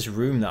where's this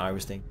room that I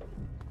was thinking?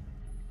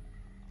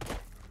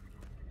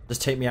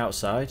 Just take me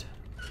outside?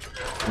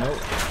 Nope.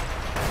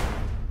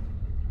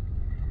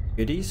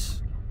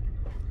 Goodies?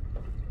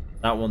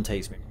 That one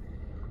takes me.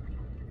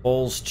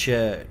 Paul's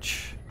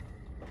Church.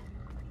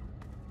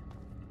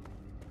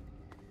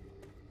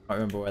 I can't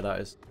remember where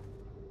that is.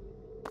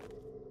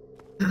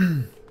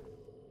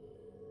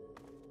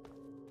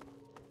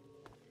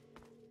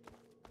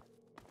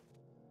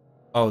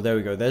 Oh, there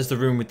we go. There's the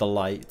room with the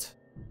light.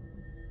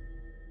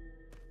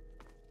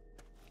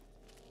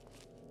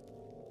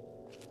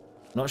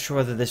 Not sure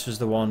whether this was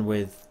the one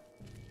with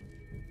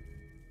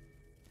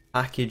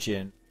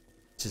packaging.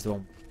 This is the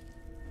one.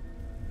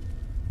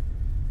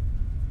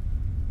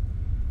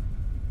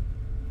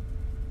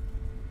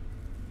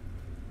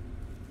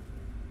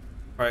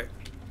 Right.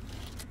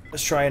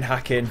 Let's try and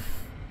hack in.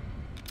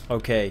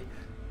 Okay.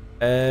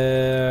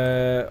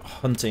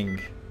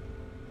 Hunting.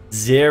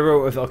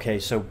 0 of... Okay,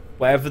 so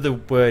whatever the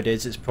word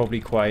is, it's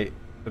probably quite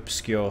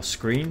obscure.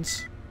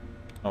 Screens?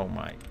 Oh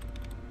my.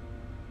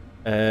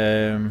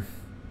 Huntin.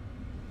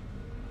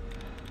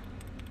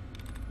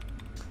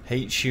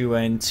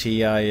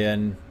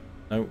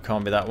 Nope,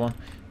 can't be that one.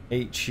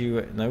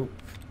 Nope.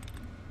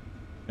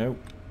 Nope.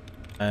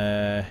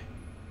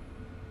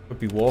 Could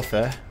be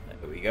warfare.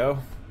 There we go.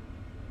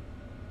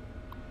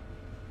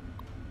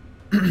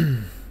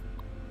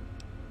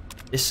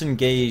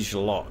 Disengage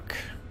lock.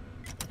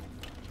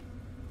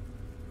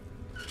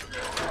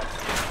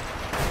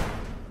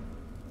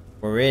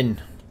 We're in.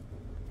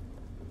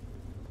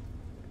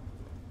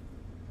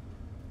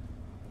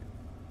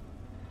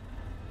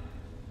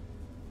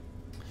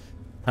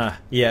 Huh,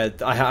 yeah,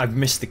 I've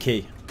missed the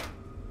key.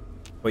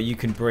 But you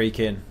can break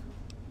in.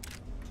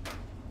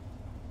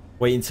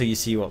 Wait until you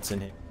see what's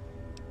in here.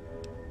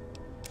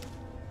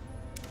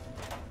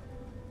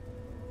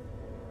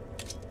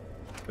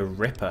 The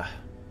Ripper.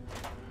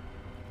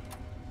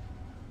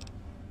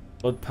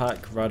 Blood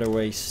pack,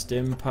 Radaway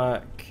stim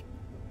pack.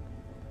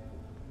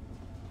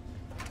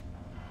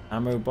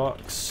 Ammo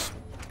box.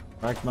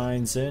 Mag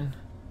mines in.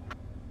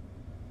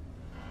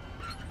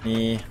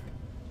 Yeah.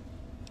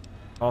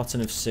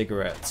 Carton of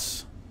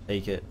cigarettes.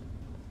 Take it.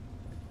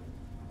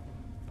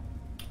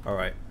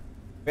 Alright.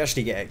 We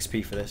actually get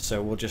XP for this,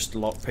 so we'll just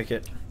lockpick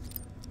it.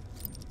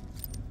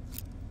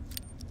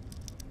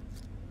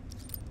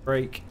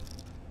 Break.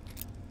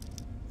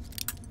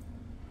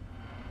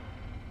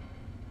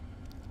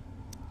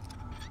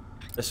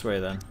 This way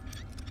then.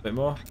 A bit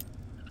more.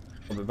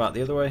 A bit back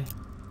the other way.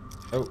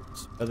 Oh,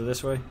 it's better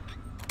this way.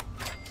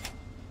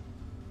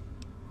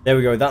 There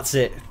we go, that's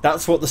it.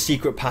 That's what the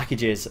secret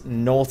package is.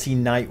 Naughty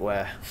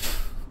nightwear.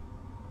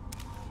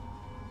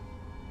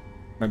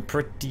 I'm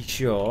pretty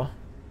sure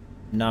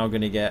I'm now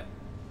gonna get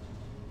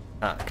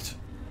hacked.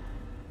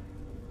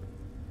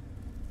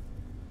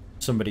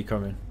 Somebody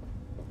coming.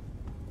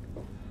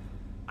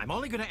 I'm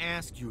only gonna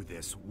ask you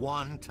this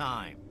one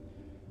time.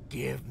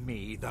 Give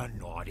me the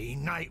naughty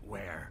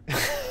nightwear.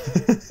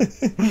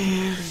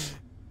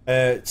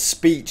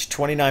 Speech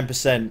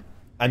 29%.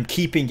 I'm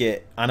keeping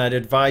it, and I'd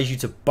advise you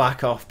to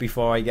back off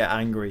before I get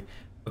angry.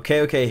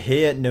 Okay,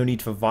 here, no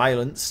need for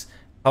violence.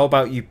 How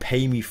about you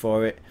pay me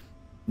for it?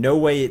 No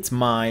way it's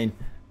mine,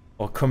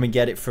 or come and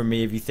get it from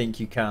me if you think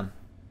you can.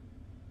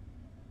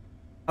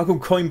 How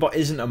come Coinbot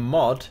isn't a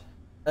mod?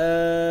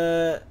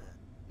 No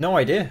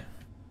idea.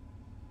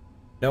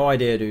 No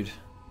idea, dude.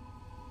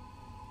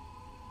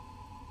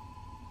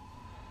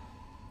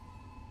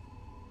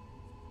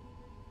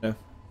 No.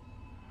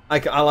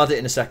 I'll add it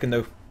in a second,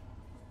 though.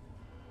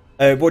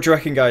 What do you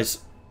reckon, guys?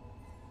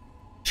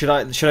 Should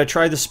I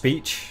try the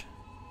speech?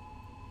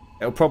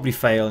 It'll probably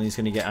fail and he's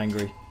going to get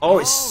angry. Oh,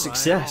 it's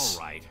success.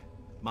 All right.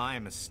 My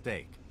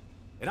mistake.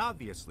 It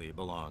obviously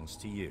belongs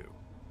to you.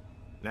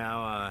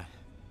 Now,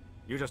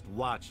 you just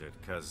watch it,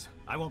 because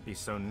I won't be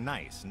so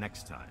nice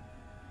next time.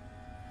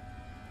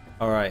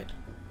 Alright.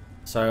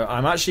 So,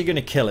 I'm actually going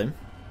to kill him.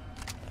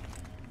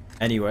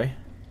 Anyway.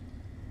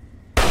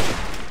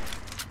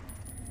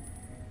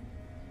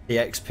 The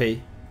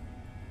XP.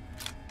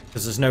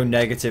 Because there's no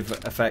negative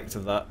effect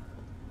of that.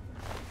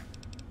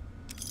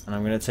 And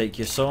I'm going to take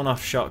your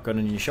sawn-off shotgun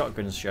and your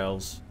shotgun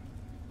shells.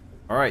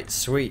 Alright,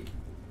 sweet.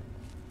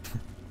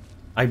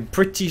 I'm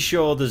pretty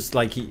sure there's,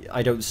 like,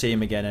 I don't see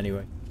him again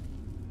anyway.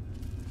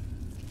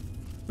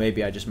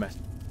 Maybe I just messed.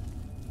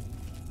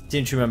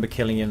 Didn't remember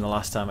killing him the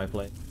last time I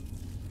played.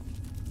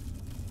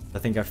 I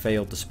think I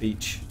failed the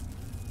speech.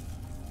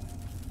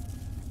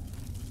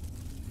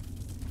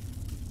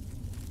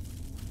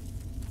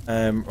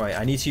 Right,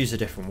 I need to use a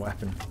different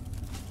weapon.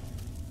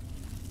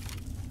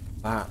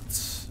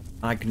 Bats,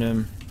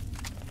 Magnum.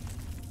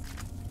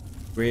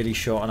 Really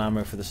short on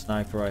ammo for the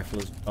sniper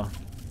rifle as well.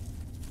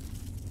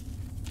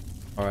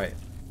 Alright,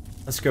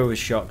 let's go with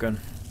shotgun.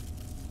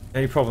 The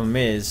only problem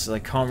is, I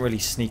can't really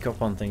sneak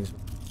up on things.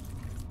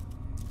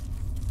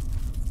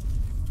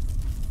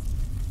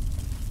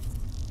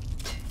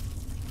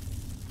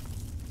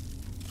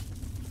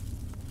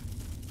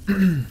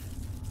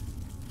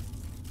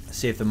 Let's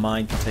see if the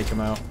mine can take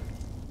him out.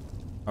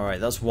 Alright,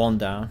 that's one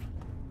down.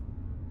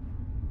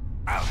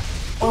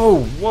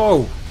 Oh,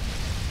 whoa!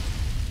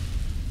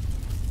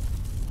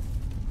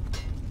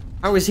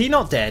 How is he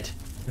not dead?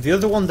 The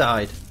other one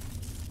died.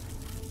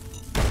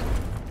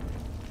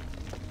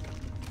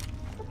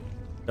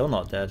 Still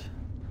not dead.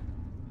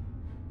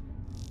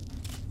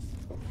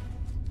 Did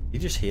he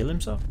just heal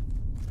himself?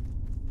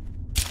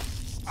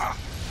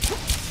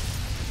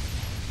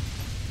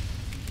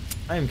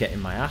 I am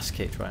getting my ass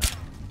kicked right now.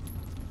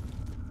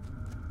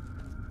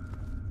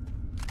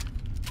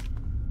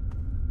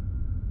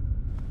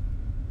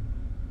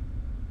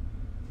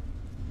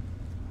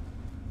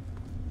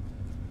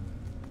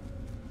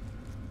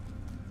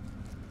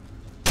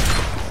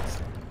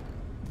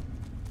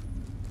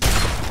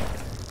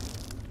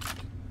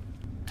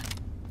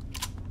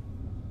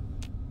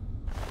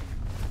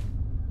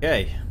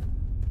 Okay.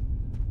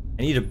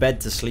 I need a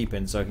bed to sleep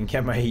in so I can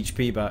get my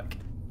HP back.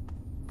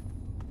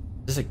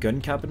 Is this a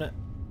gun cabinet?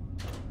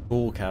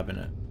 Tool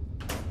cabinet.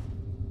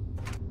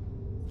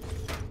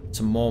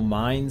 Some more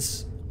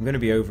mines. I'm going to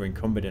be over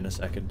encumbered in a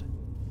second.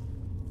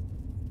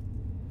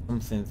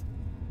 Something.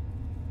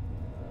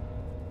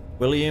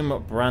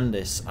 William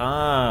Brandis.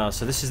 Ah,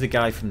 so this is the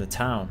guy from the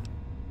town.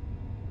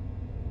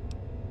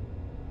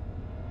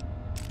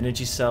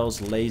 Energy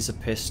cells, laser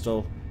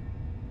pistol.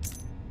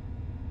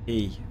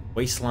 E.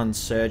 Wasteland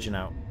surgeon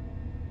out.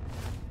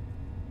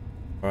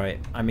 Right,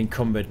 I'm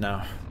encumbered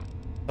now.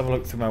 Have a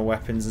look through my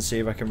weapons and see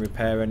if I can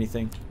repair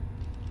anything.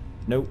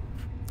 Nope.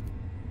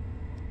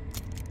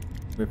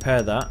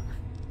 Repair that.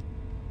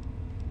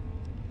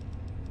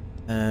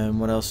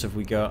 What else have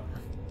we got?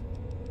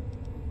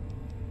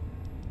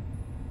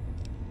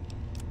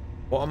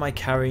 What am I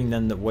carrying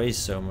then that weighs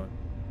so much?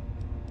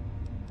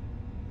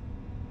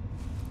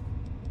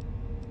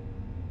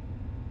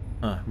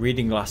 Huh,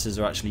 reading glasses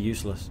are actually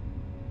useless.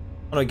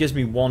 Oh no, it gives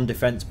me 1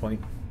 defense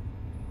point.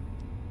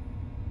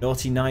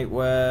 Naughty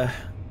nightwear.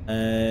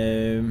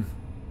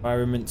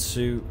 Environment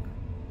suit.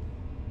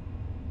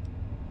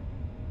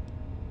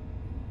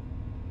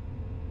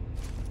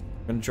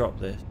 I'm gonna drop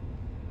this.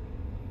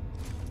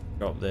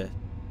 Drop this.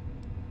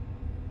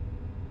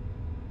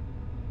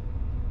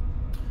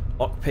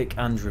 Lockpick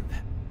and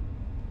repair.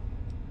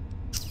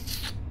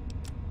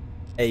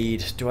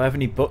 Aid. Do I have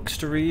any books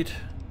to read?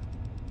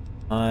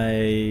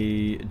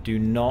 I do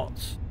not.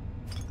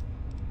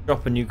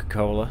 Drop a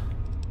Nuka-Cola.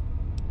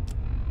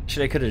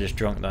 Actually, I could have just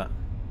drunk that.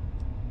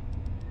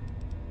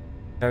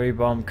 Cherry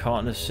bomb,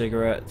 carton of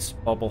cigarettes,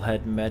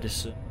 bobblehead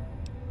medicine.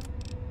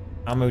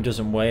 Ammo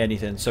doesn't weigh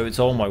anything, so it's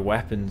all my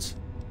weapons.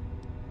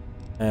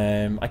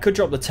 I could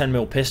drop the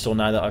 10mm pistol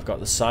now that I've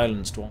got the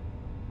silenced one.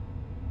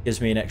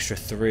 Gives me an extra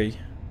 3.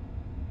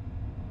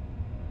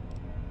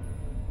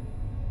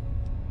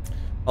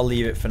 I'll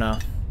leave it for now.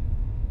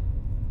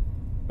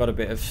 Got a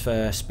bit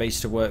of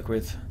space to work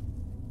with.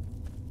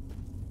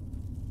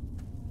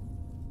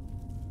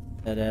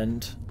 Dead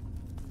end.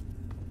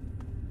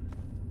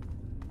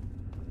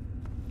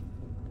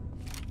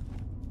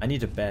 I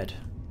need a bed.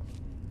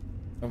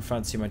 Don't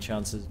fancy my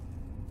chances.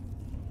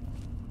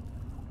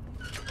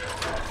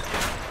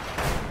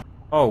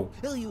 Oh.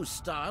 Well, you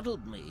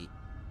startled me.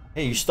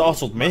 Hey, you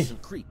startled me.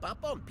 Mustn't creep up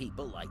on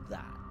people like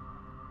that.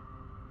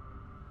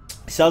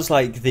 Sounds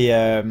like the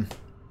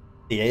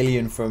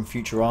alien from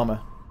Futurama.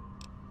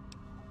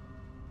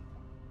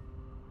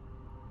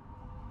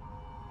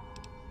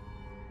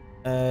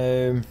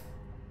 Go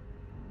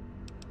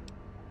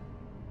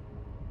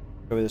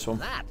with this one.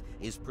 That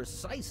is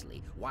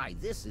precisely why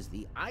this is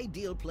the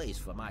ideal place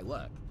for my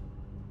work.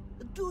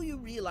 Do you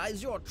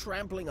realize you're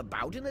trampling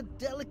about in a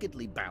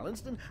delicately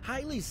balanced and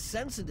highly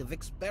sensitive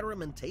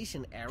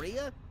experimentation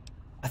area?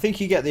 I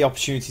think you get the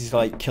opportunity to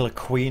like kill a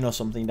queen or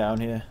something down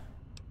here.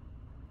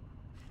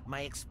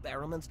 My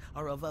experiments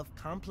are of a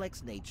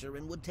complex nature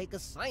and would take a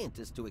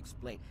scientist to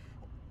explain.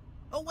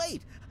 Oh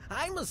wait,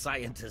 I'm a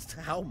scientist.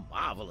 How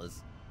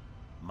marvelous.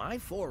 My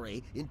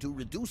foray into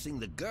reducing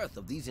the girth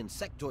of these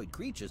insectoid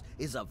creatures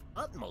is of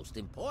utmost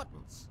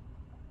importance.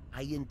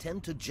 I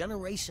intend to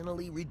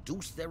generationally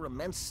reduce their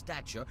immense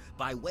stature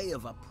by way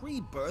of a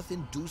pre-birth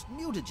induced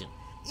mutagen.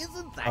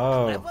 Isn't that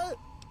clever?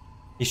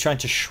 He's trying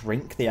to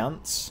shrink the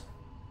ants.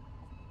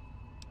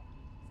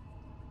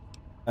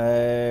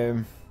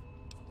 Well,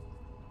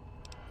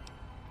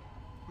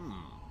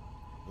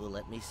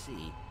 let me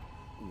see.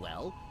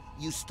 Well,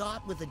 you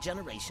start with a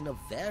generation of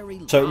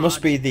very So it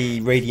must be large the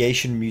ants.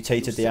 radiation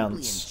mutated the You simply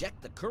ants.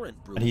 inject the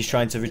current brood And he's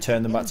trying to with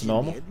return them back to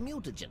normal?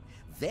 engineered mutagen.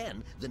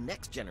 Then the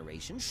next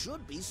generation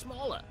should be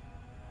smaller.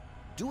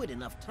 Do it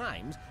enough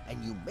times,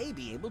 and you may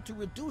be able to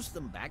reduce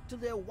them back to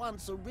their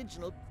once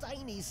original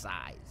tiny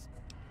size.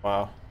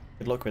 Wow.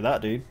 Good luck with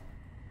that, dude.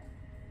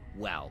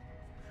 Well,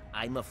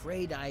 I'm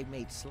afraid I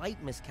made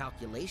slight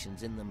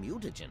miscalculations in the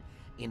mutagen.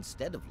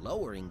 Instead of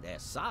lowering their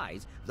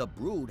size, the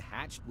brood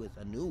hatched with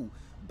a new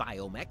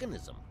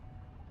biomechanism.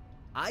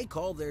 I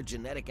call their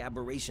genetic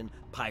aberration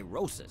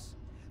pyrosis,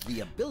 the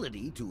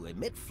ability to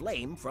emit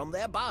flame from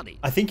their body.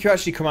 I think you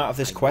actually come out of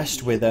this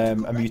quest with a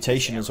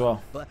mutation as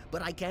well.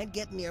 But I can't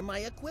get near my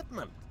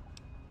equipment.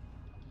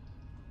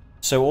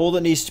 So all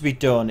that needs to be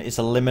done is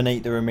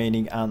eliminate the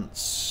remaining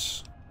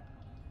ants.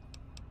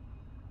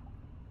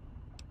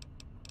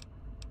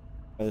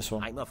 This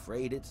one. I'm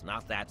afraid it's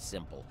not that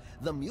simple.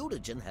 The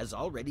mutagen has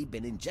already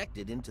been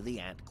injected into the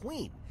ant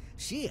queen.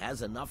 She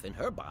has enough in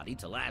her body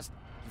to last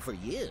for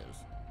years.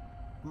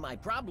 My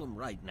problem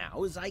right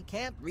now is I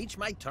can't reach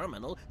my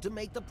terminal to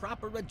make the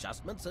proper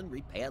adjustments and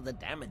repair the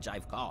damage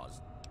I've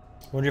caused.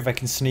 I wonder if I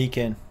can sneak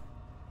in.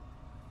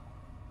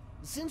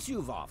 Since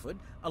you've offered,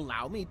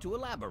 allow me to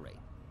elaborate.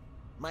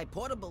 My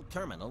portable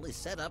terminal is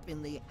set up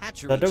in the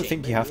hatchery I don't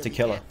think you have chamber to near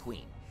kill the her. ant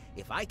queen.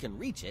 If I can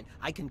reach it,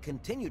 I can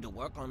continue to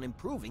work on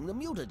improving the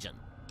mutagen.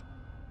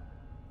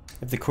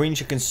 If the queen's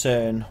your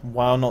concern,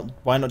 why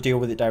not deal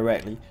with it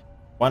directly?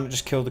 Why not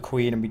just kill the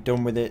queen and be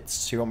done with it?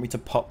 So you want me to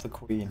pop the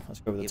queen? Let's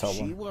go with the If top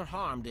she one. were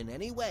harmed in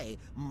any way,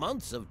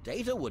 months of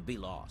data would be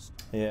lost.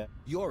 Yeah.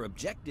 Your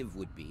objective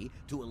would be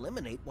to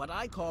eliminate what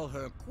I call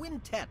her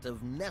quintet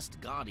of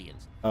nest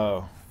guardians.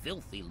 Oh.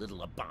 Filthy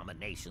little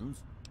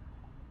abominations.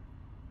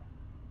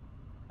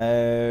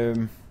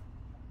 I've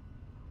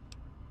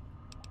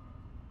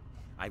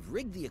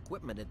rigged the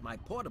equipment at my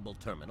portable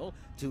terminal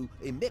to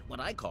emit what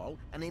I call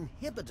an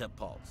inhibitor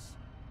pulse.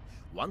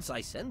 Once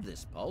I send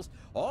this pulse,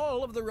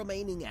 all of the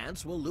remaining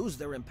ants will lose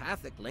their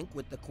empathic link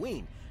with the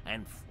queen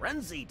and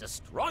frenzy,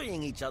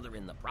 destroying each other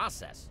in the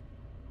process.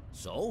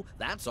 So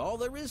that's all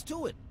there is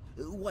to it.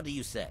 What do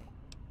you say?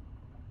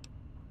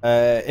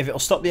 If it'll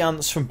stop the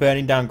ants from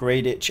burning down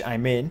Greyditch,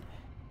 I'm in.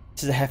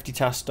 This is a hefty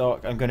task,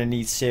 Doc. I'm going to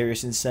need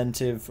serious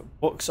incentive.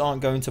 Books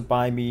aren't going to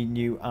buy me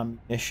new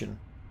ammunition.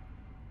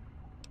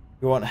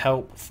 You want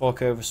help?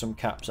 Fork over some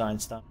caps,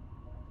 Einstein.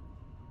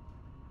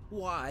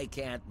 Why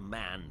can't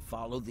man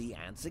follow the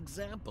ants'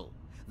 example?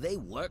 They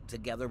work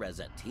together as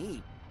a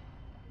team.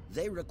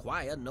 They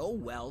require no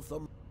wealth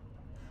or...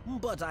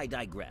 But I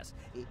digress.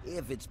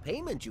 If it's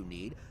payment you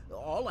need,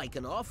 all I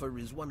can offer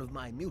is one of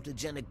my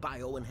mutagenic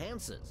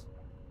bioenhancers.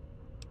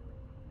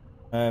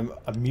 A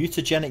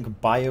mutagenic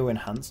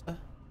bioenhancer?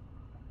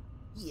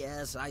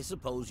 Yes, I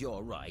suppose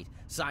you're right.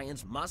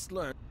 Science must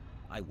learn.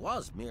 I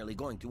was merely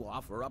going to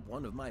offer up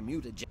one of my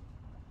mutagen.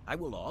 I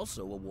will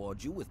also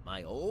award you with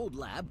my old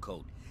lab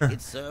coat.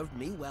 It served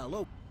me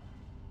well.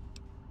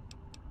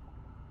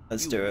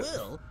 Let's do it. You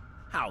will?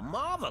 How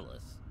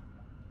marvelous!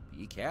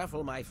 Be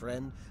careful, my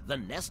friend. The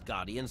Nest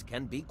Guardians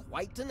can be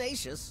quite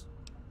tenacious.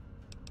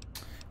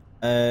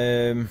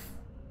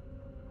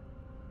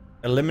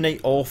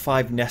 Eliminate all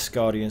 5 Nest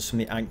Guardians from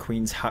the Ant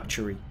Queen's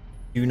hatchery.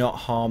 Do not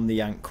harm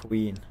the Ant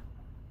Queen.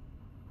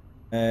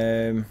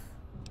 Well,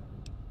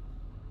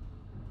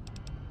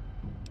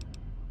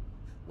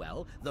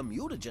 the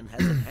mutagen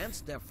has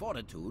enhanced their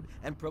fortitude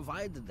and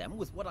provided them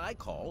with what I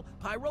call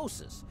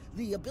pyrosis,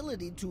 the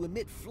ability to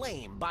emit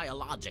flame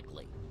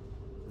biologically.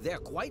 They're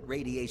quite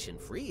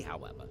radiation-free,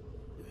 however.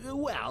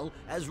 Well,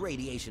 as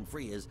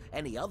radiation-free as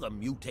any other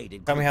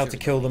mutated Tell me how to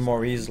creature kill in them the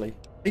more easily.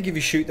 I think if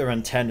you shoot their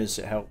antennas,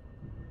 it helps.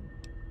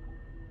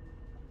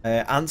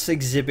 Ants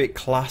exhibit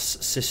class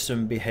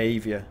system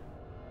behavior.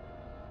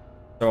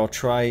 So I'll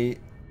try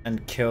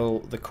and kill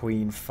the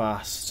queen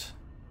fast.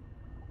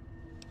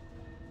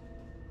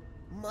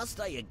 Must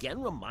I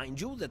again remind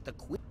you that the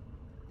queen...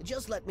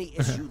 Just let me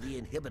issue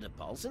the inhibitor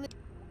pulse and...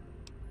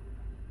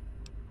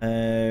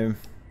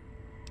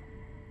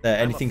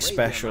 Anything I'm afraid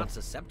special? They're not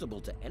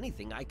susceptible to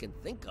anything I can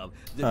think of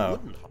that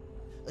wouldn't...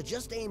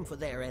 Just aim for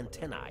their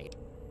antennae.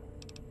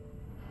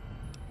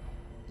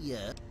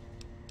 Yeah.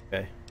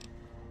 Okay.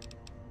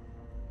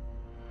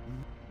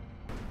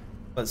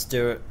 Let's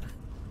do it.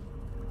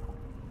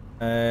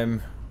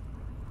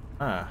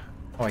 Oh,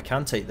 I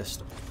can take this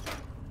stuff.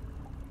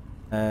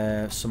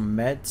 Some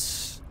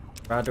meds,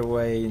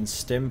 Radaway and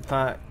Stim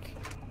Pack.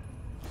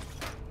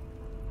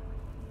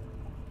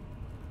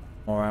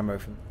 More ammo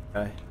from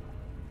okay.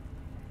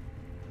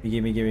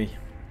 Gimme.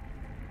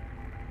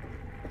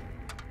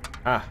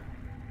 Ah.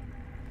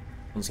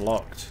 One's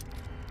locked.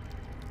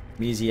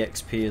 Easy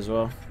XP as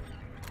well.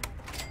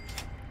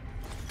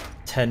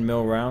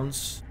 10mm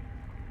rounds.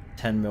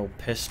 10mm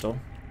pistol.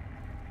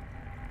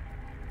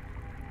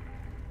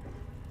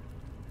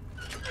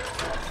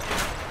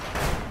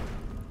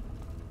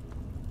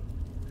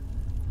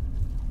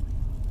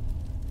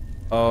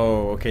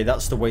 Oh, okay,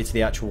 that's the way to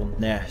the actual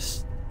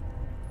nest.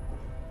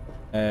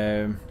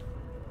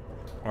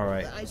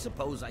 Alright. I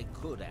suppose I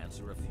could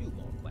answer a few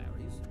more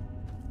queries.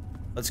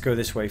 Let's go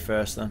this way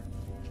first then.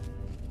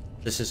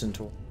 This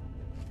isn't all.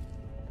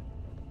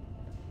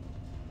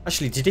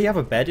 Actually, did he have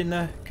a bed in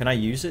there? Can I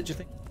use it, do you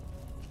think?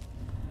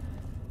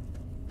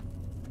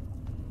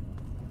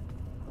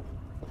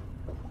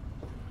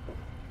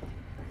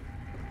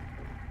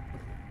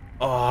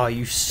 Oh,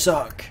 you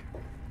suck.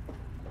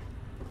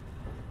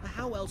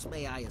 How else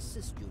may I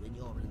assist you in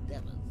your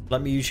endeavors?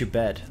 Let me use your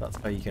bed. That's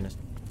how you're gonna...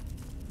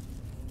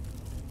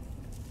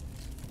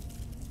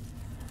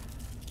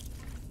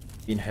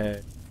 Been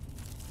hurt.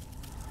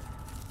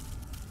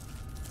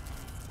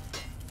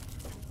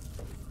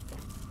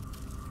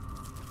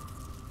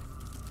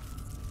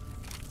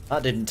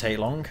 That didn't take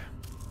long.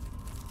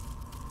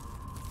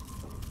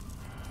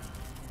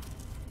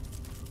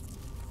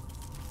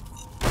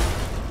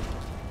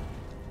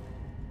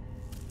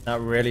 That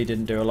really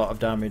didn't do a lot of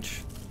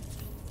damage.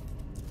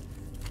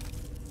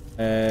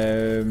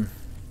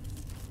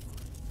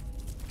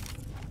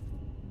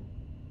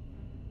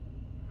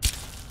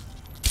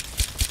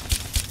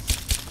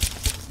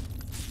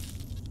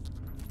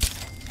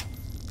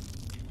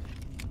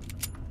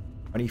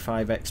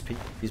 25 XP,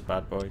 these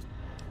bad boys.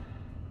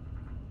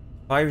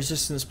 Fire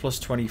resistance plus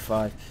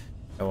 25.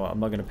 Oh, well, I'm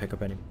not going to pick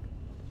up any.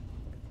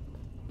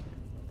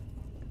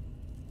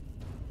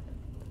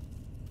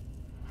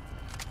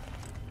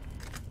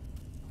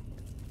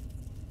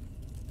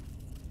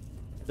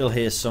 Still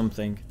hear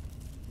something.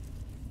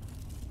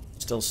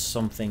 Still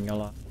something a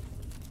lot.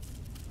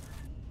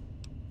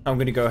 I'm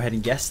going to go ahead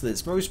and guess that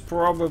it's most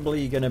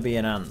probably going to be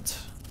an ant.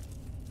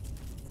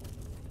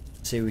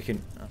 See if we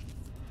can... Oh.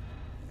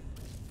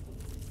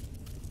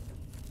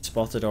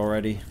 Spotted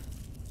already.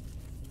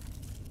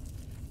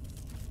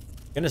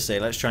 I'm gonna say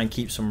let's try and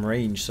keep some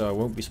range so I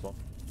won't be spotted.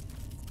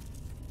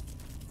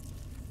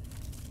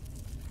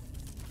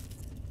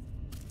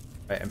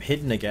 Right, I'm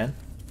hidden again.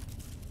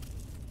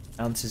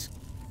 Ant is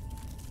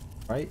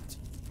right.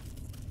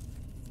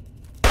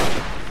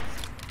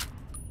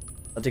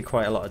 That did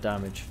quite a lot of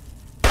damage.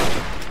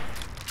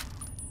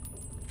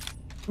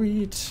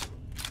 Sweet.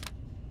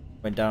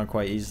 Went down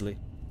quite easily.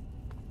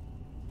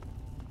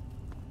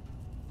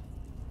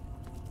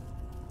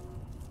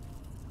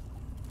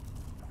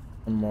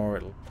 One more,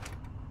 it'll...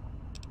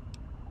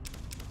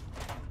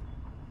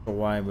 For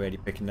why I'm already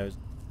picking those.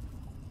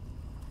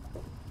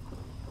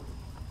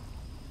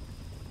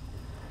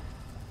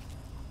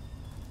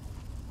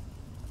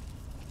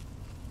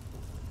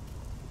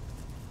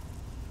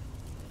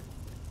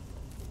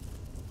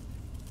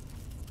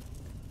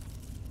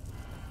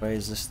 Where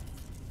is this?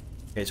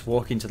 Okay, it's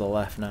walking to the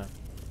left now.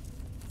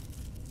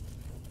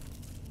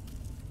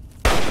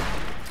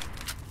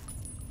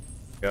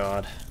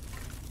 God.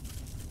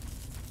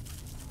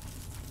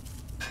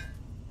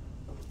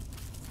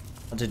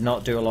 That did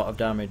not do a lot of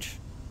damage.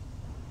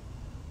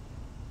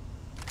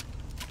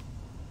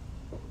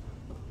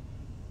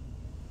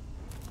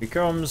 Here he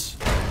comes.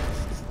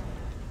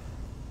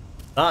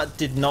 That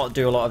did not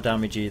do a lot of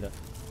damage either.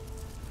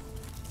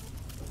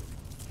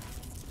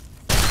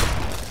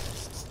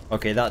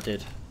 Okay, that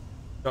did.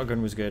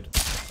 Shotgun was good.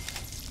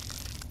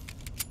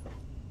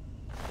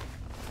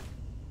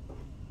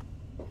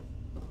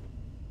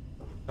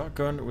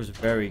 Shotgun was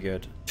very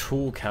good.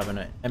 Tool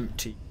cabinet,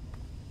 empty.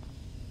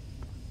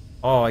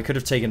 Oh, I could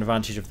have taken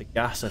advantage of the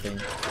gas, I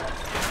think.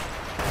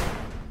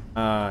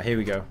 Ah, here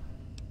we go.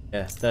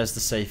 Yeah, there's the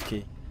safe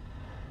key.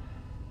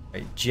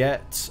 Right,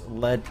 jet,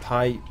 lead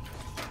pipe,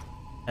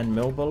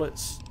 10mm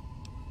bullets.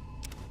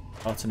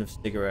 Carton of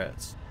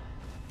cigarettes.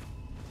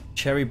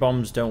 Cherry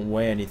bombs don't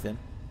weigh anything.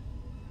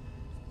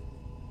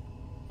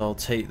 I'll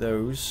take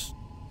those.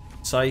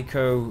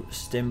 Psycho,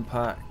 stim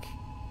pack.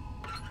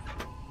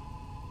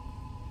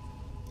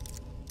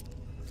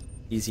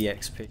 Easy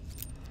XP.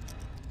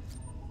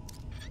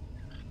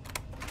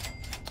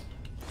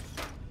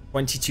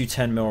 22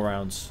 10mm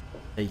rounds.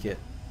 Take it.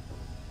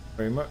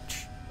 Very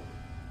much.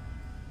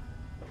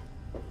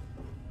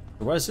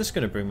 So where's this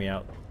going to bring me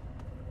out?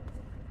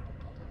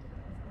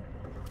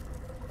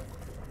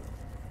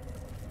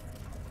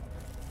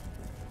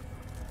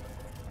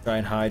 Try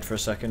and hide for a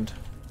second.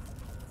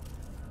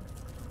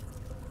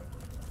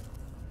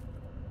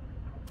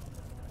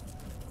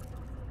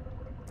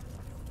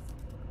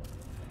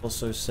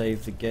 Also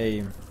save the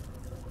game.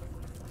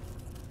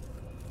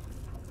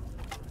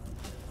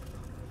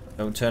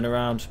 Don't turn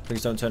around.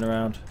 Please don't turn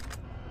around.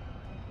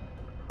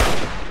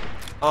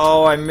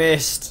 Oh, I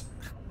missed.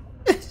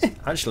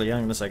 Actually,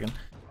 hang on a second.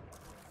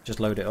 Just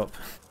load it up.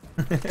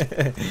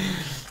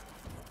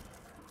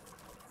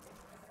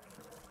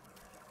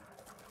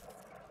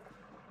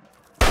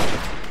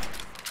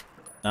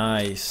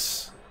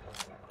 Nice.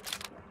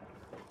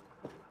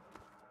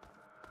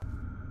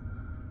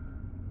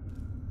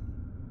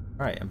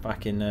 Right, I'm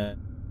back in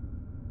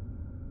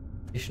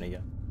station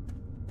again.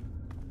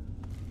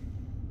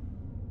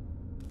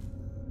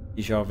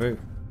 Deja vu.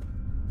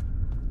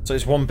 So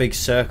it's one big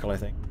circle, I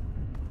think.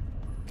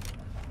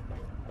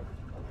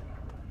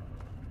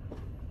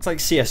 It's like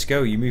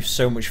CSGO, you move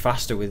so much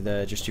faster with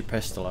just your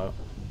pistol out.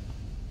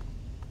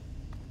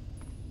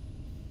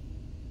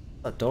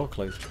 That door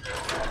closed.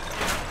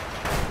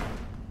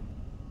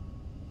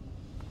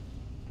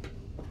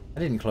 I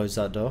didn't close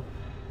that door.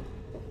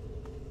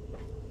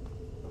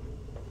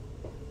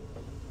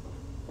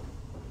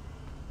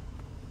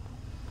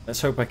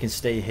 Let's hope I can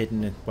stay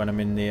hidden when I'm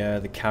in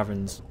the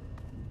caverns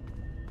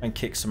and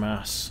kick some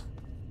ass,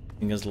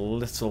 using as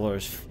little or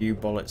as few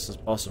bullets as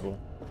possible.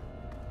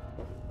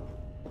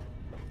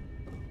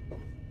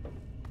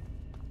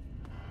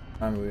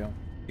 Time are we on?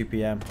 2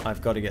 PM.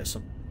 I've got to get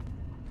some.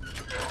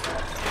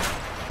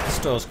 This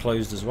door's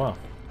closed as well.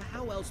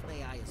 How else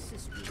may I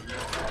assist you?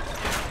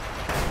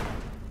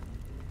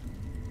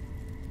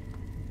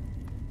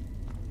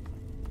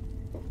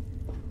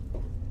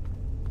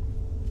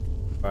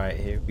 Right,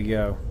 here we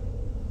go.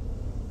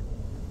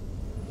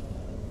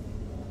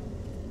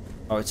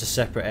 Oh, it's a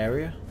separate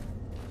area?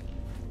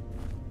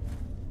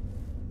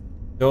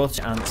 Door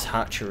to Ant's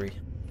hatchery.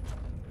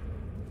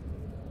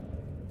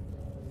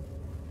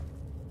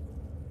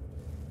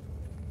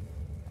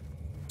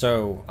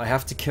 So, I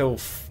have to kill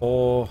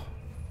 4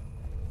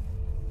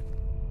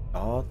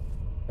 guards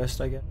first,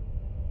 I guess.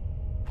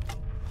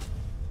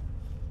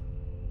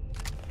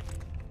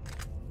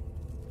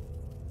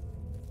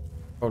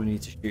 Probably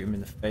need to shoot him in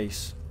the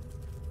face.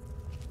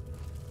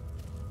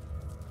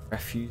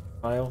 Refuse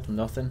pile?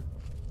 Nothing.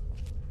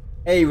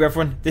 Hey,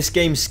 Reverend, this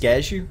game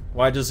scares you?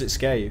 Why does it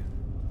scare you?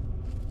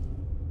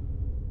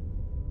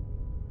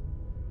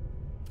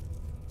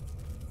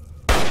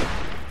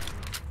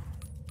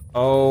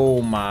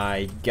 Oh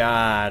my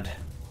god.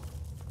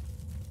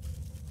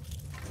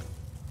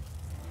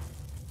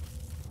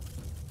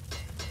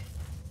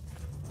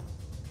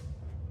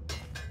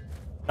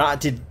 That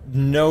did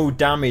no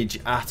damage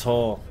at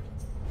all.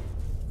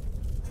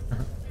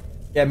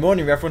 Yeah,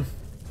 morning, Reverend.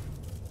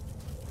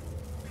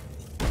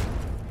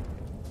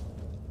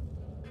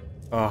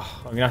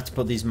 Oh, I'm gonna have to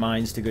put these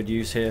mines to good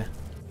use here.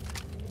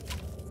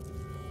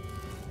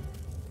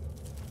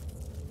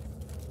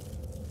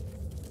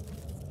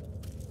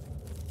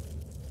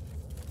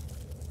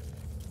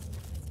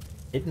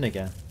 Hidden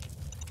again.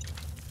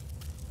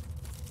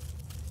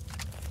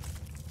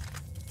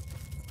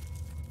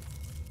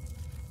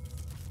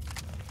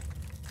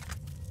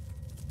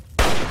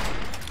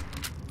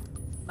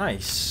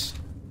 Nice.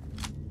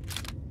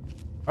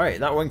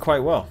 Alright, that went quite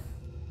well.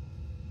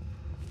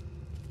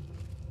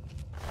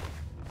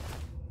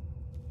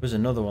 There's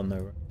another one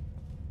though.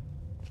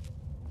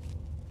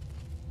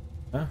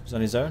 Oh, he's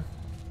on his own.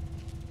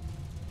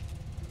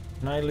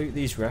 Can I loot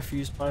these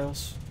refuse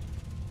piles?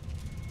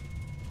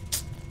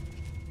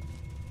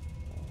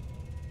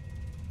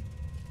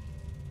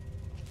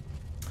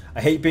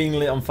 I hate being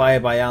lit on fire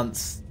by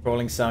ants.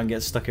 Crawling sound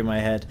gets stuck in my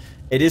head.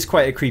 It is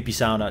quite a creepy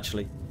sound,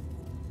 actually.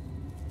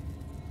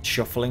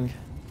 Shuffling.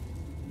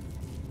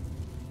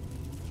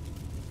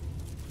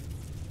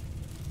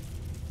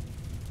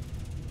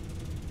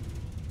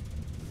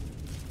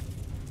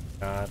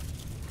 God.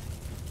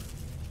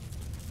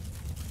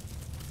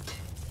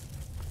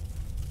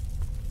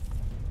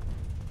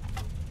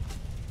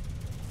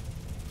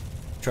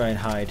 Try and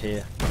hide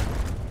here.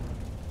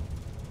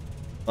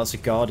 That's a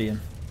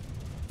Guardian.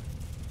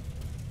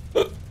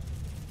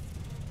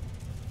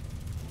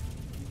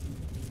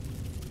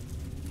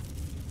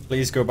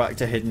 Please go back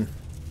to hidden.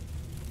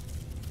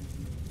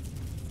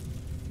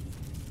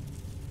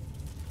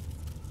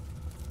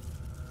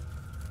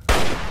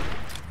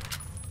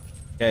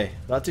 Okay,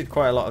 that did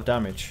quite a lot of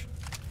damage.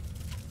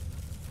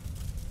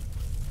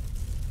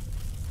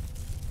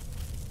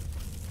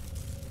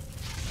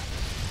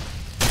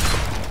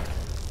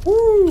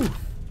 Woo!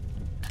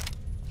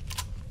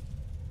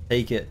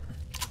 Take it.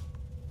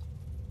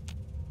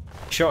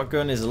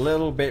 Shotgun is a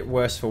little bit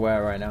worse for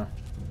wear right now.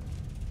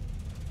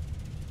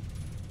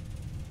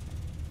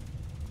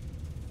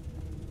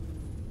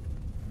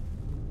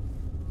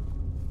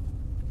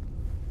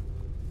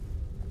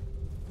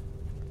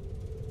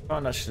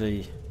 Can't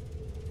actually...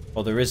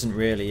 Well, there isn't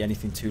really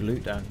anything to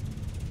loot down.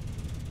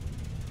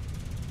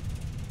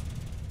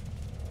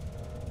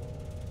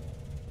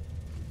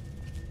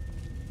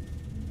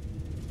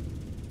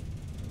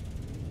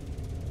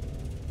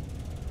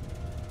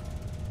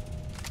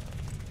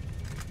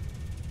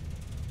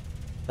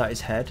 That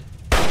is head.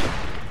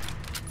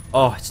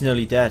 Oh, it's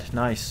nearly dead.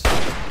 Nice.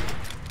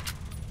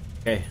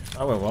 Okay,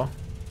 that went well.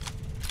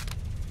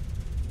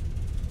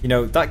 You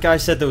know, that guy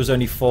said there was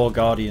only 4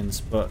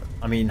 Guardians, but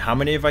I mean, how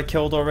many have I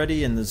killed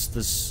already? And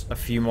there's a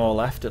few more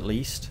left at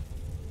least.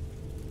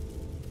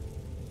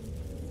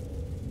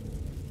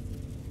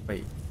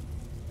 Wait.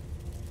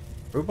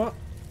 Robot?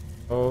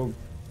 Oh.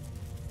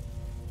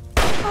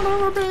 Son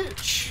of a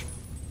bitch!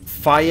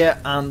 Fire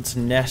Ant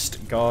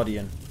Nest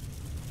Guardian.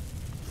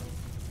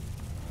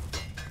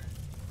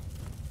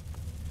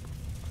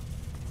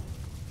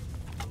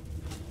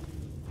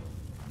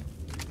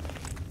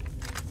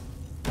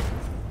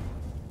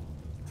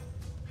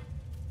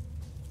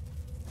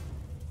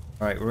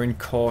 Alright, we're in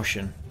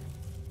caution.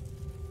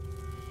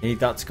 Need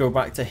that to go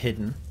back to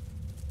hidden.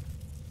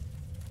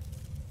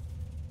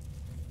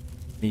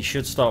 He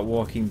should start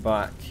walking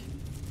back.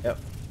 Yep.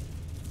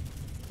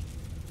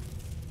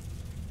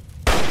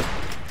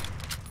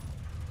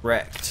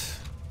 Wrecked.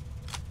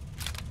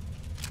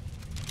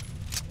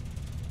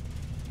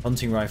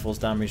 Hunting rifle's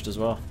damaged as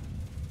well.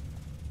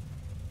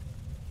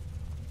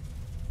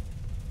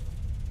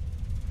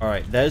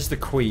 Alright, there's the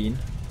queen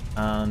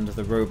and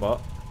the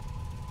robot.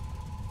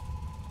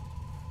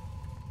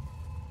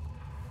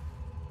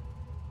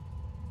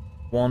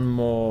 One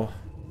more.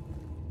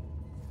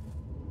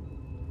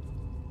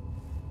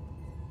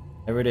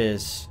 There it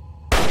is.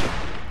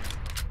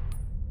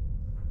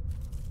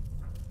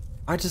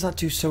 Why does that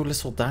do so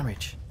little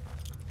damage?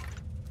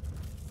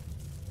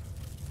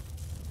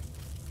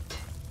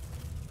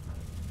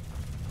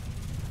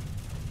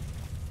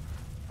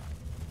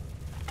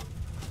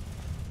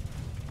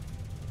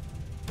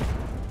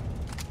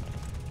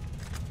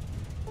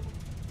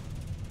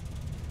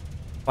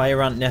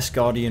 Fire Ant Nest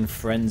Guardian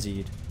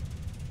Frenzied.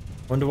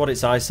 Wonder what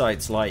its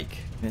eyesight's like.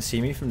 Can it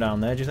see me from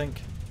down there, do you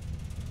think?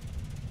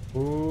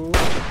 Ooh.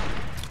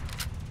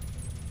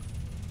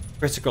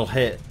 Critical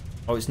hit.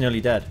 Oh, it's nearly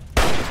dead.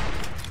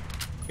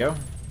 Go.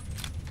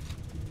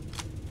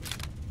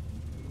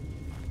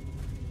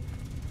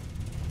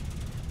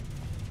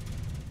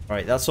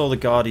 Right, that's all the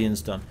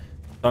Guardians done.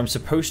 So I'm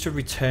supposed to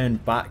return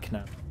back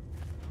now.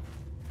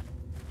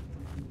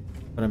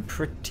 But I'm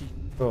pretty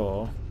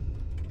sure...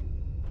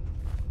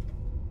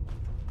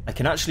 I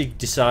can actually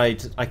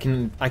decide, I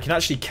can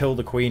actually kill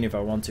the queen if I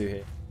want to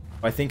here.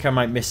 I think I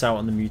might miss out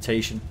on the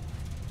mutation.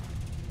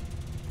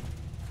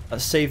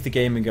 Let's save the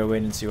game and go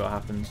in and see what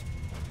happens.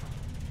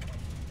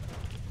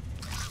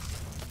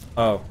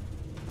 Oh.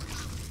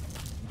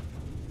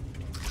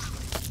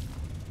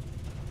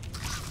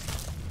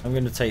 I'm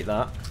going to take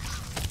that.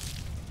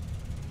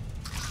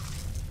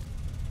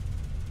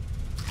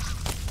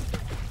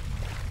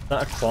 Is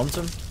that a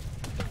quantum?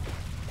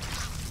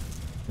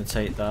 I'm going to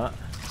take that.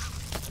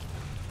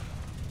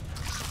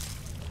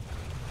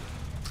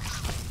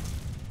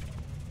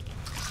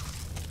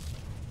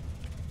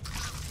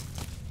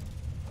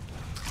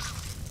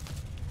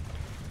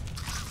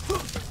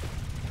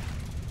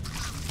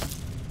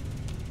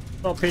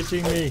 Stop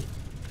hitting me.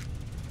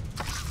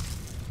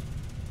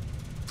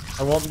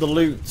 I want the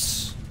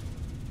loots.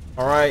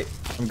 Alright,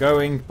 I'm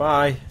going.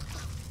 Bye.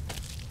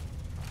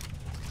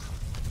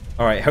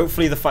 Alright,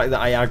 hopefully the fact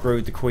that I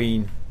aggroed the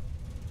queen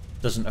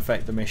doesn't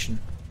affect the mission.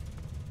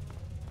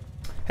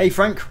 Hey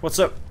Frank, what's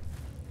up?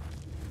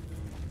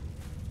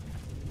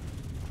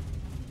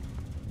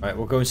 Alright,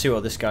 we'll go and see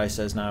what this guy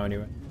says now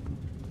anyway.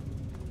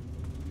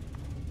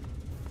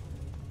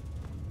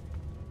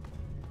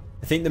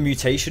 I think the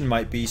mutation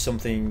might be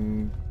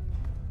something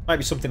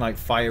like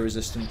fire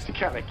resistant. It's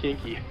kind of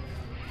kinky,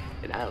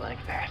 and I like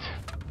that.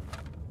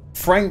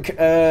 Frank,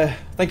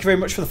 thank you very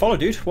much for the follow,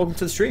 dude. Welcome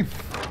to the stream.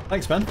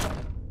 Thanks, man.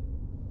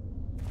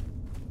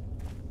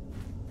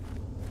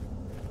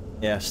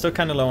 Yeah, still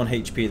kind of low on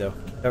HP though.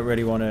 Don't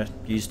really want to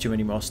use too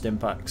many more stim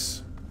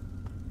packs.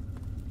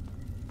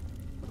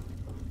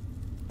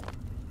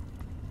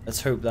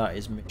 Let's hope that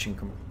is mission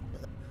complete.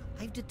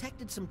 I've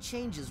detected some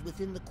changes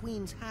within the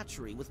Queen's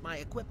hatchery with my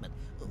equipment.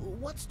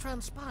 What's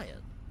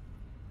transpired?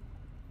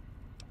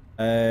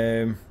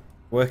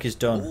 Work is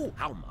done. Oh,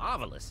 how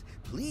marvelous.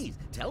 Please,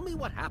 tell me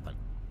what happened.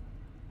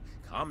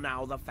 Come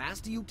now, the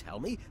faster you tell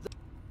me,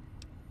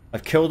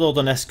 I've killed all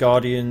the Nest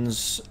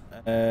Guardians.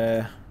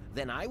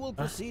 then I will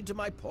proceed to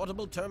my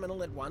portable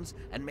terminal at once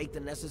and make the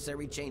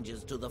necessary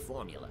changes to the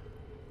formula.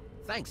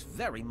 Thanks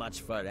very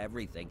much for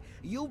everything.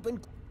 You've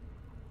been...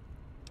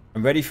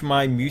 I'm ready for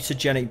my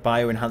mutagenic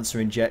bioenhancer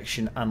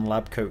injection and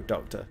lab coat,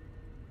 Doctor.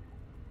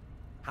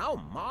 How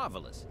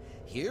marvelous.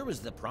 Here is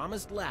the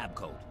promised lab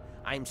coat.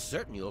 I'm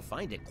certain you'll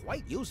find it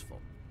quite useful.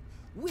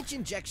 Which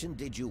injection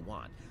did you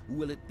want?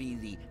 Will it be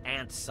the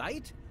ant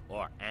sight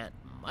or ant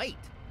might?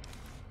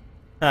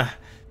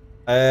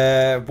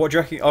 What do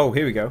you reckon? Oh,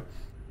 here we go.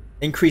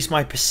 Increase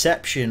my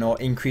perception or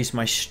increase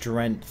my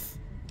strength.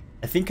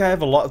 I think I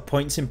have a lot of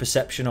points in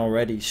perception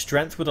already.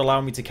 Strength would allow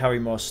me to carry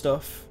more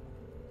stuff.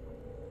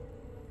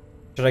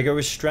 Should I go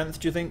with strength,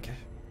 do you think?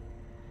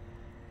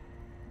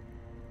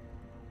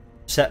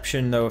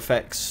 Perception, though,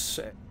 affects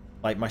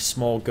like my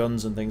small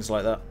guns and things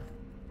like that.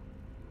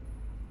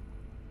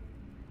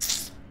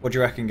 What do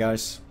you reckon,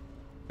 guys?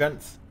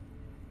 Strength?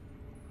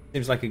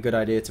 Seems like a good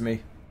idea to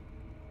me.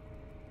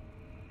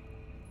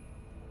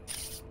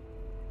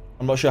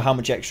 I'm not sure how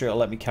much extra it'll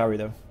let me carry,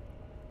 though.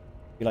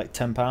 Be like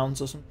 £10 or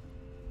something.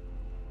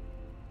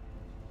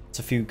 It's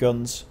a few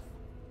guns.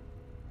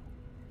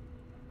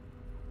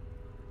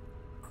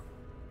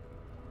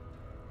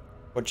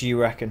 What do you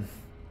reckon?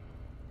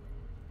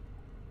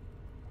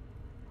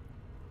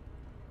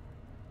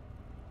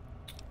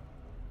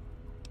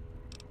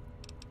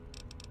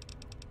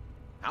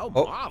 How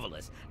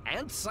marvelous.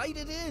 Ant sight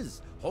it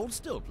is. Hold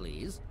still,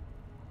 please.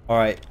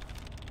 Alright.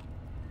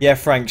 Yeah,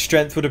 Frank,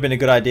 strength would have been a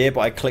good idea, but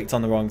I clicked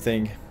on the wrong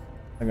thing.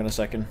 Hang on a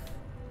second.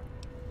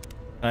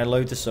 Can I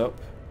load this up?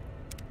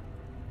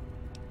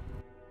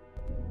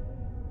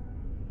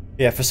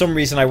 Yeah, for some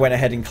reason I went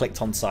ahead and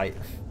clicked on sight.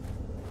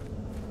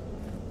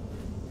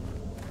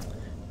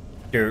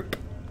 Derp.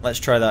 Let's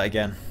try that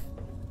again.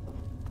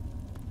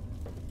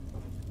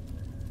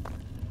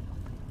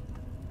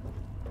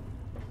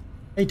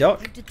 Hey,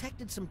 Doc. I've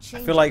detected some I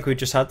change. feel like we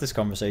just had this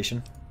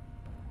conversation.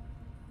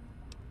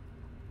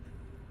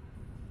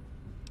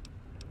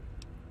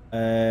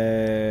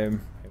 Here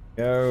we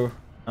go.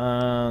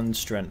 And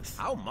strength.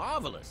 How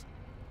marvelous.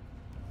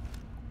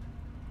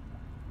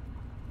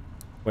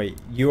 Wait,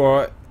 you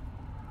are...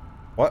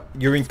 What?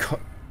 You're in...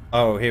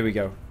 Oh, here we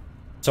go.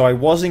 So I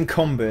was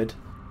encumbered,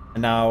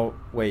 and now...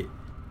 Wait.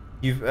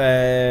 You've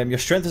your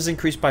strength has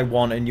increased by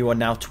 1, and you are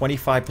now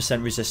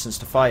 25% resistance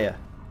to fire.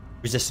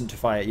 Resistant to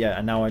fire, yeah,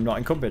 and now I'm not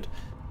encumbered.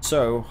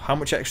 So, how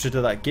much extra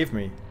did that give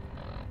me?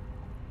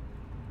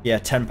 Yeah,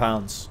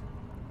 £10.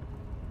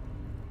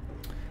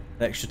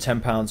 An extra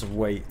 £10 of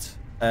weight.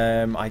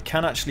 I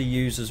can actually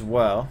use as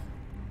well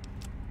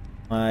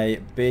my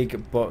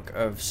big book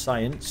of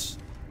science.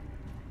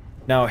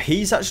 Now,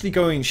 he's actually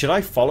going... Should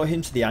I follow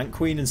him to the Ant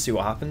Queen and see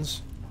what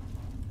happens?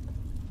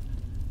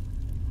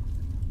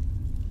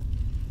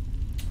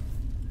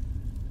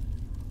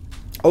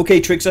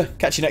 Okay, Trixer.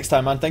 Catch you next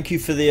time, man. Thank you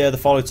for the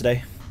follow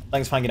today.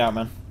 Thanks for hanging out,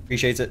 man.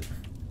 Appreciate it.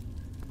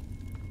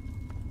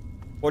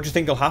 What do you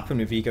think will happen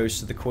if he goes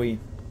to the Queen?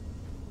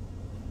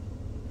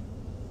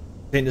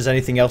 Think there's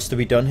anything else to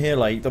be done here?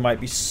 Like, there might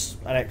be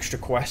an extra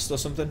quest or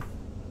something?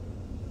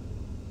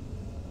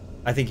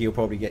 I think he'll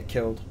probably get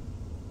killed.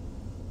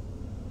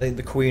 I think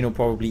the Queen will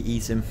probably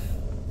eat him.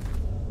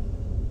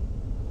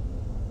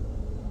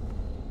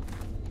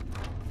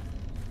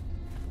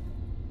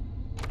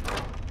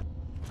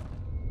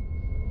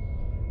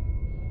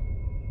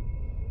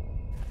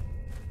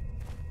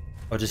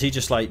 Or does he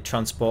just, like,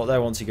 transport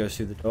there once he goes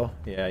through the door?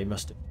 Yeah, he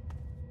must do.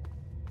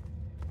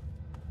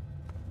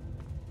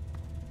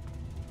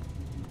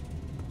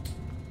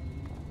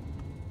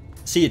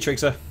 See you,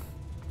 Trixer.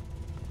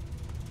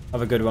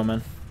 Have a good one,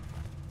 man.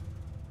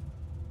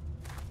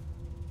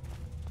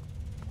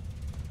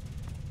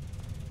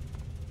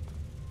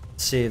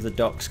 See if the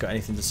Doc's got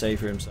anything to say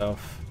for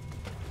himself.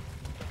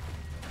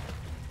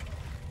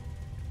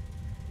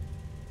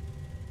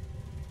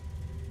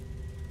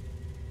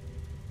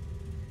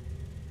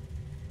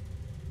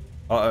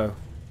 Uh-oh.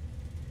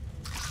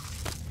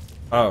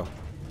 Oh.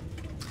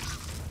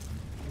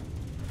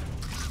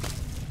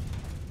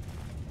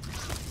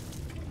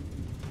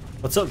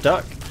 What's up,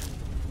 Doc?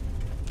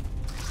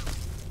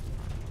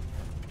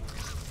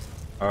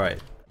 Alright.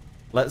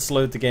 Let's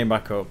load the game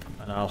back up,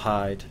 and I'll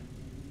hide.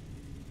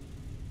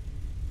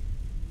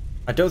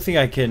 I don't think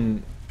I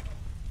can...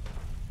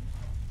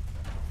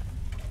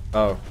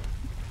 Oh.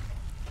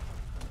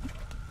 Do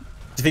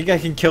you think I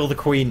can kill the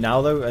Queen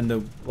now, though? And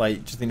the,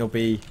 like, do you think it'll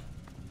be...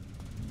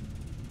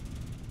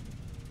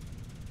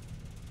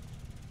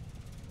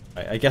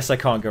 I guess I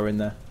can't go in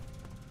there.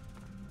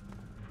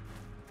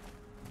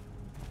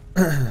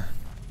 As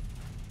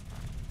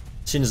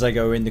soon as I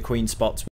go in, the Queen spots me.